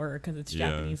really horror because it's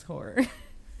Japanese horror.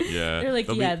 Yeah, they're like,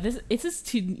 this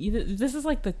is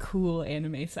like the cool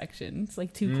anime section. It's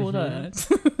like too cool to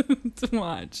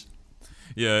watch.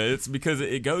 Yeah, it's because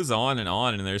it goes on,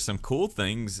 and there's some cool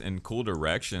things and cool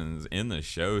directions in the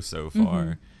show so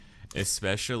far.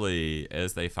 Especially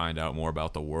as they find out more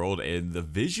about the world, and the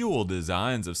visual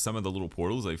designs of some of the little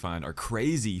portals they find are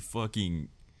crazy fucking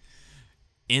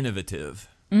innovative.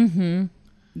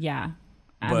 Yeah.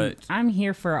 But I'm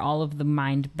here for all of the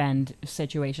mind bend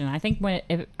situation. I think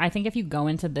if you go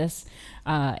into this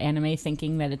anime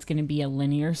thinking that it's going to be a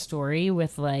linear story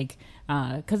with like,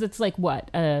 because it's like what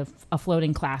a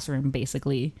floating classroom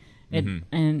basically.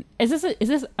 And is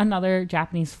this another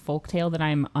Japanese folktale that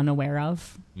I'm unaware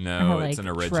of? No, it's an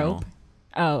original. Trope?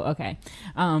 Oh, okay.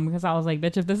 Because I was like,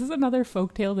 bitch, if this is another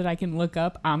folktale that I can look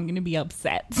up, I'm gonna be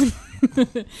upset.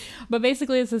 But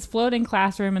basically, it's this floating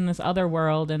classroom in this other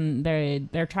world, and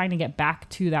they're trying to get back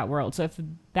to that world. So if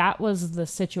that was the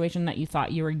situation that you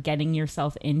thought you were getting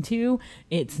yourself into,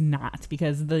 it's not,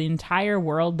 because the entire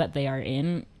world that they are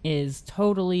in is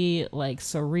totally like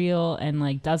surreal and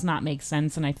like does not make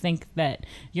sense. And I think that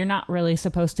you're not really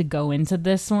supposed to go into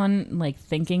this one like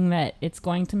thinking that it's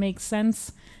going to make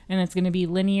sense and it's going to be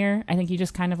linear. I think you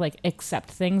just kind of like accept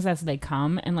things as they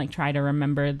come and like try to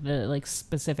remember the like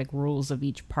specific rules of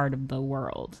each part of the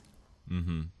world.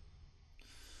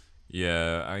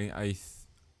 Yeah,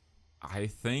 I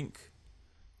think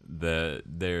that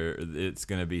it's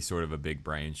going to be sort of a big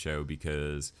brain show,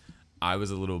 because I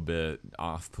was a little bit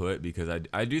off put because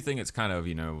I do think it's kind of,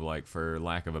 like for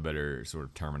lack of a better sort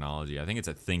of terminology, I think it's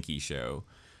a thinky show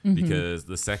because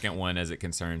the second one, as it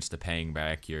concerns to paying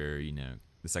back your,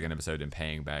 the second episode and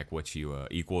paying back what you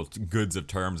equal to goods of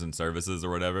terms and services or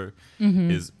whatever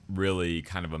is really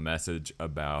kind of a message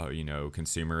about,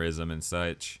 consumerism and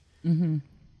such.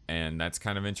 And that's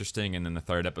kind of interesting. And then the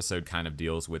third episode kind of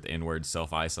deals with inward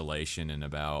self-isolation and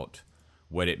about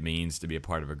what it means to be a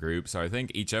part of a group. So I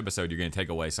think each episode you're going to take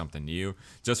away something new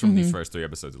just from these first 3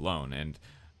 episodes alone. And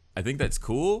I think that's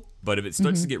cool. But if it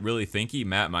starts to get really thinky,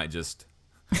 Matt might just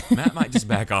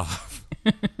back off.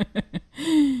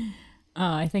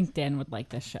 I think Dan would like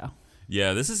this show.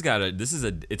 Yeah,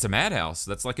 it's a madhouse.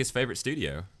 That's like his favorite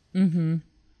studio.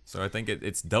 So I think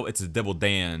it's a double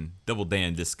Dan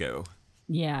disco.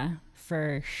 Yeah,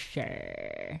 for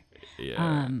sure.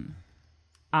 Yeah.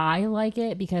 I like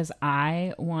it because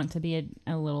I want to be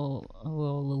a little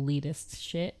elitist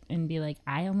shit and be like,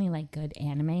 I only like good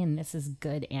anime, and this is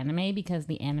good anime because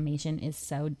the animation is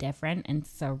so different and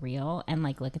so real. And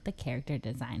like, look at the character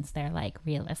designs; they're like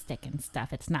realistic and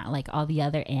stuff. It's not like all the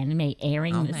other anime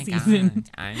airing this season.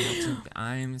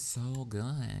 I'm so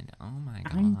good. Oh my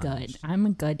god, I'm good. I'm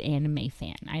a good anime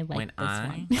fan. I like one.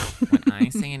 When I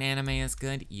say an anime is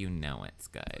good, it's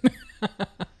good.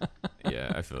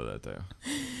 Yeah, I feel that though.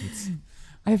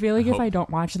 I feel like if I don't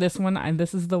watch this one,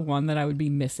 this is the one that I would be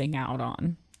missing out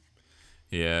on.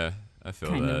 Yeah, I feel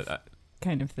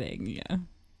kind of thing. Yeah.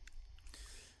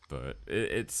 But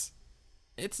it's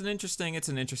an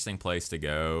interesting place to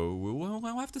go.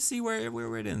 We'll have to see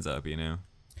where it ends up.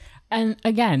 And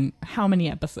again, how many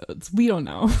episodes? We don't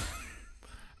know.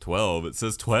 12. It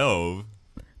says 12.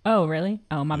 Oh, really?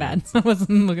 Oh, my bad. I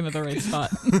wasn't looking at the right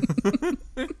spot.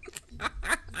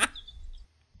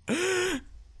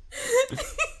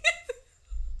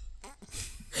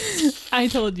 I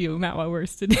told you, Matt, what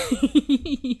worse today.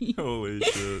 Holy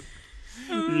shit.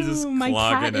 You're just my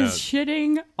cat is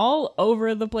shitting all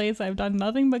over the place. I've done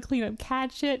nothing but clean up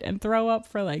cat shit and throw up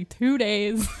for like 2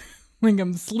 days. Like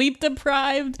I'm sleep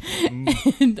deprived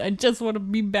and I just want to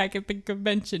be back at the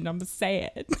convention. I'm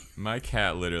sad. My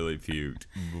cat literally puked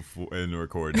before in the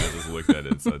recording. I just looked at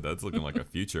it and said, that's looking like a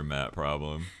future Matt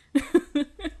problem.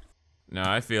 No,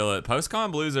 I feel it.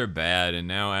 Post-con blues are bad, and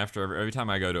now every time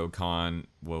I go to a con,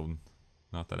 well,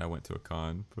 not that I went to a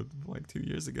con, but like 2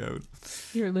 years ago.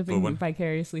 You're living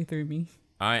vicariously through me.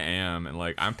 I am, and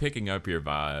like I'm picking up your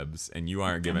vibes, and you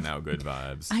aren't giving out good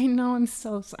vibes. I know, I'm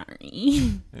so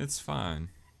sorry. It's fine.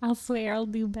 I'll swear I'll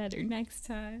do better next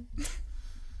time.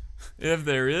 If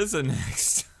there is a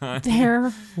next time.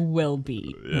 There will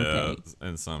be. Yeah, okay.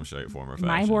 In some shape, form, or fashion.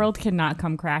 My world cannot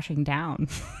come crashing down.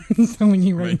 So when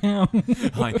you right now.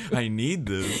 I need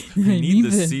this. I need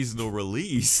this seasonal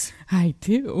release. I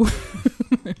do.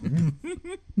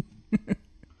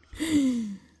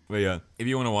 But yeah, if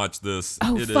you want to watch this,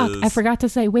 I forgot to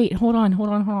say. Wait, hold on.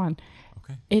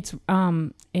 Okay. It's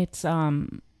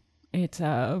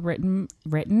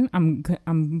written.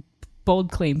 I'm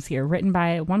bold claims here. Written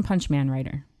by One Punch Man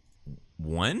writer.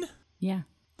 One? Yeah.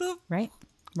 Right.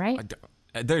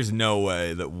 There's no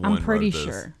way that one. I'm pretty wrote this.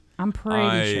 sure. I'm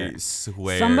pretty sure. I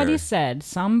swear. Somebody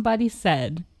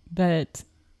said that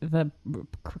the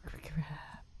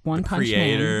One Punch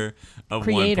creator Man of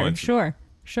One Punch.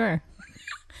 Sure.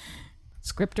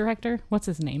 Script director, what's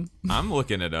his name? I'm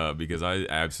looking it up because I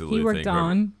absolutely he worked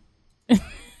on.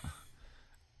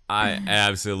 I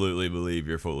absolutely believe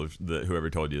you're full of that. Whoever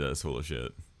told you that is full of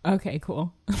shit. Okay,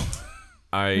 cool.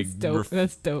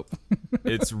 That's dope.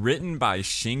 It's written by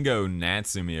Shingo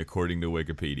Natsume, according to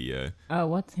Wikipedia.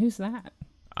 Oh, who's that?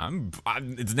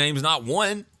 Its name's not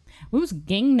One. Who's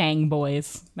Gangnam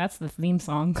Boys? That's the theme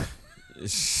song.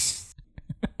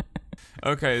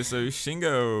 Okay, so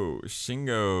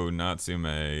Shingo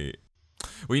Natsume.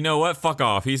 Well, you know what? Fuck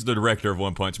off. He's the director of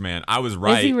One Punch Man. I was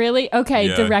right. Is he really? Okay,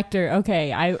 yeah. Director.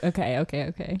 Okay.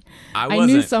 Okay. I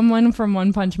knew someone from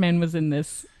One Punch Man was in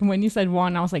this. When you said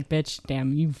one, I was like, bitch,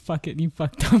 damn, you fucked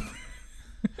up.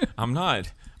 I'm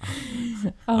not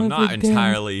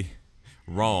entirely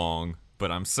wrong,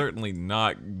 but I'm certainly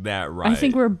not that right. I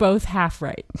think we're both half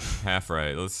right. Half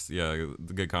right.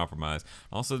 Good compromise.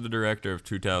 Also the director of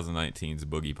 2019's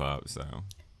Boogie Pop, so.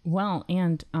 Well,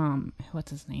 and what's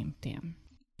his name? Damn.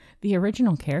 The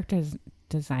original character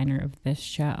designer of this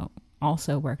show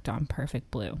also worked on Perfect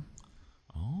Blue.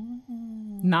 Oh.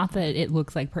 Not that it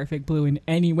looks like Perfect Blue in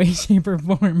any way, shape, or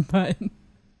form, but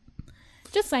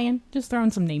just saying. Just throwing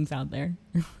some names out there.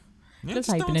 Yeah, just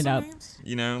hyping it up. Names.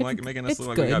 Like making us look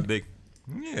like we got big.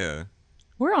 Yeah.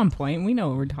 We're on point. We know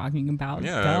what we're talking about.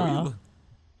 Yeah.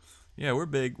 We're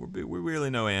big. We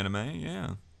really know anime.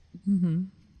 Yeah.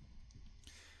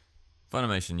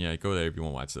 Funimation, yeah, go there if you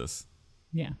want to watch this.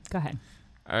 Yeah, go ahead.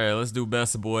 All right, let's do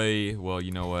Best Boy. Well,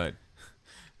 you know what?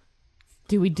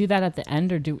 Do we do that at the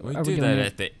end, or We are do we doing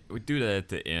that it? we do that at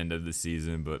the end of the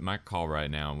season. But my call right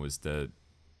now was the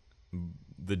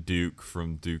Duke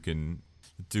from Duke and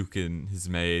his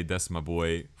maid. That's my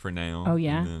boy for now. Oh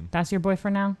yeah, that's your boy for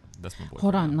now. That's my boy.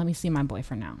 Hold on, let me see my boy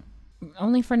for now.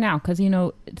 Only for now, because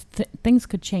things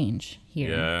could change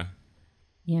here. Yeah.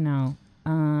 You know,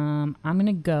 I'm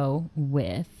gonna go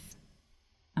with,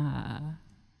 I'm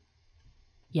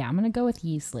gonna go with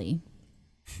Yeasley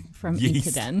from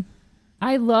Ikeden.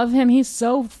 I love him. He's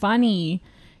so funny.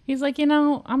 He's like,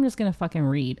 I'm just gonna fucking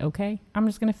read, okay? I'm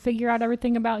just gonna figure out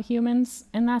everything about humans,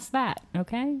 and that's that,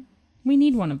 okay? We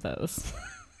need one of those.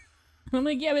 I'm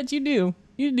like, yeah, but you do.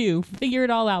 Figure it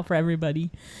all out for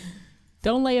everybody.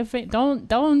 Don't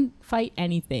don't fight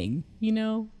anything.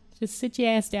 Just sit your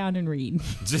ass down and read.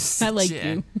 I like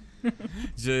you.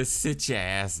 Just sit your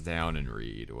ass down and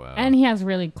read. Wow. And he has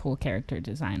really cool character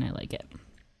design. I like it.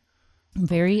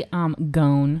 Very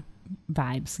Gon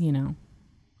vibes,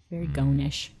 very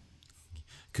Gon-ish.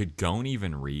 Could Gon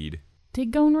even read? Did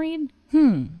Gon read?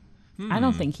 I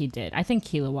don't think he did. I think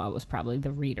Killua was probably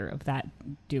the reader of that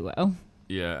duo.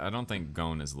 Yeah, I don't think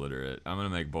Gon is literate. I'm gonna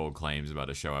make bold claims about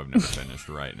a show I've never finished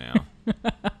right now.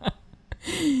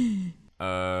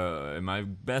 My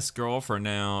best girl for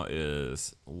now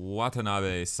is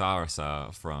Watanabe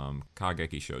Sarasa from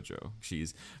Kageki Shoujo.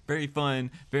 She's very fun,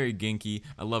 very Genki.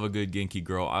 I love a good Genki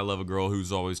girl. I love a girl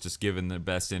who's always just giving the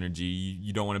best energy.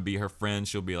 You don't want to be her friend.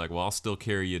 She'll be like, well, I'll still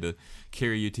carry you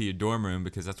to your dorm room,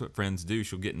 because that's what friends do.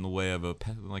 She'll get in the way of a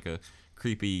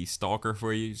creepy stalker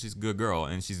for you. She's a good girl,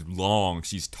 and she's long.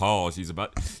 She's tall. She's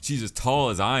as tall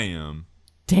as I am.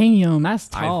 Damn, that's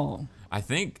tall. I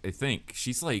think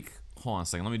she's like. Hold on a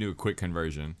second. Let me do a quick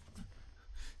conversion.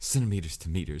 Centimeters to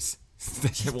meters.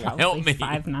 That will help me.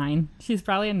 5'9". She's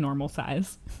probably a normal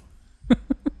size.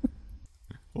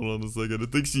 Hold on a second. I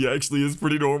think she actually is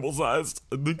pretty normal sized.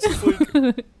 I think she's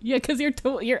like. Yeah, because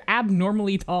you're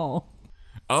abnormally tall.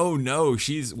 Oh no,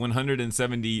 she's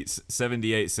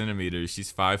 178 centimeters.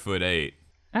 She's 5'8".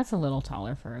 That's a little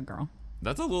taller for a girl.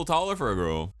 That's a little taller for a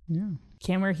girl. Yeah.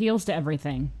 Can't wear heels to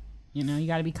everything. You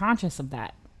got to be conscious of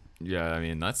that. Yeah, I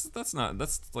mean that's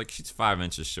like she's 5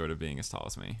 inches short of being as tall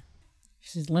as me.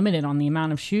 She's limited on the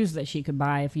amount of shoes that she could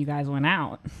buy if you guys went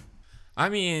out. I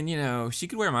mean, she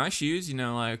could wear my shoes,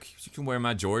 like she can wear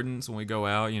my Jordans when we go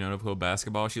out, to play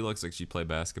basketball. She looks like she'd play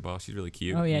basketball. She's really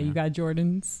cute. Oh yeah, you got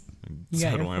Jordans. You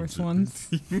got Air Force Ones.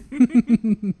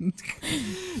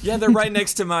 Yeah, they're right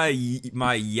next to my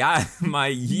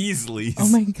Yeezleys. Oh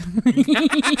my god.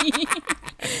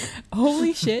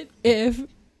 Holy shit, if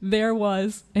there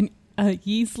was a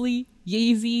Yeezy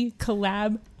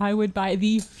collab, I would buy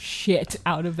the shit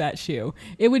out of that shoe.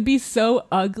 It would be so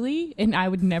ugly, and I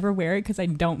would never wear it because I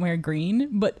don't wear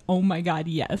green, but oh my god,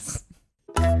 yes.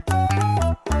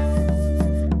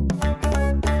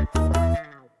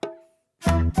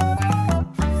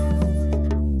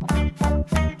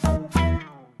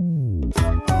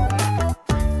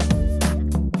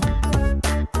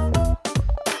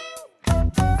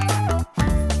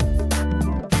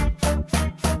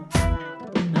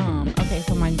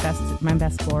 My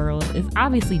best girl is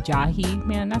obviously Jahi.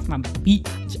 Man, that's my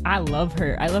bitch. I love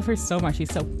her. I love her so much.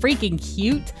 She's so freaking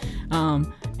cute.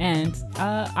 And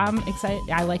I'm excited.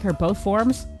 I like her both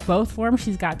forms.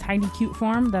 She's got tiny cute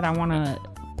form that I want to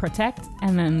protect,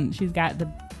 and then she's got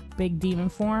the big demon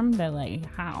form that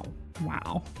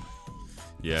wow.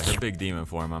 Yeah, her big demon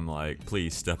form. I'm like,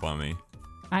 please step on me.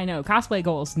 I know. Cosplay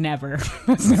goals, never.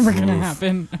 That's never gonna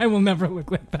happen. I will never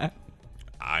look like that.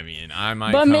 I mean, I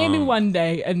might. But maybe one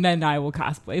day, and then I will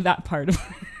cosplay that part of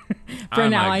her. For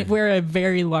now, I wear a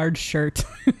very large shirt.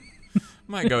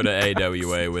 Might go to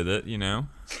AWA with it, And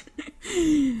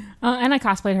I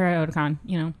cosplayed her at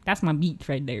Otakon. That's my beach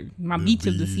right there. My beach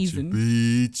of the season.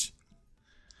 Beach.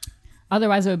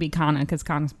 Otherwise, it would be Kana, because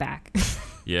Kana's back.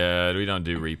 Yeah, we don't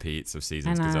do repeats of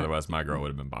seasons, because otherwise my girl would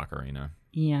have been Bakarina.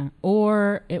 Yeah,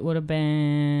 or it would have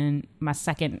been my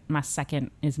second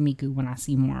is Miku when I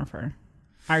see more of her.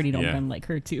 I already don't been like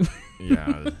her too.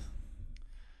 Yeah.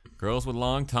 Girls with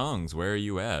long tongues, where are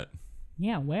you at?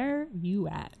 Yeah, where are you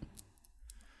at?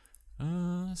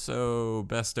 So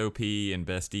best OP and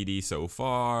best DD so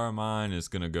far. Mine is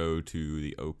gonna go to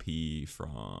the OP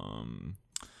from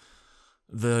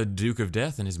the Duke of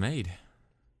Death and his maid.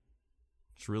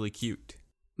 It's really cute.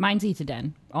 Mine's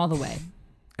Itoden, all the way.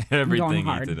 Everything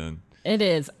Itoden. It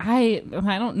is. I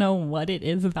don't know what it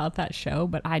is about that show,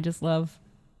 but I just love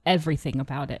everything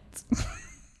about it.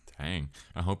 Dang.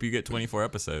 I hope you get 24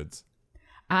 episodes.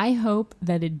 I hope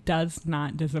that it does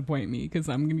not disappoint me because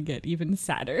I'm going to get even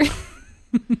sadder.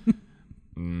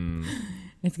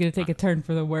 It's going to take a turn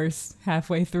for the worse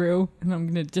halfway through, and I'm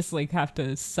going to just like have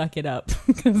to suck it up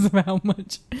because of how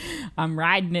much I'm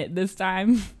riding it this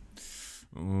time.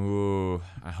 Ooh,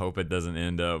 I hope it doesn't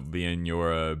end up being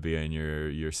your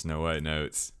Snow White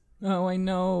notes. Oh, I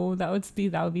know. That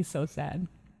would be so sad.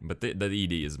 But the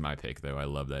ED is my pick, though. I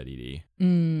love that ED.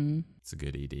 It's a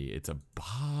good ED. It's a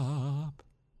bop.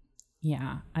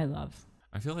 Yeah, I love.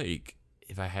 I feel like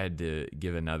if I had to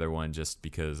give another one, just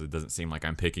because it doesn't seem like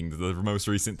I'm picking the most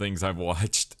recent things I've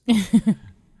watched,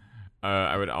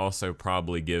 I would also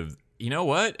probably give. You know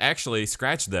what? Actually,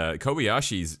 scratch that.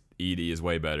 Kobayashi's ED is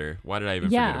way better. Why did I even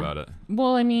forget about it?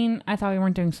 Well, I mean, I thought we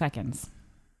weren't doing seconds.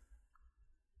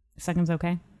 Seconds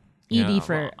okay? ED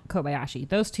for Kobayashi.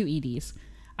 Those two EDs.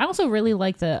 I also really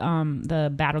like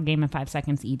the battle game in 5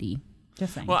 seconds ED.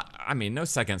 Just saying. Well, I mean, no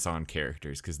seconds on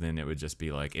characters, because then it would just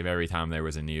be like if every time there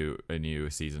was a new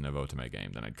season of Otome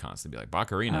game, then I'd constantly be like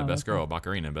Bakarina, best girl,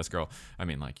 Bakarina, best girl. I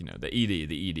mean, like, you know, the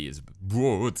ED is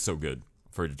whoa, it's so good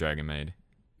for Dragon Maid.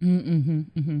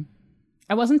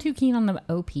 I wasn't too keen on the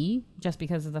OP just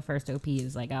because of the first OP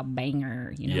is like a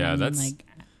banger, you know. Yeah, what I mean?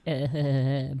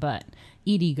 Like, but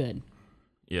ED good.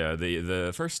 Yeah,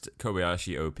 the first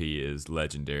Kobayashi OP is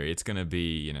legendary. It's gonna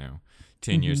be, you know,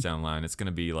 10 years down the line, it's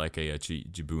gonna be like a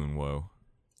Jibun Wo.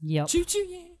 Yep. Choo choo,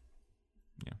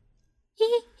 yeah.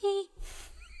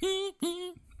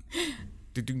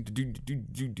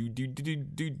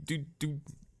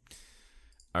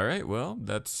 All right, well,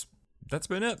 that's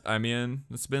been it. I mean,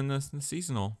 it's been the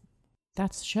seasonal.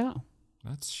 That's show.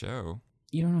 That's show.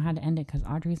 You don't know how to end it because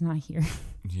Audrey's not here.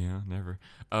 Yeah, never.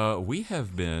 We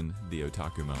have been the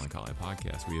Otaku Melancholy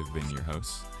Podcast. We have been your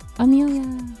hosts,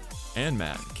 Amelia and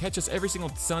Matt. Catch us every single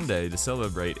Sunday to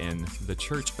celebrate in the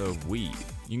Church of Weed.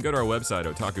 You can go to our website,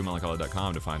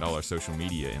 otakumelancholy.com, to find all our social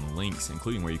media and links,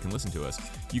 including where you can listen to us.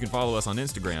 You can follow us on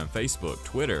Instagram, Facebook,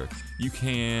 Twitter. You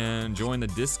can join the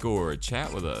Discord,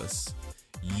 chat with us.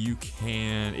 You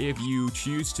can, if you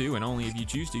choose to, and only if you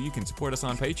choose to, you can support us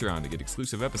on Patreon to get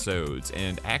exclusive episodes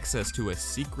and access to a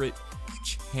secret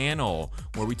channel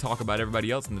where we talk about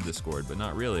everybody else in the Discord, but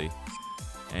not really.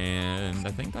 And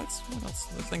I think that's what else.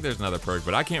 I think there's another perk,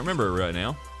 but I can't remember it right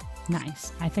now.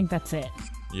 Nice. I think that's it.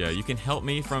 Yeah, you can help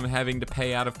me from having to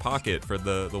pay out of pocket for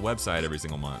the website every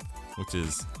single month, which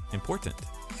is important.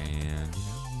 And,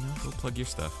 you know, go plug your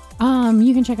stuff.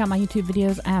 You can check out my YouTube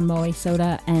videos at Moe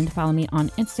Soda and follow me on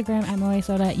Instagram at Moe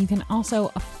Soda. You can also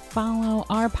follow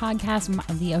our podcast,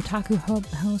 the Otaku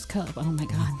Host Club. Oh my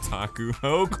god. Otaku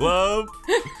Ho Club.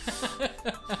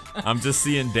 I'm just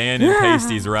seeing Dan in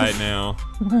pasties right now.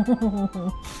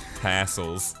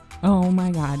 Tassels. Oh my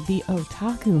god, the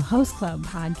Otaku Host Club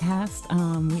podcast.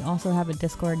 We also have a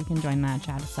Discord. You can join that,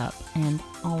 chat us up, and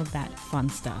all of that fun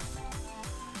stuff.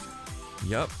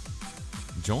 Yep.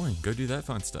 Join. Go do that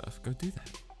fun stuff. Go do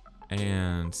that.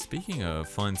 And speaking of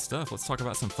fun stuff, let's talk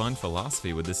about some fun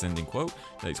philosophy with this ending quote.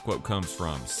 Today's quote comes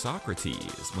from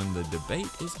Socrates. When the debate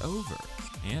is over,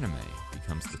 anime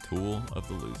becomes the tool of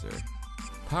the loser.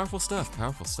 Powerful stuff.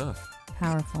 Powerful stuff.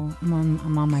 Powerful.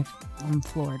 I'm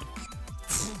floored.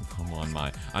 I'm on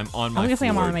my. I was gonna say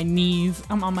I'm on my knees.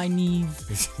 I'm on my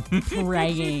knees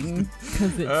praying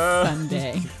because it's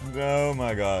Sunday. Oh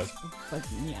my gosh. But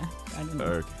yeah, I didn't know.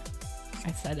 Okay.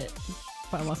 I said it,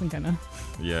 but I wasn't gonna.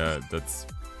 Yeah, that's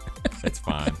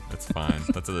fine. That's fine.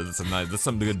 That's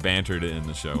some good banter to end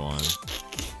the show on.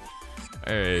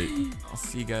 All right, I'll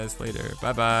see you guys later.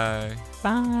 Bye.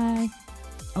 Bye.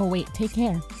 Oh wait, take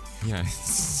care.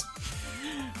 Yes.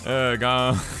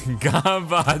 Gambate.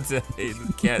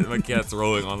 My cat's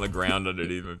rolling on the ground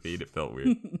underneath my feet. It felt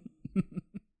weird.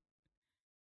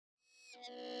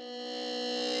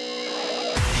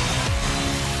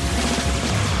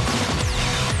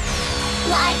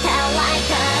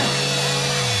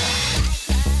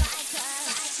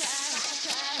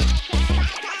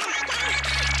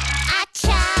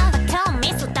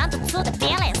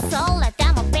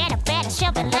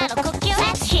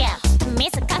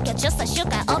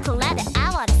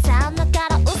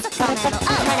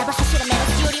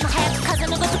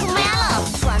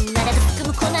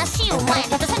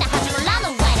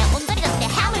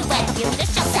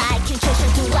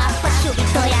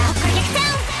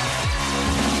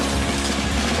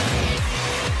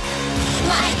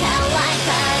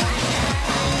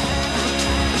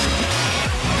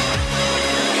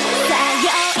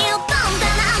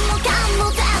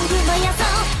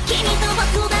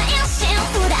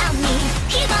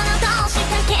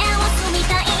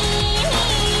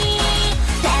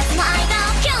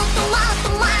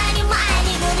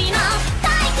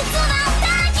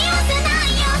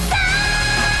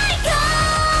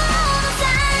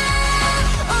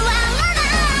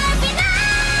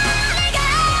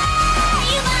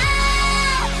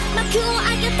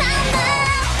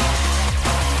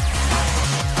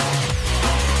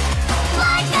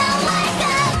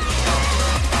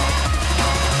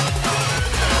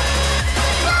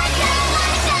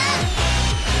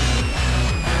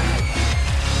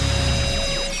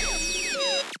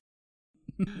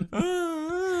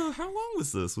 How long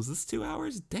was this? Was this 2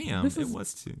 hours? Damn, This it is-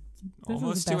 was two. This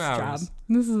Almost is the 2 best hours. job.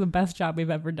 This is the best job we've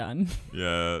ever done.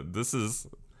 Yeah, this is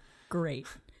Great.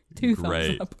 2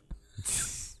 Great. thumbs up.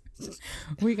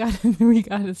 we got a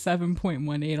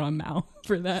 7.18 on Mal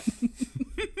for that.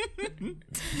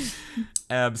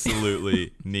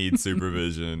 absolutely need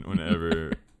supervision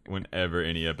whenever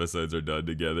any episodes are done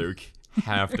together. We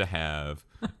have to have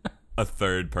a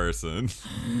third person.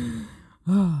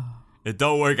 It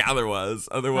don't work otherwise.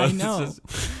 Otherwise, I know.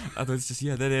 it's just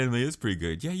yeah, that anime is pretty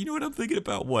good. Yeah, you know what I'm thinking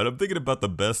about? What I'm thinking about the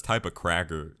best type of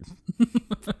cracker.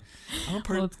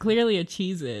 Well, it's clearly a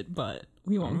Cheez-It, but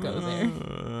we won't go there.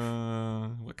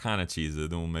 What kind of cheese is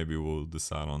it? Then maybe we'll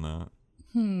decide on that.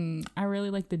 I really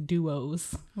like the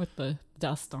duos with the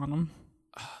dust on them.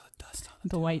 Dust on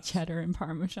The white cheddar and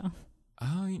Parmesan.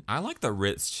 Oh, I like the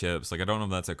Ritz chips. Like, I don't know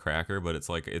if that's a cracker, but it's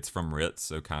like it's from Ritz,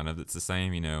 so kind of it's the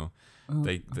same. You know, Oh,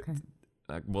 they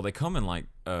okay. well they come in like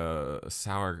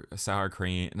sour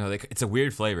cream. No, it's a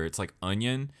weird flavor. It's like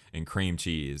onion and cream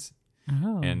cheese,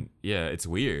 Oh. and yeah, it's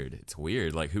weird. It's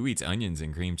weird. Like, who eats onions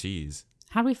and cream cheese?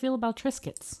 How do we feel about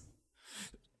Triscuits?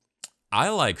 I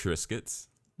like Triscuits.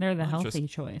 They're the I like healthy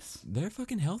choice. They're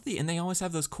fucking healthy, and they always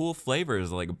have those cool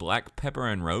flavors like black pepper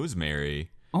and rosemary.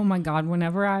 Oh my God,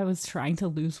 whenever I was trying to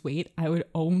lose weight, I would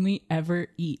only ever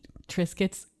eat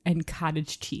Triscuits and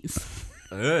cottage cheese.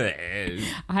 Ugh.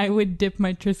 I would dip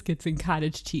my Triscuits in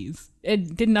cottage cheese.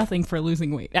 It did nothing for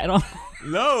losing weight at all.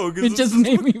 No, It just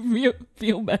made me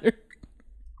feel better.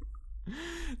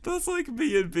 That's like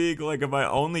being big. Like, if I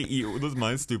only eat, this is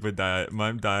my stupid diet.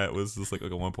 My diet was just like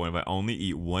at one point, if I only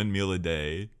eat one meal a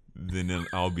day, then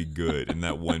I'll be good. And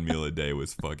that one meal a day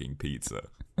was fucking pizza.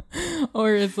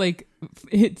 Or it's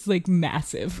like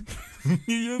massive.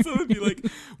 Yeah, so it'd be like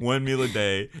one meal a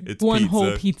day. It's One pizza,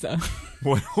 whole pizza.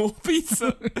 one whole pizza.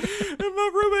 And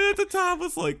my roommate at the time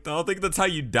was like, "I don't think that's how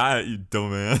you diet, you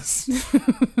dumbass."